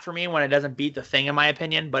flat for me when it doesn't beat The Thing, in my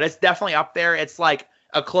opinion, but it's definitely up there. It's like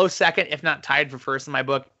a close second, if not tied for first in my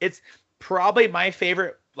book. It's probably my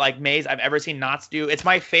favorite like maze I've ever seen Knott's do. It's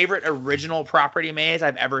my favorite original property maze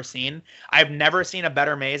I've ever seen. I've never seen a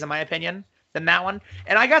better maze, in my opinion, than that one.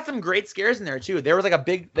 And I got some great scares in there too. There was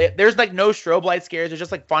like there's like no strobe light scares. There's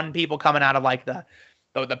just like fun people coming out of like the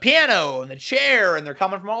piano and the chair, and they're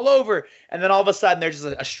coming from all over. And then all of a sudden there's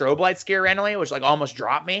just a strobe light scare randomly, which like almost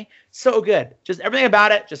dropped me. So good. Just everything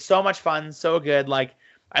about it, just so much fun. So good. Like,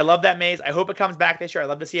 I love that maze. I hope it comes back this year. I'd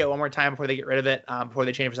love to see it one more time before they get rid of it, before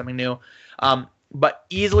they change it for something new. But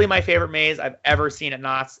easily my favorite maze I've ever seen at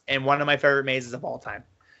Knott's, and one of my favorite mazes of all time.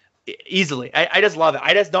 Easily. I just love it.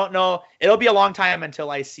 I just don't know. It'll be a long time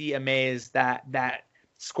until I see a maze that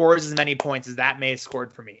scores as many points as that maze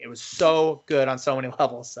scored for me. It was so good on so many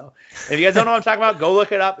levels. So if you guys don't know what I'm talking about, go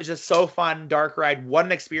look it up. It's just so fun. Dark ride. What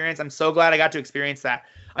an experience. I'm so glad I got to experience that.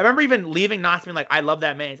 I remember even leaving Knott's being like, I love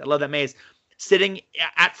that maze. I love that maze. Sitting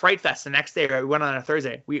at Fright Fest the next day, we went on a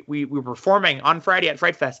Thursday. We were performing on Friday at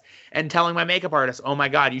Fright Fest, and telling my makeup artist, "Oh my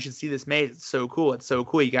God, you should see this maze. It's so cool. It's so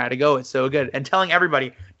cool. You got to go. It's so good." And telling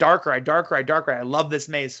everybody, dark ride, dark ride, dark ride. I love this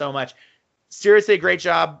maze so much. Seriously, great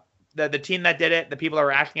job. The team that did it, the people that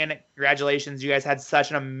were acting in it, congratulations. You guys had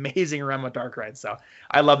such an amazing run with dark ride. So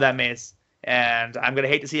I love that maze, and I'm gonna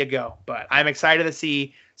hate to see it go, but I'm excited to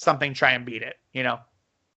see something try and beat it. You know,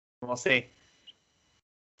 we'll see.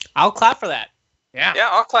 I'll clap for that. Yeah,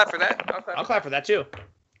 I'll clap for that. I'll clap for that too.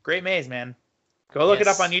 Great maze, man. Go look it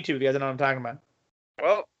up on YouTube if you guys don't know what I'm talking about.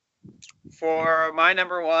 Well, For my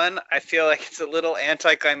number one, I feel like it's a little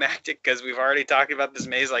anticlimactic because we've already talked about this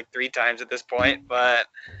maze like 3 times at this point, but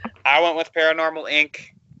I went with Paranormal Inc.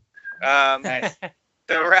 Nice.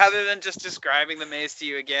 So rather than just describing the maze to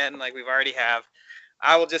you again, like we've already have,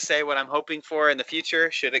 I will just say what I'm hoping for in the future,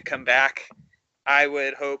 should it come back. I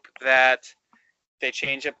would hope that they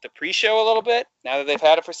change up the pre-show a little bit, now that they've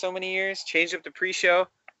had it for so many years, change up the pre-show,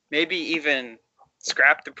 maybe even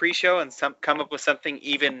scrap the pre-show and come up with something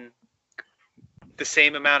even the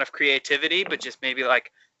same amount of creativity, but just maybe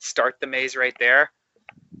like start the maze right there.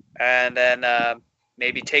 And then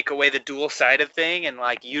maybe take away the dual-sided thing and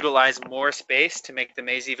like utilize more space to make the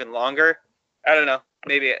maze even longer. I don't know.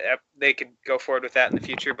 Maybe they could go forward with that in the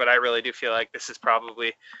future, but I really do feel like this is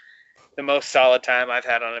probably the most solid time I've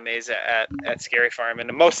had on a maze at Scary Farm, and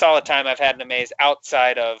the most solid time I've had in a maze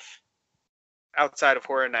outside of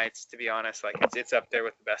Horror Nights, to be honest. Like it's up there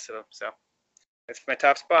with the best of them. So it's my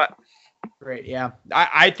top spot. Great, yeah.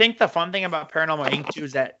 I think the fun thing about Paranormal Inc. too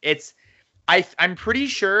is that I'm pretty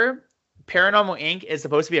sure Paranormal Inc. is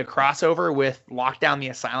supposed to be a crossover with Lockdown the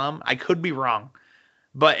Asylum. I could be wrong,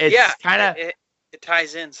 but it's kind of it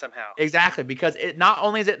ties in somehow. Exactly, because it not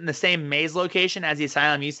only is it in the same maze location as the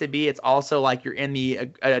asylum used to be, it's also like you're in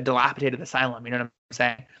the dilapidated asylum. You know what I'm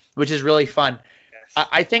saying? Which is really fun. Yes.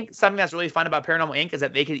 I think something that's really fun about Paranormal Inc. is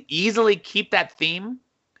that they could easily keep that theme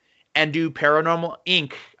and do Paranormal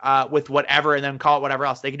Inc. With whatever, and then call it whatever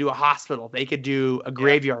else. They could do a hospital. They could do a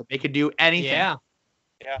graveyard. They could do anything. Yeah.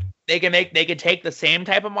 They could take the same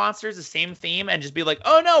type of monsters, the same theme, and just be like,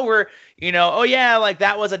 oh no, we're, oh yeah, like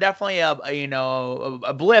that was definitely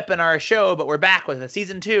a blip in our show, but we're back with it,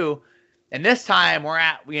 season 2, and this time we're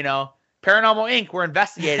at, Paranormal Inc. We're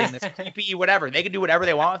investigating this creepy whatever. They could do whatever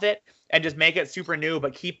they want with it and just make it super new,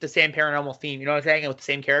 but keep the same paranormal theme. You know what I'm saying? With the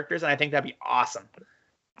same characters, and I think that'd be awesome.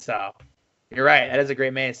 So, you're right. That is a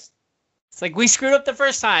great maze. It's like we screwed up the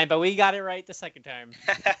first time, but we got it right the second time.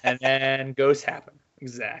 And then ghosts happen.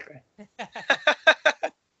 Exactly.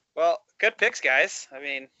 Well, good picks, guys. I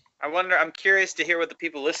mean, I'm curious to hear what the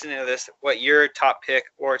people listening to this, what your top pick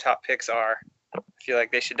or top picks are. I feel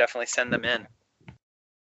like they should definitely send them in.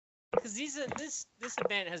 Because this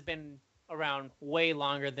event has been around way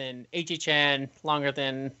longer than HHN, longer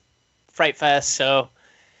than Fright Fest, so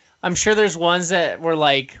I'm sure there's ones that were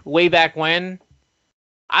like way back when.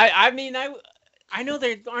 I mean, I know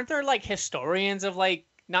aren't there like historians of like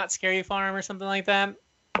Not Scary Farm or something like that?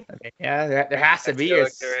 Yeah, there has to be.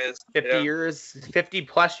 It's there is 50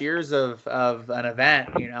 plus years of an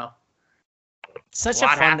event, Such a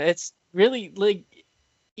fun. It's really like,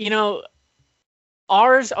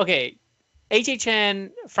 ours. Okay,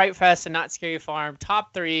 HHN, Fright Fest, and Not Scary Farm,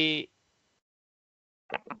 top 3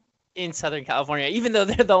 in Southern California. Even though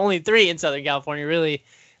they're the only 3 in Southern California, really,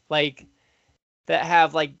 like that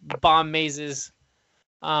have like bomb mazes.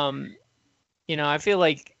 I feel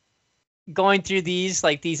like going through these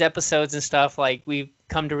episodes and stuff, like we've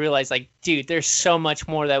come to realize, like, dude, there's so much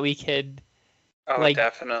more that we could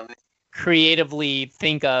definitely creatively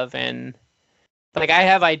think of. And like, I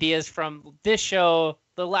have ideas from this show,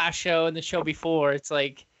 the last show, and the show before. It's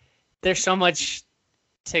like, there's so much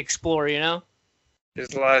to explore,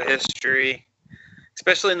 There's a lot of history,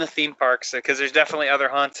 especially in the theme parks, because there's definitely other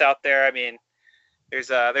haunts out there. I mean, there's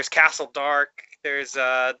Castle Dark, there's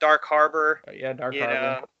Dark Harbor. Yeah, Dark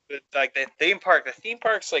Harbor. Like the theme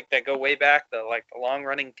parks like that go way back. The long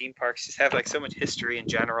running theme parks just have like so much history in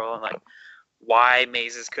general, and like why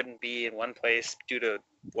mazes couldn't be in one place due to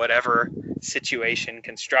whatever situation,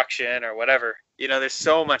 construction or whatever. There's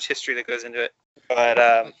so much history that goes into it.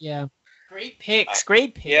 But yeah. Great picks.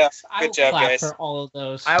 Great picks. Yeah, good job, clap guys. for all of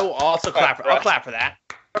those. I will also clap for that.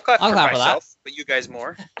 I'll clap for myself, but you guys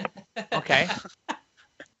more. Okay.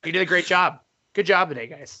 You did a great job. Good job today,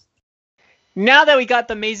 guys. Now that we got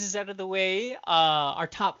the mazes out of the way, our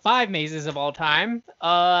top 5 mazes of all time,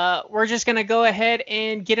 we're just going to go ahead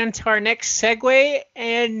and get into our next segue.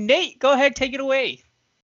 And Nate, go ahead, take it away.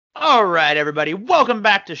 All right, everybody. Welcome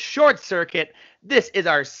back to Short Circuit. This is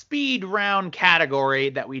our speed round category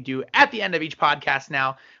that we do at the end of each podcast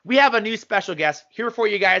now. We have a new special guest here for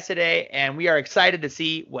you guys today, and we are excited to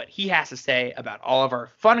see what he has to say about all of our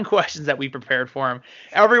fun questions that we prepared for him.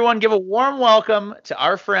 Everyone give a warm welcome to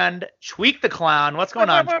our friend, Tweak the Clown. What's going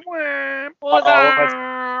on?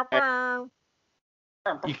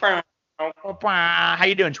 How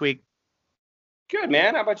you doing, Tweak? Good,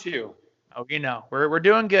 man. How about you? Oh, we're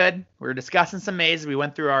doing good. We're discussing some mazes. We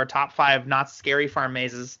went through our top 5 Not Scary Farm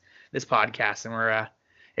mazes this podcast, and we're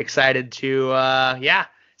excited to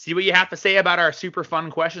see what you have to say about our super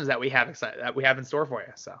fun questions that we have in store for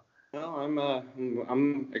you. So. Well,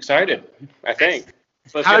 I'm excited. I think.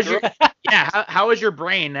 How's your how is your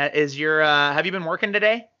brain? Is your have you been working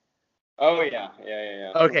today? Oh yeah.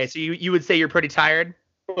 Okay, so you would say you're pretty tired?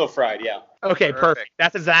 A little fried, yeah. Okay, perfect.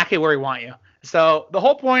 That's exactly where we want you. So the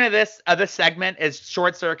whole point of this segment is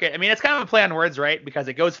short circuit. I mean, it's kind of a play on words, right? Because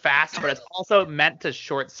it goes fast, but it's also meant to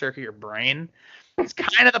short circuit your brain. It's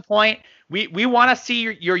kind of the point. We want to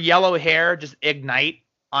see your yellow hair just ignite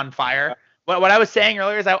on fire. But what I was saying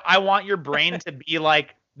earlier is I want your brain to be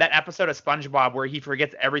like that episode of SpongeBob where he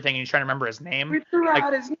forgets everything and he's trying to remember his name. We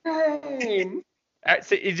forgot his name.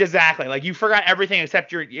 So it's exactly like you forgot everything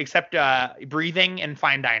except breathing and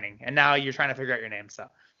fine dining, and now you're trying to figure out your name. So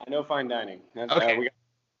I know fine dining. Okay.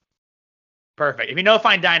 Perfect. If you know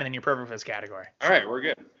fine dining, then you're perfect for this category. All right, we're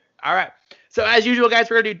good. All right. So as usual, guys,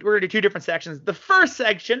 we're gonna do two different sections. The first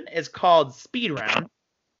section is called Speed Round,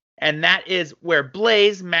 and that is where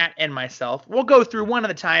Blaze, Matt, and myself will go through one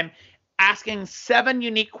at a time, asking 7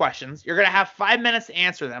 unique questions. You're gonna have 5 minutes to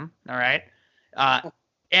answer them. All right.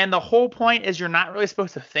 And the whole point is you're not really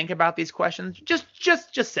supposed to think about these questions.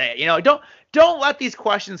 Just say it. You know, don't let these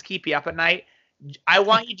questions keep you up at night. I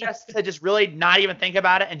want you to really not even think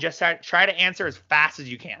about it and just try to answer as fast as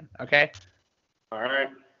you can. Okay. All right.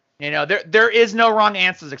 You know, there is no wrong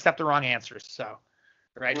answers except the wrong answers. So,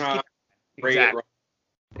 right. Exactly.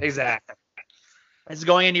 This is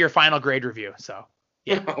going into your final grade review. So,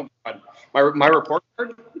 yeah. Oh, God. My report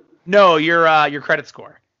card? No, your credit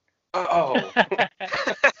score. Oh.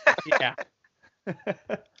 Yeah.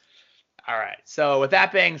 All right. So with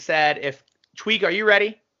that being said, if Tweak, are you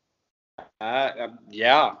ready?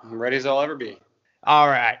 Yeah, I'm ready as I'll ever be. All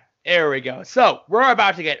right. There we go. So we're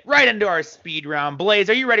about to get right into our speed round. Blaze,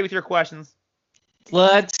 are you ready with your questions?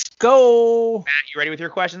 Let's go. Matt, you ready with your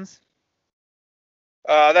questions?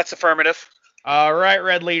 That's affirmative. All right,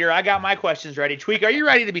 Red Leader. I got my questions ready. Tweak, are you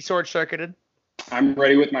ready to be short circuited? I'm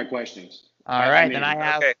ready with my questions. All right. Then I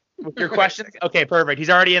have with your questions. Okay, perfect.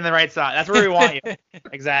 He's already in the right spot. That's where we want you.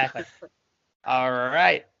 Exactly. All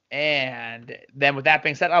right. And then with that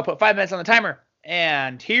being said, I'll put 5 minutes on the timer.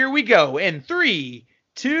 And here we go. In 3,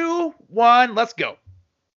 2, 1, let's go.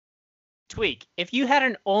 Tweak, if you had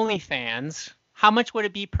an OnlyFans, how much would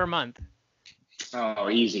it be per month? Oh,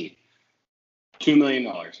 easy. $2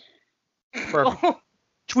 million. Perfect.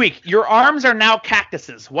 Tweak, your arms are now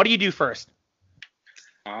cactuses. What do you do first?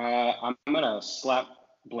 I'm gonna slap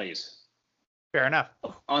Blaze Fair enough.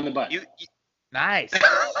 on the butt. Nice.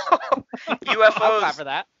 UFOs for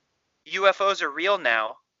that. UFOs are real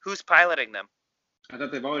now. Who's piloting them? I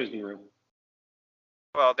thought they've always been real.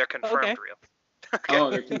 Well, they're confirmed Okay. real. Oh,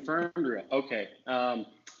 they're confirmed real. Okay.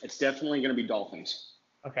 It's definitely gonna be dolphins.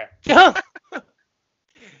 Okay.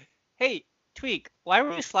 Hey, Tweak, why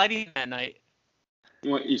were you sliding that night?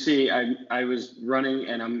 Well, you see, I was running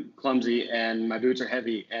and I'm clumsy and my boots are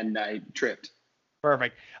heavy and I tripped.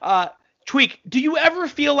 Perfect. Tweak, do you ever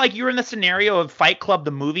feel like you're in the scenario of Fight Club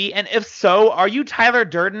the movie? And if so, are you Tyler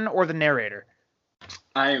Durden or the narrator?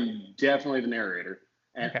 I am definitely the narrator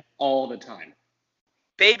all the time.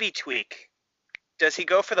 Baby Tweak, does he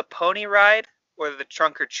go for the pony ride or the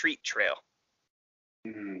trunk or treat trail?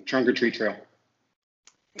 Trunk or treat trail.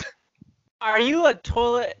 Are you a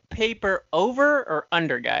toilet paper over or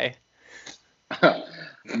under guy?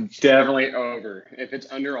 Definitely over. If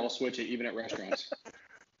it's under, I'll switch it even at restaurants.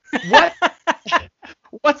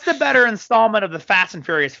 What's the better installment of the Fast and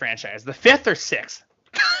Furious franchise, the 5th or 6th?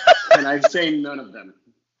 And I'd say none of them.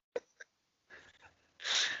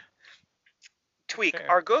 Tweak, Fair.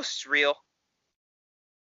 are ghosts real?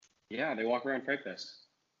 Yeah, they walk around Fright Fest.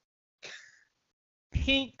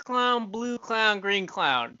 Pink clown, blue clown, green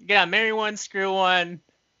clown. Yeah, marry one, screw one,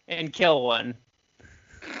 and kill one.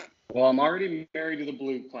 Well, I'm already married to the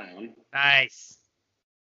blue clown. Nice.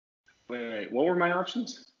 Wait. What were my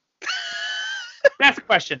options? That's the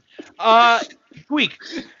question. Tweak.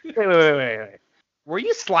 Wait. Were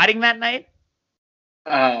you sliding that night?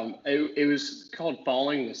 It was called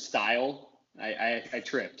falling with style. I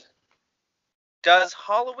tripped. Does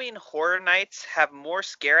Halloween Horror Nights have more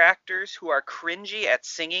scare actors who are cringy at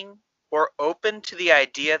singing or open to the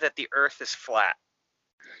idea that the earth is flat?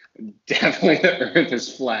 Definitely the earth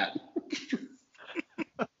is flat.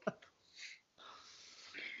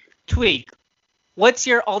 Tweak, what's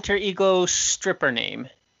your alter ego stripper name?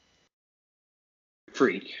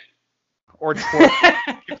 Freak. Or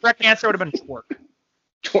twerk? Your correct answer would have been twerk.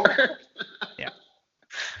 Twerk. Yeah.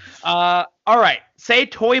 All right. Say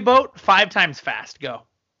toy boat 5 times fast. Go.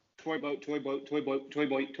 Toy boat. There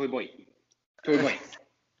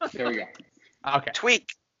we go. Okay.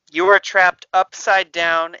 Tweak, you are trapped upside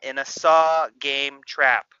down in a Saw game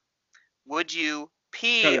trap. Would you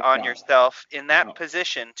pee on yourself in that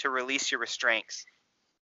position to release your restraints?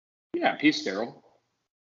 Yeah, he's sterile.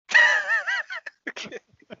 Okay.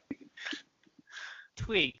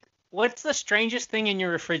 Tweak. What's the strangest thing in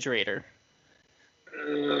your refrigerator?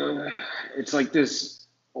 It's like this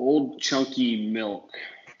old chunky milk.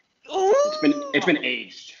 Ooh. It's been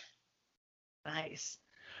aged. Nice.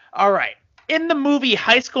 All right. In the movie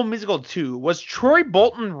High School Musical 2, was Troy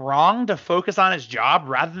Bolton wrong to focus on his job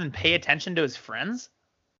rather than pay attention to his friends?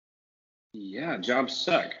 Yeah, jobs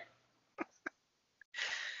suck.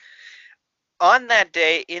 On that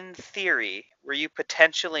day, in theory, were you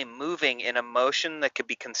potentially moving in a motion that could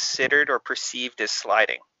be considered or perceived as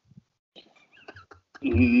sliding?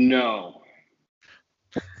 No.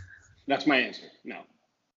 That's my answer. No.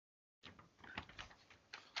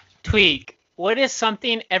 Tweak. What is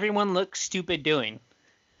something everyone looks stupid doing?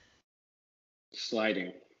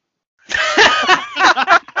 Sliding. It's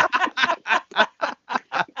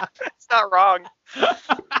not wrong.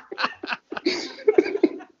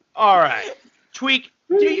 All right. Tweak,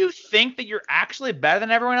 do you think that you're actually better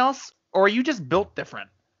than everyone else, or are you just built different?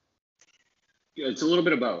 It's a little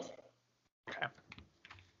bit of both. Okay.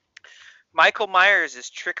 Michael Myers is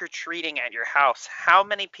trick-or-treating at your house. How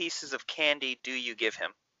many pieces of candy do you give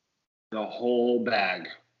him? The whole bag.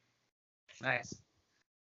 Nice.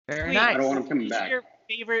 Very Tweak. nice. I don't want him coming What's back. your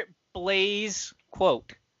favorite Blaze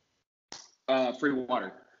quote? Free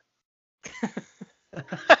water.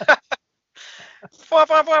 Wah,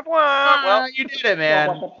 wah, wah, wah. Well, You did it, man.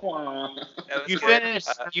 that was You good. finished.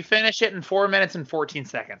 You finished it in 4 minutes and 14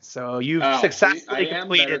 seconds. So you've I successfully am better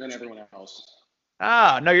completed. than everyone else.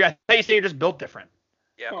 Ah, no, I thought you said you're just built different.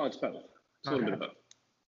 Yeah, Oh, it's both. It's a little bit of both.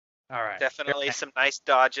 All right. definitely Very some nice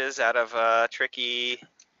dodges out of tricky,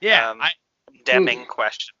 Yeah, condemning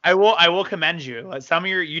question. I will commend you. Some of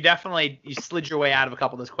you slid your way out of a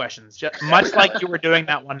couple of those questions, just much like you were doing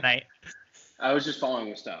that one night. I was just following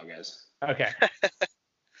the style, guys. Okay.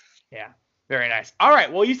 Yeah, very nice. All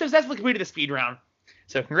right, well, you successfully completed the speed round,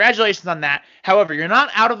 so congratulations on that. However, you're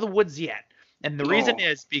not out of the woods yet, and the reason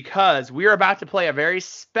is because we are about to play a very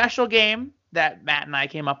special game that Matt and I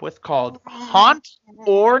came up with called Haunt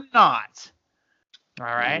or Not. All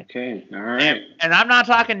right. Okay. All right. And I'm not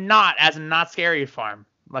talking not as in not scary farm,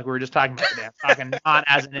 like we were just talking about today. I'm talking not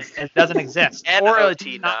as in it doesn't exist. Or it's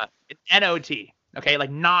N-O-T, not. It's N-O-T. Okay,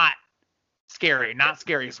 like not scary, not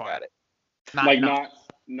scary farm. Got it. Not Like not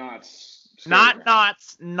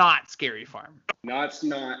not scary farm.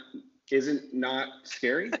 Isn't not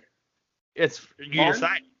scary. It's you Farm?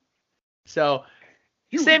 decide. So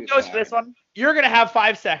You same goes decide. for this one. You're gonna have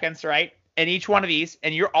 5 seconds, right? In each one of these,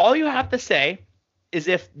 and all you have to say is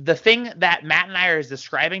if the thing that Matt and I are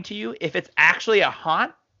describing to you, if it's actually a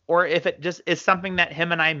haunt or if it just is something that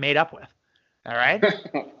him and I made up with. All right.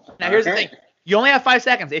 Now here's the thing. You only have 5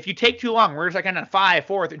 seconds. If you take too long, we're just like on 5,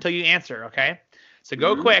 4 until you answer. Okay. So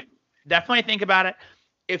go quick. Definitely think about it.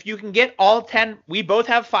 If you can get all 10, we both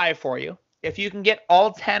have 5 for you. If you can get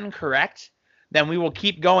all 10 correct, then we will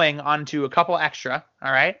keep going on to a couple extra.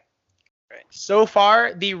 All right. Right. So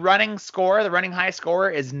far, the running high score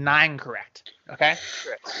is 9 correct. Okay.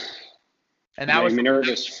 Correct. And that was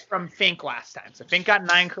nervous. from Fink last time. So Fink got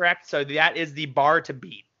 9 correct. So that is the bar to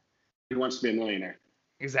beat. He wants to be a millionaire.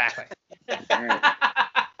 Exactly. All right.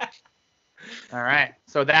 All right.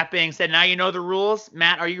 So that being said, now you know the rules.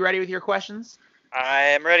 Matt, are you ready with your questions? I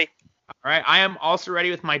am ready. All right. I am also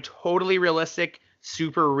ready with my totally realistic,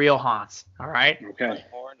 super real haunts. All right. Okay.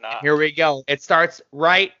 Or not. Here we go. It starts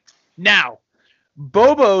right now.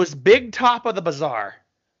 Bobo's Big Top of the Bazaar.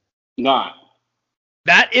 Not.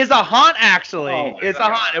 That is a haunt, actually. Oh my It's a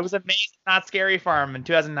God. haunt. It was Amazing Not Scary Farm in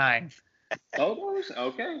 2009. Oh,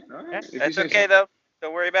 okay. All right. If you That's say okay, so. though.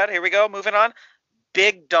 Don't worry about it. Here we go. Moving on.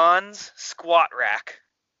 Big Don's squat rack.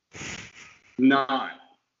 Not.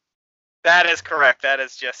 That is correct. That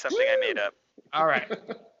is just something I made up. All right.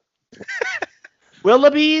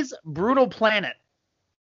 Willoughby's Brutal Planet.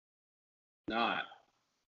 Not.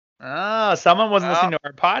 Oh, someone wasn't listening to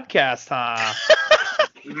our podcast, huh?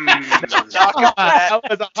 Talk about that That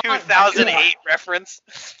was a haunt. 2008 reference.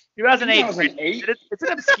 2008. 2008? It's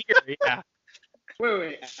an obscure, yeah.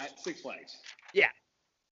 Wait. At Six Flags. Yeah.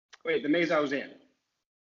 Wait, the maze I was in.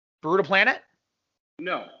 Brutal Planet?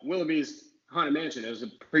 No, Willoughby's Haunted Mansion. It was a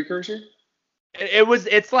precursor. It was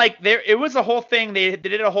a whole thing. They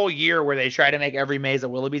did a whole year where they tried to make every maze a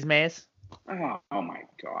Willoughby's maze. Oh my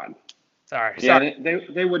God. Sorry. Yeah,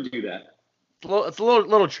 they would do that. It's a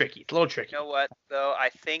little tricky. It's a little tricky. You know what, though? I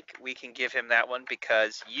think we can give him that one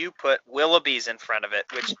because you put Willoughby's in front of it,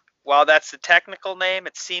 which, while that's the technical name,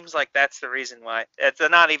 it seems like that's the reason why. It's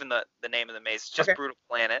not even the name of the maze. It's just Okay. Brutal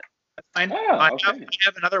Planet. That's fine. Oh, I okay.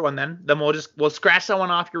 have another one then. Then we'll scratch that one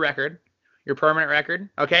off your record. your permanent record.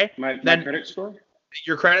 Okay. My Then credit score?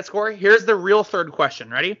 your credit score. Here's the real third question.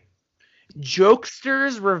 Ready?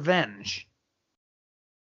 Jokester's Revenge.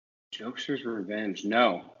 Jokester's Revenge.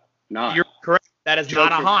 No, not. You're correct. That is not a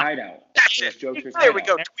Joker's haunt. Hideout. That's It's it. Joker's There we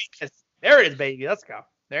Hideout. go. Tweak. There it is, baby. Let's go.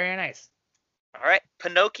 Very nice. All right.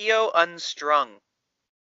 Pinocchio Unstrung.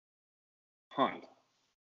 Haunt.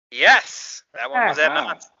 Yes, that one was at Wow.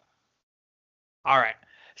 Knott's. All right.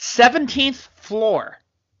 17th Floor.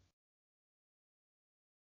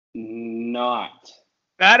 Not.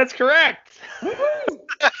 That is correct.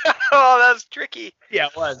 Oh, that's tricky. Yeah,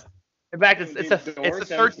 it was. In fact, it's the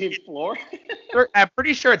 13th floor. I'm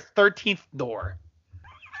pretty sure it's 13th door.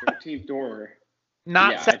 13th door.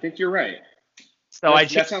 Not Yeah, I seven. think you're right. So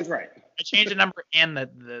That sounds right. I changed the number and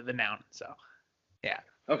the noun. So yeah.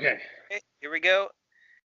 Okay. Okay, here we go.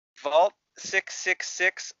 Vault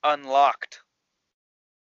 666 unlocked.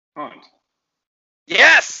 Haunt.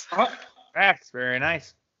 Yes. Correct. Very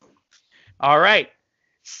nice. All right.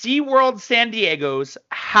 SeaWorld San Diego's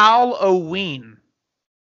Halloween.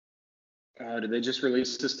 Did they just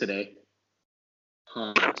release this today?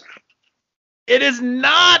 Haunt. It is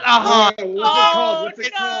not a haunt. What's it called? What's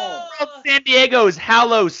it called? SeaWorld San Diego's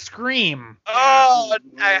Hallow Scream. Oh,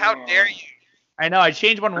 how dare you? I know. I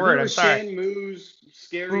changed one word. I'm sorry. Shenmue's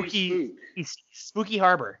Scary Spook. Spooky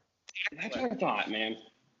Harbor. That's what I thought, man.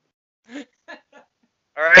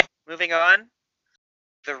 All right, moving on.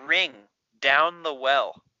 The Ring, Down the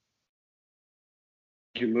Well.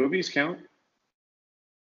 Do movies count?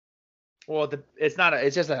 Well, it's not a.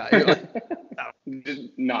 It's just a.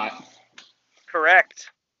 Not. Correct.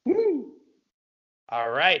 Woo. All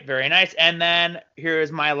right. Very nice. And then here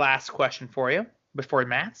is my last question for you before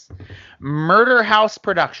Matt's. Murder House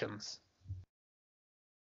Productions.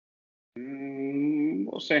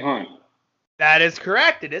 We'll say haunt. That is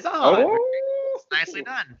correct. It is a haunt. Oh. Nicely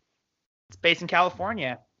done. It's based in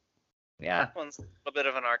California. Yeah. That one's a little bit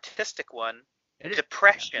of an artistic one. It is.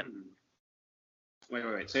 Depression.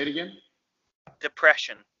 Wait. Say it again.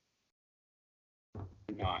 Depression.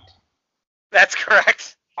 Not. That's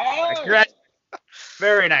correct. Oh. Congrats.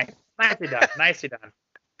 Very nice. Nicely done. Nicely done.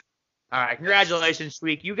 All right. Congratulations,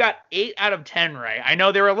 Tweak. You got 8 out of 10 right. I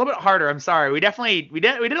know they were a little bit harder. I'm sorry. We did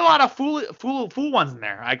a lot of fool ones in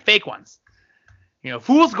there, like fake ones. You know,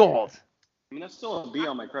 fool's gold. I mean, that's still a B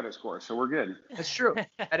on my credit score, so we're good. That's true.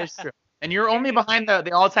 That is true. And you're only behind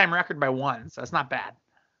the all-time record by 1, so that's not bad.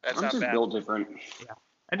 That's I'm not just bad. built different.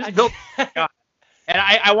 I just built. And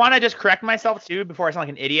I want to just correct myself too before I sound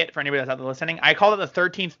like an idiot for anybody that's out there listening. I called it the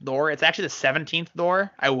 13th door. It's actually the 17th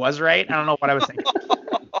door. I was right. I don't know what I was thinking.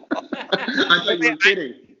 I thought you were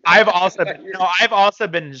kidding. I've also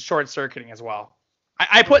been short circuiting as well.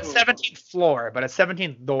 I put 17th floor, but it's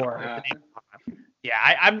 17th door. Yeah,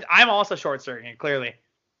 I'm also short circuiting. Clearly,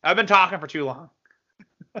 I've been talking for too long.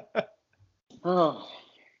 Oh.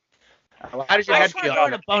 How did your I head just want to feel? throw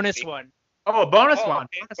in a bonus one. Oh, a bonus Oh, one.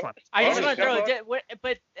 okay. Bonus one. I just Oh, want to go throw it,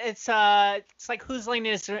 but it's like whose lane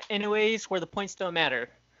is it anyways, where the points don't matter.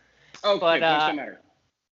 Okay, But, points don't matter.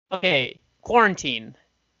 Okay, quarantine.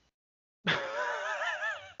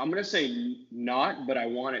 I'm gonna say not, but I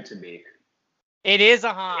want it to be. It is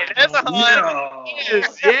a haunt. It is a haunt. No.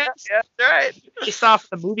 Yes. Yeah, that's right. Based off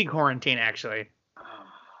the movie Quarantine, actually.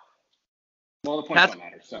 Well, the points That's don't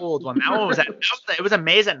matter. So. Old one. That one was it was a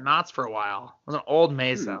maze at Knott's for a while. It was an old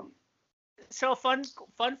maze though. So fun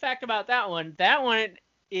fact about that one. That one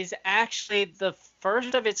is actually the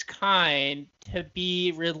first of its kind to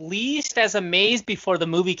be released as a maze before the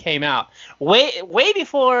movie came out. Way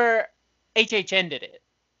before HHN did it.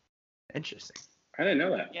 Interesting. I didn't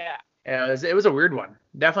know that. Yeah. Yeah, it was a weird one.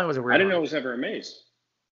 Definitely was a weird I didn't know one. it was ever a maze.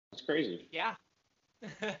 That's crazy. Yeah.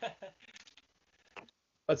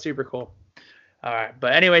 That's super cool. All right.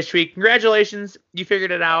 But anyways, Tweak, congratulations. You figured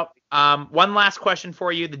it out. One last question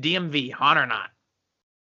for you. The DMV, haunt or not?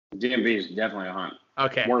 DMV is definitely a haunt.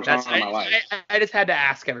 Okay. Worst haunt of my life. I just had to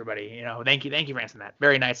ask everybody, you know. Thank you for answering that.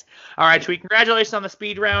 Very nice. All right, Tweak, congratulations on the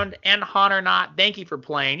speed round and haunt or not. Thank you for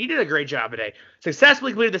playing. You did a great job today.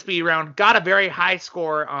 Successfully completed the speed round. Got a very high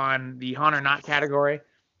score on the haunt or not category.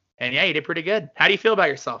 And yeah, you did pretty good. How do you feel about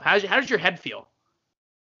yourself? How does your head feel?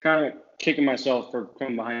 Kind of kicking myself for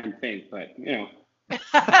coming behind Pink, but you know,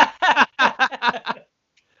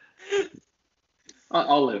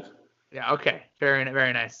 I'll live. Yeah, okay. Very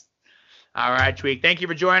nice. All right, Tweak. Thank you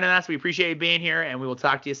for joining us. We appreciate you being here, and we will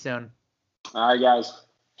talk to you soon. All right, guys.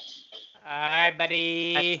 All right,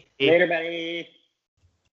 buddy. Later, buddy.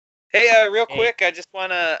 Hey, real quick, I just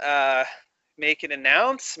want to make an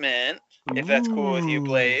announcement, if that's cool with you,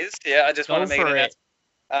 Blaze. Yeah, I just want to make an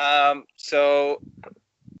announcement. So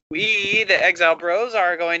We, the Exile Bros,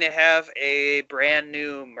 are going to have a brand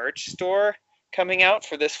new merch store coming out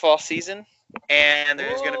for this fall season, and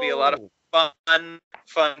there's going to be a lot of fun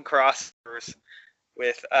crossovers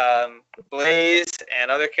with Blaze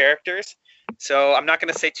and other characters. So I'm not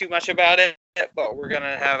going to say too much about it, but we're going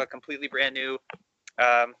to have a completely brand new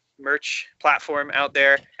merch platform out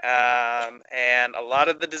there, and a lot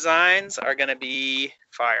of the designs are going to be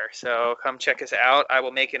fire. So come check us out. I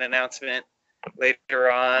will make an announcement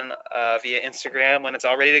later on via Instagram when it's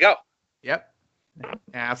all ready to go. Yep.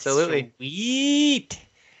 Absolutely. Sweet.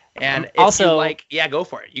 And if also, you like, yeah, go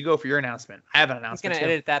for it. You go for your announcement. I have an I'm announcement. gonna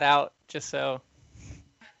edit that out just so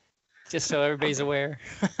everybody's aware.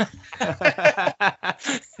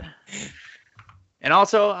 And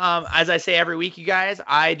also, as I say every week, you guys,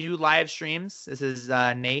 I do live streams. This is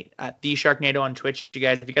Nate at The Sharknado on Twitch. You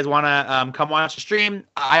guys, if you guys want to come watch the stream,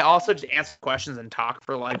 I also just answer questions and talk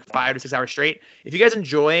for like 5 to 6 hours straight. If you guys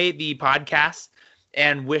enjoy the podcast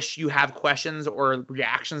and wish you have questions or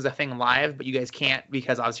reactions to thing live, but you guys can't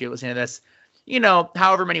because obviously you're listening to this,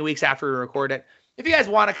 however many weeks after we record it. If you guys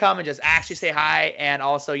want to come and just actually say hi and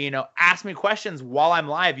also, ask me questions while I'm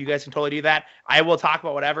live, you guys can totally do that. I will talk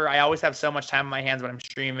about whatever. I always have so much time on my hands when I'm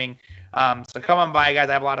streaming. So come on by, guys.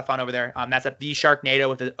 I have a lot of fun over there. That's at The Sharknado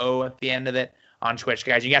with an O at the end of it on Twitch,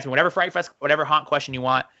 guys. You can ask me whatever Fright Fest, whatever haunt question you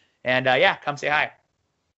want. And yeah, come say hi.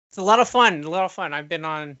 It's a lot of fun. I've been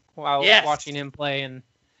on while watching him play, and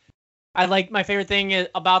I like my favorite thing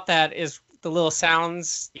about that is the little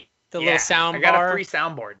sounds, little sound bar. I got a free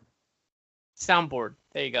soundboard. Soundboard.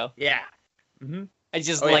 There you go. Yeah. Mm-hmm. I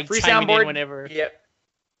just free chiming soundboard in whenever. Yep.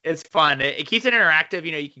 It's fun. It keeps it interactive.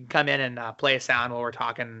 You can come in and play a sound while we're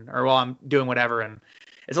talking or while I'm doing whatever. And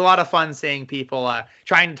it's a lot of fun seeing people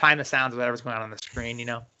trying to time the sounds of whatever's going on the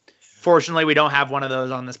screen, Fortunately, we don't have one of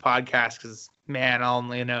those on this podcast because, man,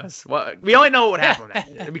 only knows. Well, we only know what would happen with that.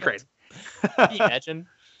 It'd be crazy. Can you imagine?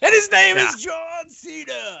 And his name is John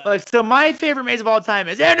Cena. So my favorite maze of all time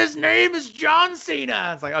is, and his name is John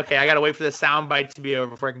Cena. It's like, okay, I got to wait for the sound bite to be over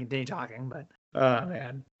before I can continue talking. But, oh,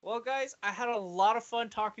 man. Well, guys, I had a lot of fun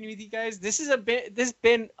talking with you guys. This has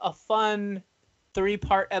been a fun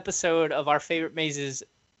 3-part episode of our favorite mazes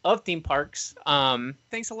of theme parks.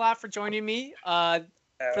 Thanks a lot for joining me.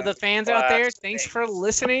 For the fans out there, thanks for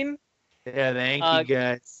listening. Yeah, thank you,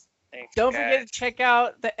 guys. Thanks, Don't forget to check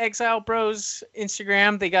out the Exile Bros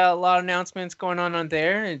Instagram. They got a lot of announcements going on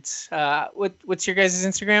there. It's what's your guys'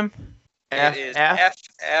 Instagram? It is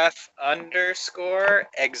FF_Exile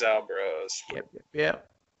Bros. Yep.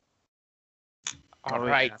 All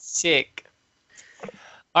right, sick.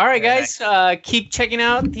 All right, guys. Keep checking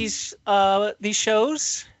out these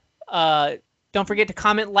shows. Don't forget to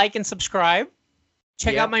comment, like, and subscribe.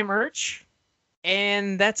 Check out my merch.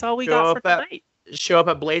 And that's all we got for tonight. Show up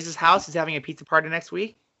at Blaze's house. He's having a pizza party next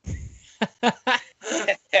week.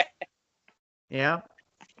 Yeah.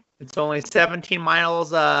 It's only 17 miles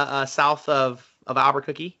south of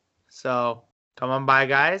Albuquerque. So come on by,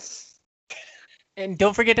 guys. And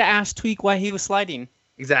don't forget to ask Tweak why he was sliding.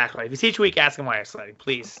 Exactly. If you see Tweak, ask him why he's sliding.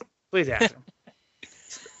 Please ask him.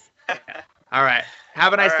 All right.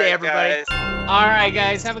 Have a nice day, everybody. Guys. All right,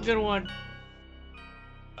 guys. Have a good one.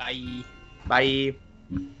 Bye. Bye.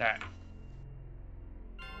 All right.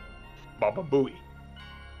 Baba Booey.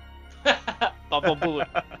 Baba Booey.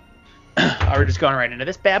 Are we just going right into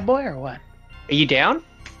this bad boy or what? Are you down?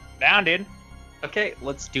 Down, dude. Okay,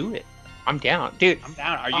 let's do it. I'm down, dude. I'm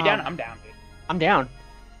down. Are you down? I'm down, dude. I'm down.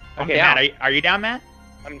 Okay, Matt, are you down, Matt?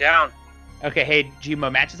 I'm down. Okay, hey,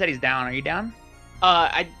 Gmo, Matt just said he's down. Are you down?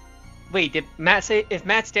 Wait, did Matt say if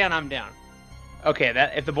Matt's down, I'm down? Okay,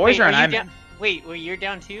 if the boys are on, I'm down. Wait, you're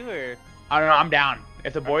down too, or? I don't know. I'm down.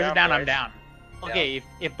 If the boys are down, I'm down. Okay,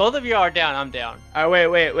 if both of you are down, I'm down.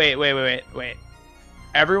 Wait.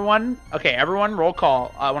 Everyone, roll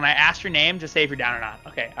call. When I ask your name, just say if you're down or not.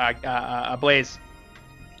 Okay. Blaze.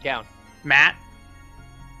 Down. Matt.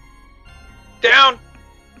 Down.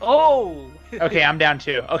 Oh. Okay, I'm down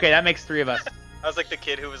too. Okay, that makes 3 of us. I was like the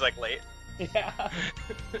kid who was like late. Yeah.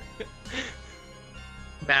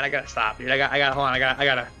 Matt, I gotta stop, dude. I gotta hold on. I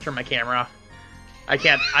gotta turn my camera off. I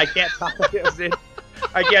can't talk like this, dude.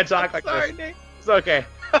 I can't talk like sorry, this. Nick. It's okay.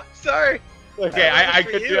 I'm sorry. Okay, I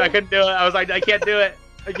couldn't do it. I was like, I can't do it.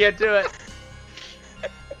 I can't do it.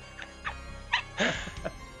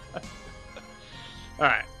 All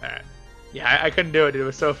right. Yeah, I couldn't do it, dude. It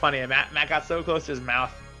was so funny. And Matt got so close to his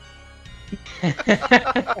mouth.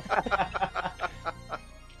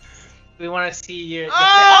 We want to see your.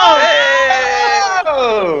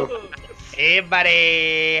 Oh! Hey,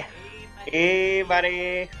 buddy. Hey,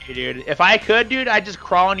 buddy. Hey, dude. If I could, dude, I'd just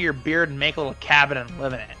crawl into your beard and make a little cabin and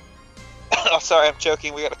live in it. Oh, sorry, I'm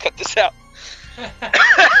choking. We gotta cut this out.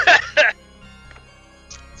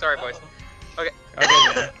 Sorry, boys. Okay. Okay,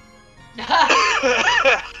 man.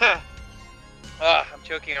 I'm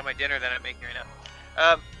choking on my dinner that I'm making right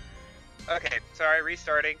now. Okay, sorry,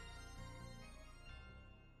 restarting.